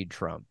to impede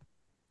Trump.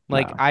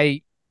 Like No.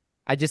 I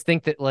just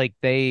think that like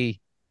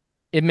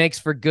it makes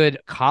for good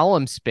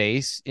column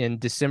space in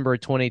December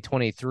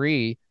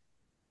 2023.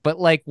 But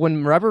like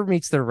when rubber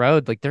meets the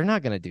road, like they're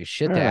not gonna do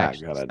shit to They're not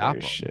actually gonna stop do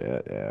them.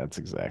 shit. Yeah, that's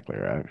exactly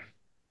right.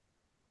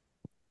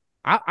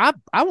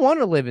 I want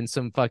to live in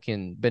some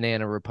fucking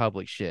banana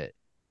republic shit.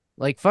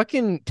 Like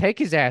fucking take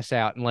his ass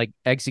out and like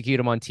execute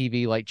him on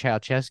TV like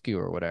Ceausescu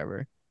or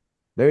whatever.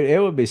 Dude, it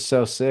would be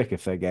so sick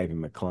if they gave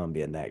him a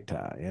Columbia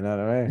necktie. You know what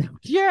I mean?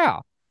 Yeah.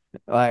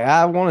 Like,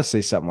 I want to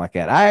see something like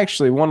that. I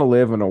actually want to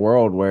live in a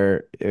world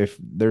where if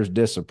there's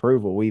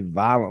disapproval, we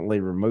violently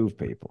remove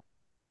people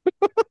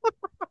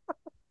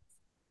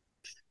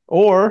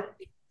or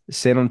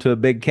send them to a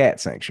big cat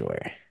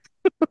sanctuary.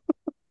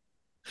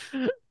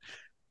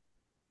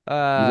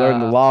 You learn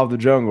the Uh law of the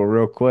jungle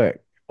real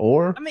quick,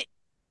 I or mean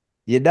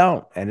you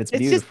don't, and it's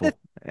it's just that beautiful,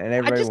 and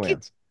I everybody just keep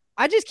wins.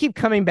 I just keep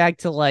coming back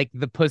to like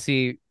the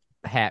pussy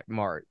hat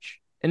march.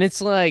 And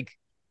it's like,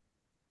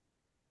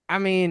 I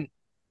mean,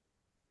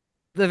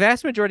 the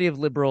vast majority of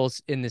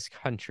liberals in this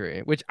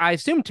country, which I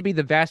assume to be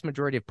the vast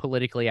majority of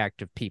politically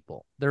active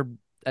people,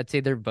 I'd say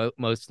they're vote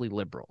mostly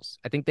liberals.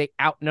 I think they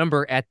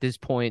outnumber at this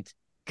point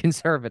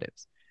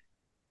conservatives.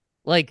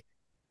 Like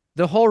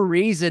the whole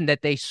reason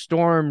that they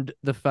stormed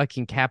the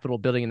fucking Capitol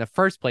building in the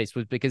first place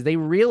was because they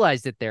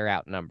realized that they're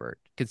outnumbered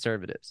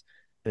conservatives.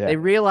 They Yeah,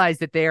 realize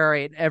that they are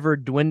an ever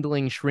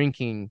dwindling,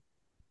 shrinking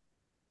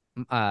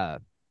uh,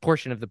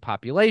 portion of the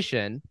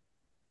population.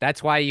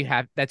 That's why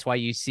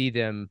you see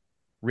them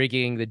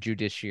rigging the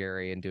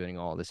judiciary and doing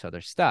all this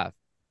other stuff.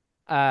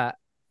 Uh,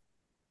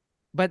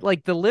 but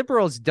like the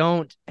liberals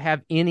don't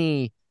have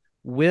any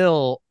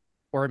will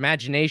or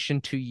imagination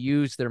to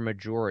use their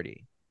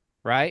majority,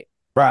 right?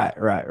 right,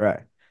 right, right.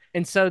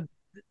 And so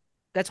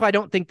that's why I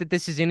don't think that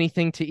this is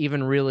anything to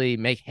even really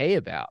make hay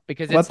about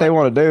because What it's they like,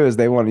 want to do is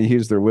they want to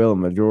use their will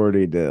and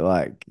majority to,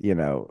 like,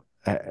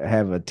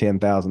 have a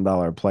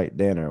 $10,000 plate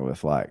dinner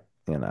with, like,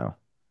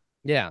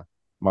 yeah,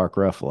 Mark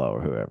Ruffalo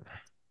or whoever.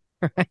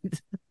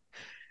 right.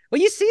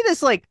 Well, you see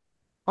this like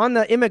on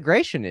the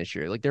immigration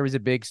issue. Like there was a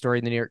big story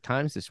in the New York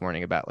Times this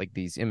morning about like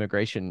these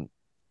immigration,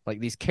 like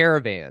these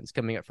caravans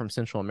coming up from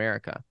Central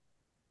America,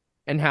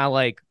 and how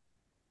like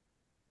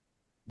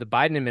the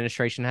Biden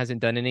administration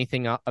hasn't done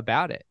anything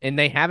about it, and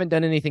they haven't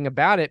done anything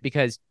about it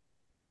because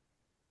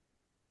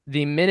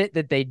the minute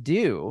that they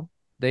do,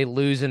 they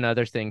lose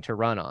another thing to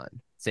run on.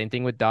 Same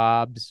thing with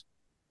Dobbs.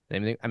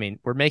 Same thing. I mean,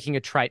 we're making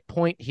a trite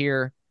point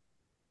here.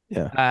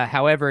 Yeah.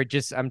 However,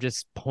 I'm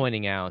just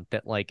pointing out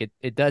that like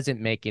it doesn't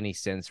make any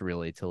sense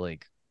really to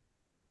like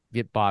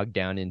get bogged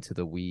down into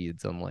the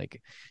weeds. I'm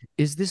like,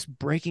 is this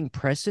breaking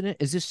precedent?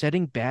 Is this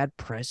setting bad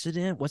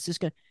precedent? What's this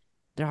going?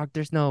 Dog,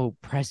 there's no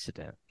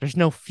precedent. There's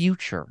no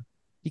future.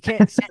 You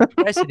can't set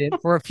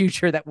precedent for a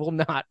future that will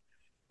not.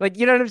 Like,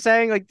 you know what I'm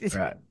saying? Like,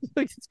 Right.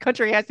 this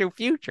country has no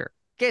future.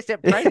 You can't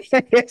set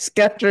precedent. It's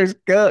country's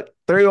cooked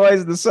 3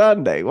 ways to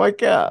Sunday.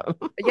 Wake up.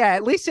 Yeah,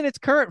 at least in its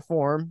current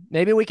form,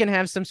 maybe we can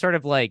have some sort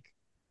of like,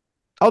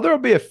 Oh, there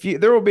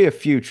will be a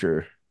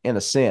future in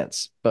a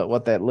sense, but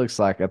what that looks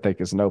like, I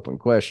think, is an open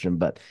question.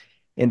 But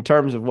in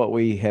terms of what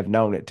we have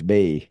known it to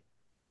be,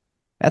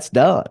 that's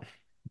done.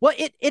 well,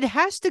 it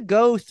has to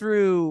go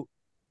through.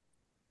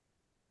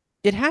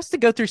 It has to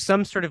go through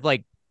some sort of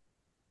like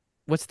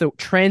what's the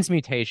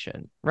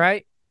transmutation,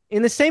 right?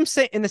 In the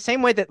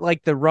same way that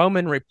like the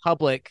Roman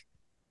Republic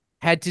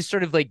had to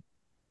sort of like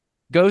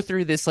go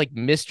through this like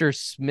Mr.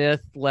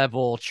 Smith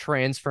level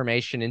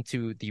transformation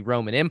into the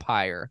Roman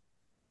Empire,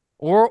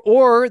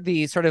 or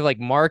the sort of like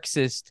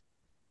Marxist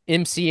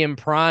MCM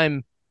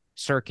prime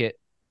circuit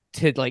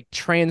to like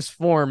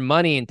transform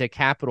money into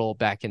capital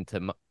back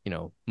into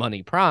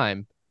money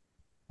prime.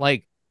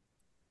 Like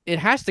it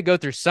has to go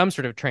through some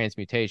sort of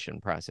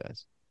transmutation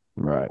process.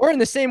 Right. Or in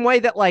the same way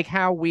that like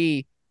how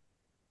we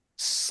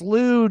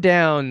slew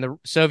down the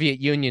Soviet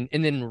Union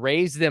and then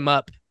raised them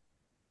up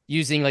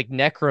using like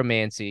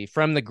necromancy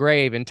from the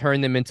grave and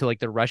turn them into like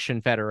the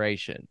Russian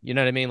Federation. You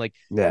know what I mean? Like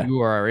Yeah.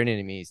 you are our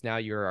enemies. Now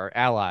you're our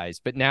allies,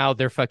 but now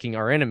they're fucking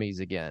our enemies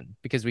again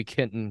because we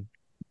couldn't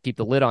keep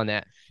the lid on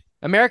that.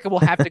 America will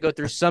have to go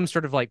through some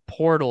sort of like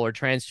portal or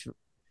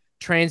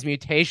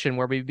transmutation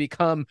where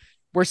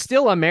we're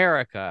still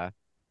America,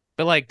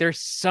 but like there's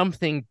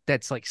something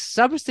that's like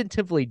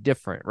substantively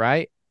different,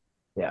 right?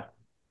 Yeah.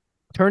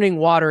 Turning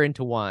water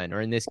into wine,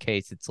 or in this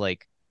case, it's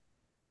like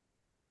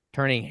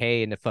turning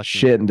hay into fucking.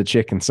 Shit into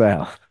chicken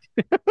salad.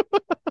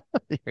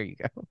 There you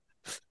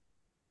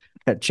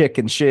go.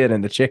 Chicken shit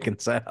into chicken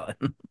salad.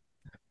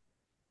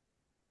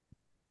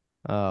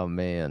 Oh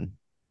man.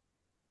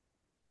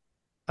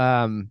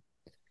 Um.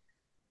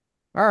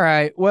 All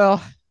right.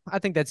 Well, I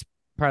think that's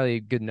probably a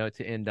good note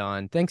to end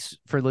on. Thanks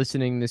for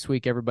listening this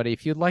week, everybody.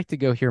 If you'd like to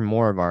go hear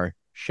more of our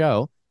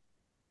show,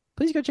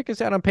 please go check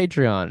us out on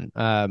Patreon.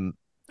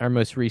 Our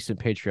most recent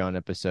Patreon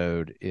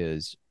episode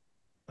is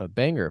a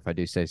banger, if I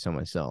do say so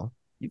myself.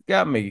 You've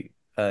got me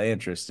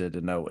interested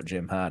to know what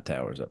Jim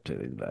Hightower's up to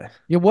these days.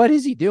 Yeah, what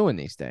is he doing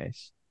these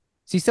days?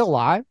 Is he still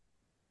alive?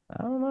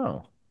 I don't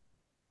know.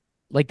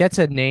 Like that's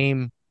a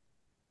name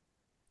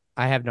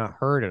I have not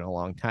heard in a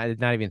long time.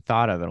 Not even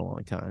thought of in a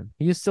long time.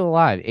 He is still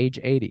alive, age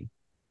 80.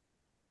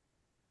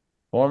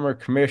 Former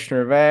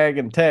commissioner of ag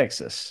in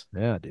Texas.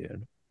 Yeah,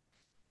 dude.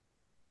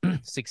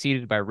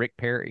 Succeeded by Rick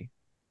Perry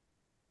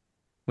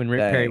when Rick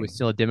Perry was Dang.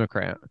 still a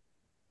Democrat.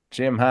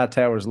 Jim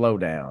Hightower's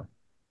lowdown.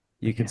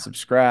 You can Yeah,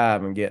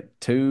 subscribe and get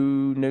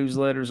 2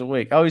 newsletters a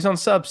week. Oh, he's on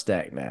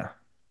Substack now.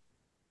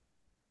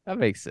 that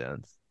makes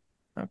sense.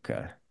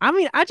 Okay. I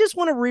mean, I just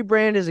want to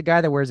rebrand as a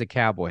guy that wears a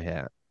cowboy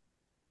hat.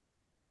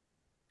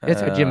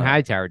 That's what Jim Uh,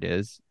 Hightower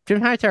does.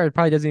 Jim Hightower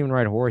probably doesn't even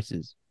ride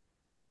horses,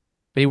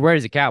 but he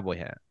wears a cowboy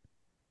hat.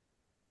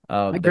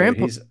 oh, My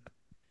grandpa,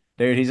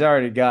 dude, he's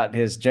already got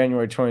his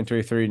January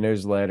 23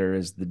 newsletter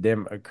is the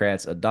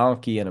Democrats a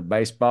donkey in a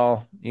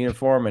baseball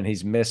uniform, and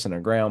he's missing a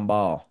ground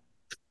ball.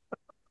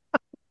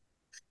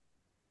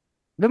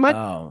 but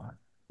Oh,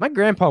 my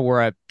grandpa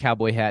wore a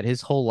cowboy hat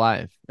his whole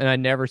life, and I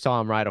never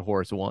saw him ride a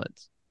horse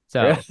once.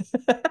 really? So,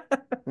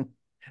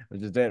 We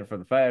just did it for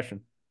the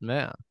fashion.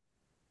 yeah,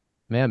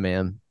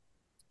 man.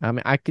 I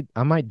mean,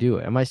 I might do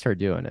it. I might start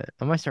doing it.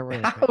 I might start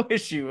wearing a I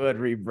wish you would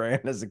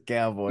rebrand as a I'm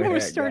cowboy gonna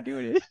hat start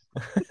doing it.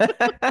 I'm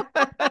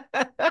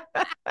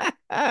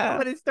guy.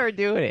 gonna start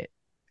doing it.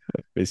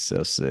 Be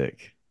so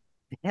sick.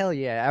 Hell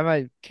yeah. I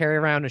might carry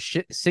around a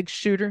six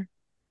shooter.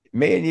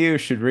 Me and you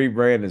should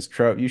rebrand as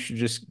Trump. You should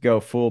just go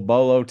full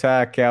bolo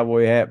tie,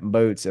 cowboy hat, and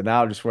boots, and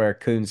I'll just wear a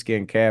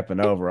coonskin cap and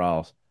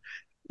overalls.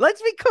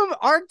 Let's become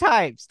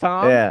archetypes,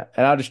 Tom. Yeah,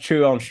 and I'll just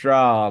chew on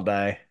straw all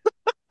day.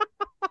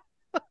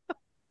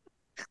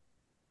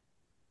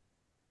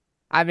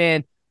 I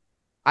mean,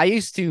 I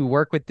used to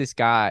work with this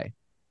guy.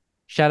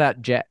 Shout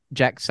out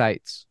Jack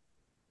Seitz.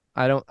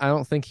 I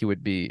don't think he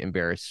would be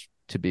embarrassed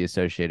to be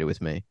associated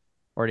with me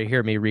or to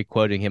hear me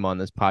requoting him on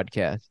this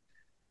podcast.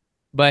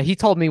 But he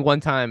told me one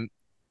time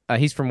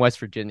he's from West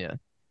Virginia.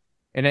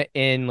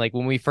 And like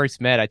when we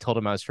first met, I told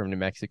him I was from New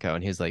Mexico,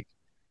 and he's like,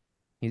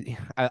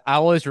 I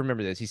always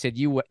remember this. He said,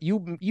 "You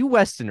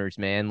Westerners,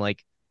 man,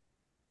 like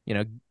you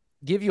know,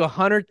 give you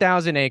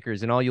 100,000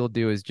 acres, and all you'll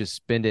do is just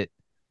spend it.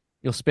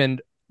 You'll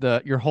spend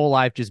your whole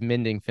life just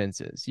mending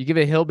fences. You give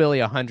a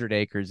hillbilly 100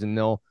 acres, and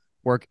they'll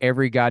work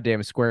every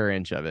goddamn square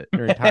inch of it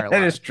their entire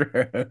That life." is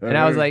true. And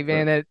I was That like,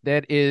 man,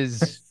 that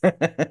is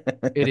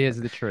it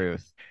is the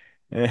truth.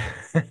 is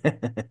true.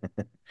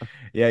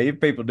 Yeah, you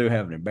people do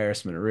have an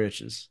embarrassment of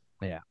riches.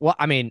 Yeah. Well,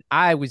 I mean,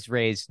 I was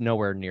raised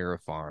nowhere near a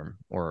farm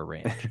or a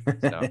ranch,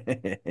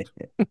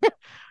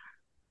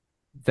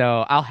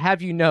 so I'll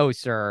have you know,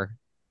 sir,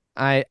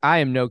 I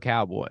am no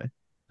cowboy.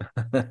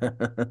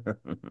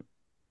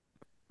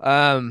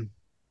 Um,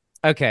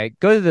 okay,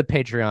 go to the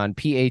Patreon,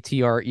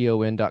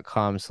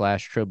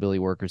 patreon.com/Trillbilly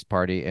Workers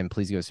Party, and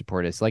please go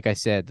support us. Like I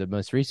said, the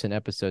most recent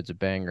episode's a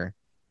banger.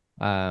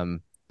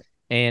 Um,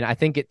 and I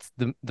think it's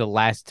the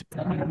last.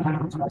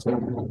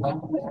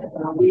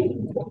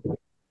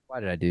 Why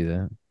did I do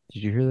that?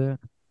 Did you hear that?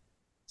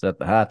 Is that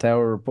the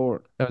Hightower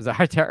report? That was a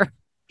hard terror.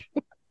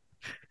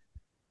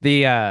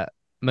 The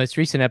most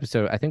recent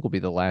episode, I think, will be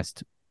the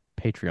last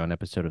Patreon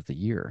episode of the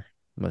year,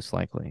 most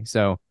likely.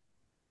 So,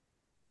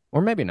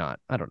 or maybe not.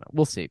 I don't know.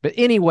 We'll see. But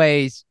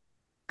anyways,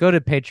 go to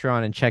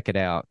Patreon and check it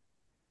out.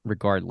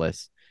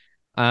 Regardless,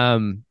 I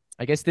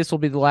guess this will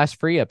be the last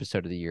free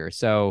episode of the year.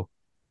 So,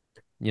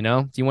 do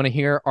you want to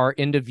hear our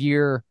end of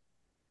year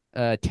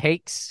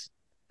takes,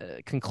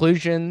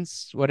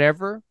 conclusions,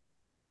 whatever?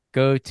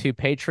 Go to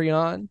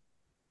Patreon,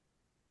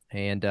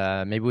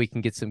 and maybe we can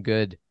get some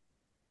good.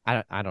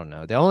 I don't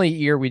know. The only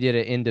year we did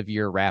an end of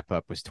year wrap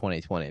up was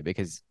 2020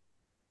 because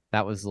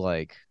that was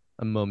like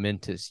a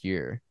momentous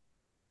year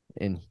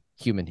in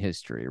human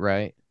history,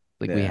 right?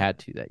 Like we Yeah. had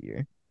to that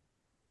year.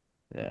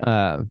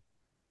 Yeah.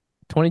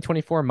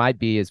 2024 might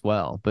be as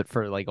well, but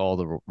for like all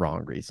the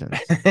wrong reasons.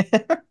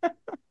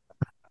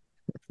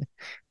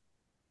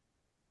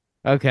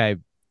 Okay.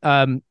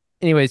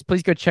 Anyways,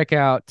 please go check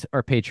out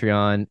our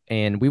Patreon,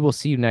 and we will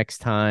see you next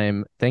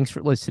time. Thanks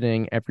for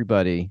listening,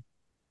 everybody.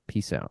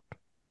 Peace out.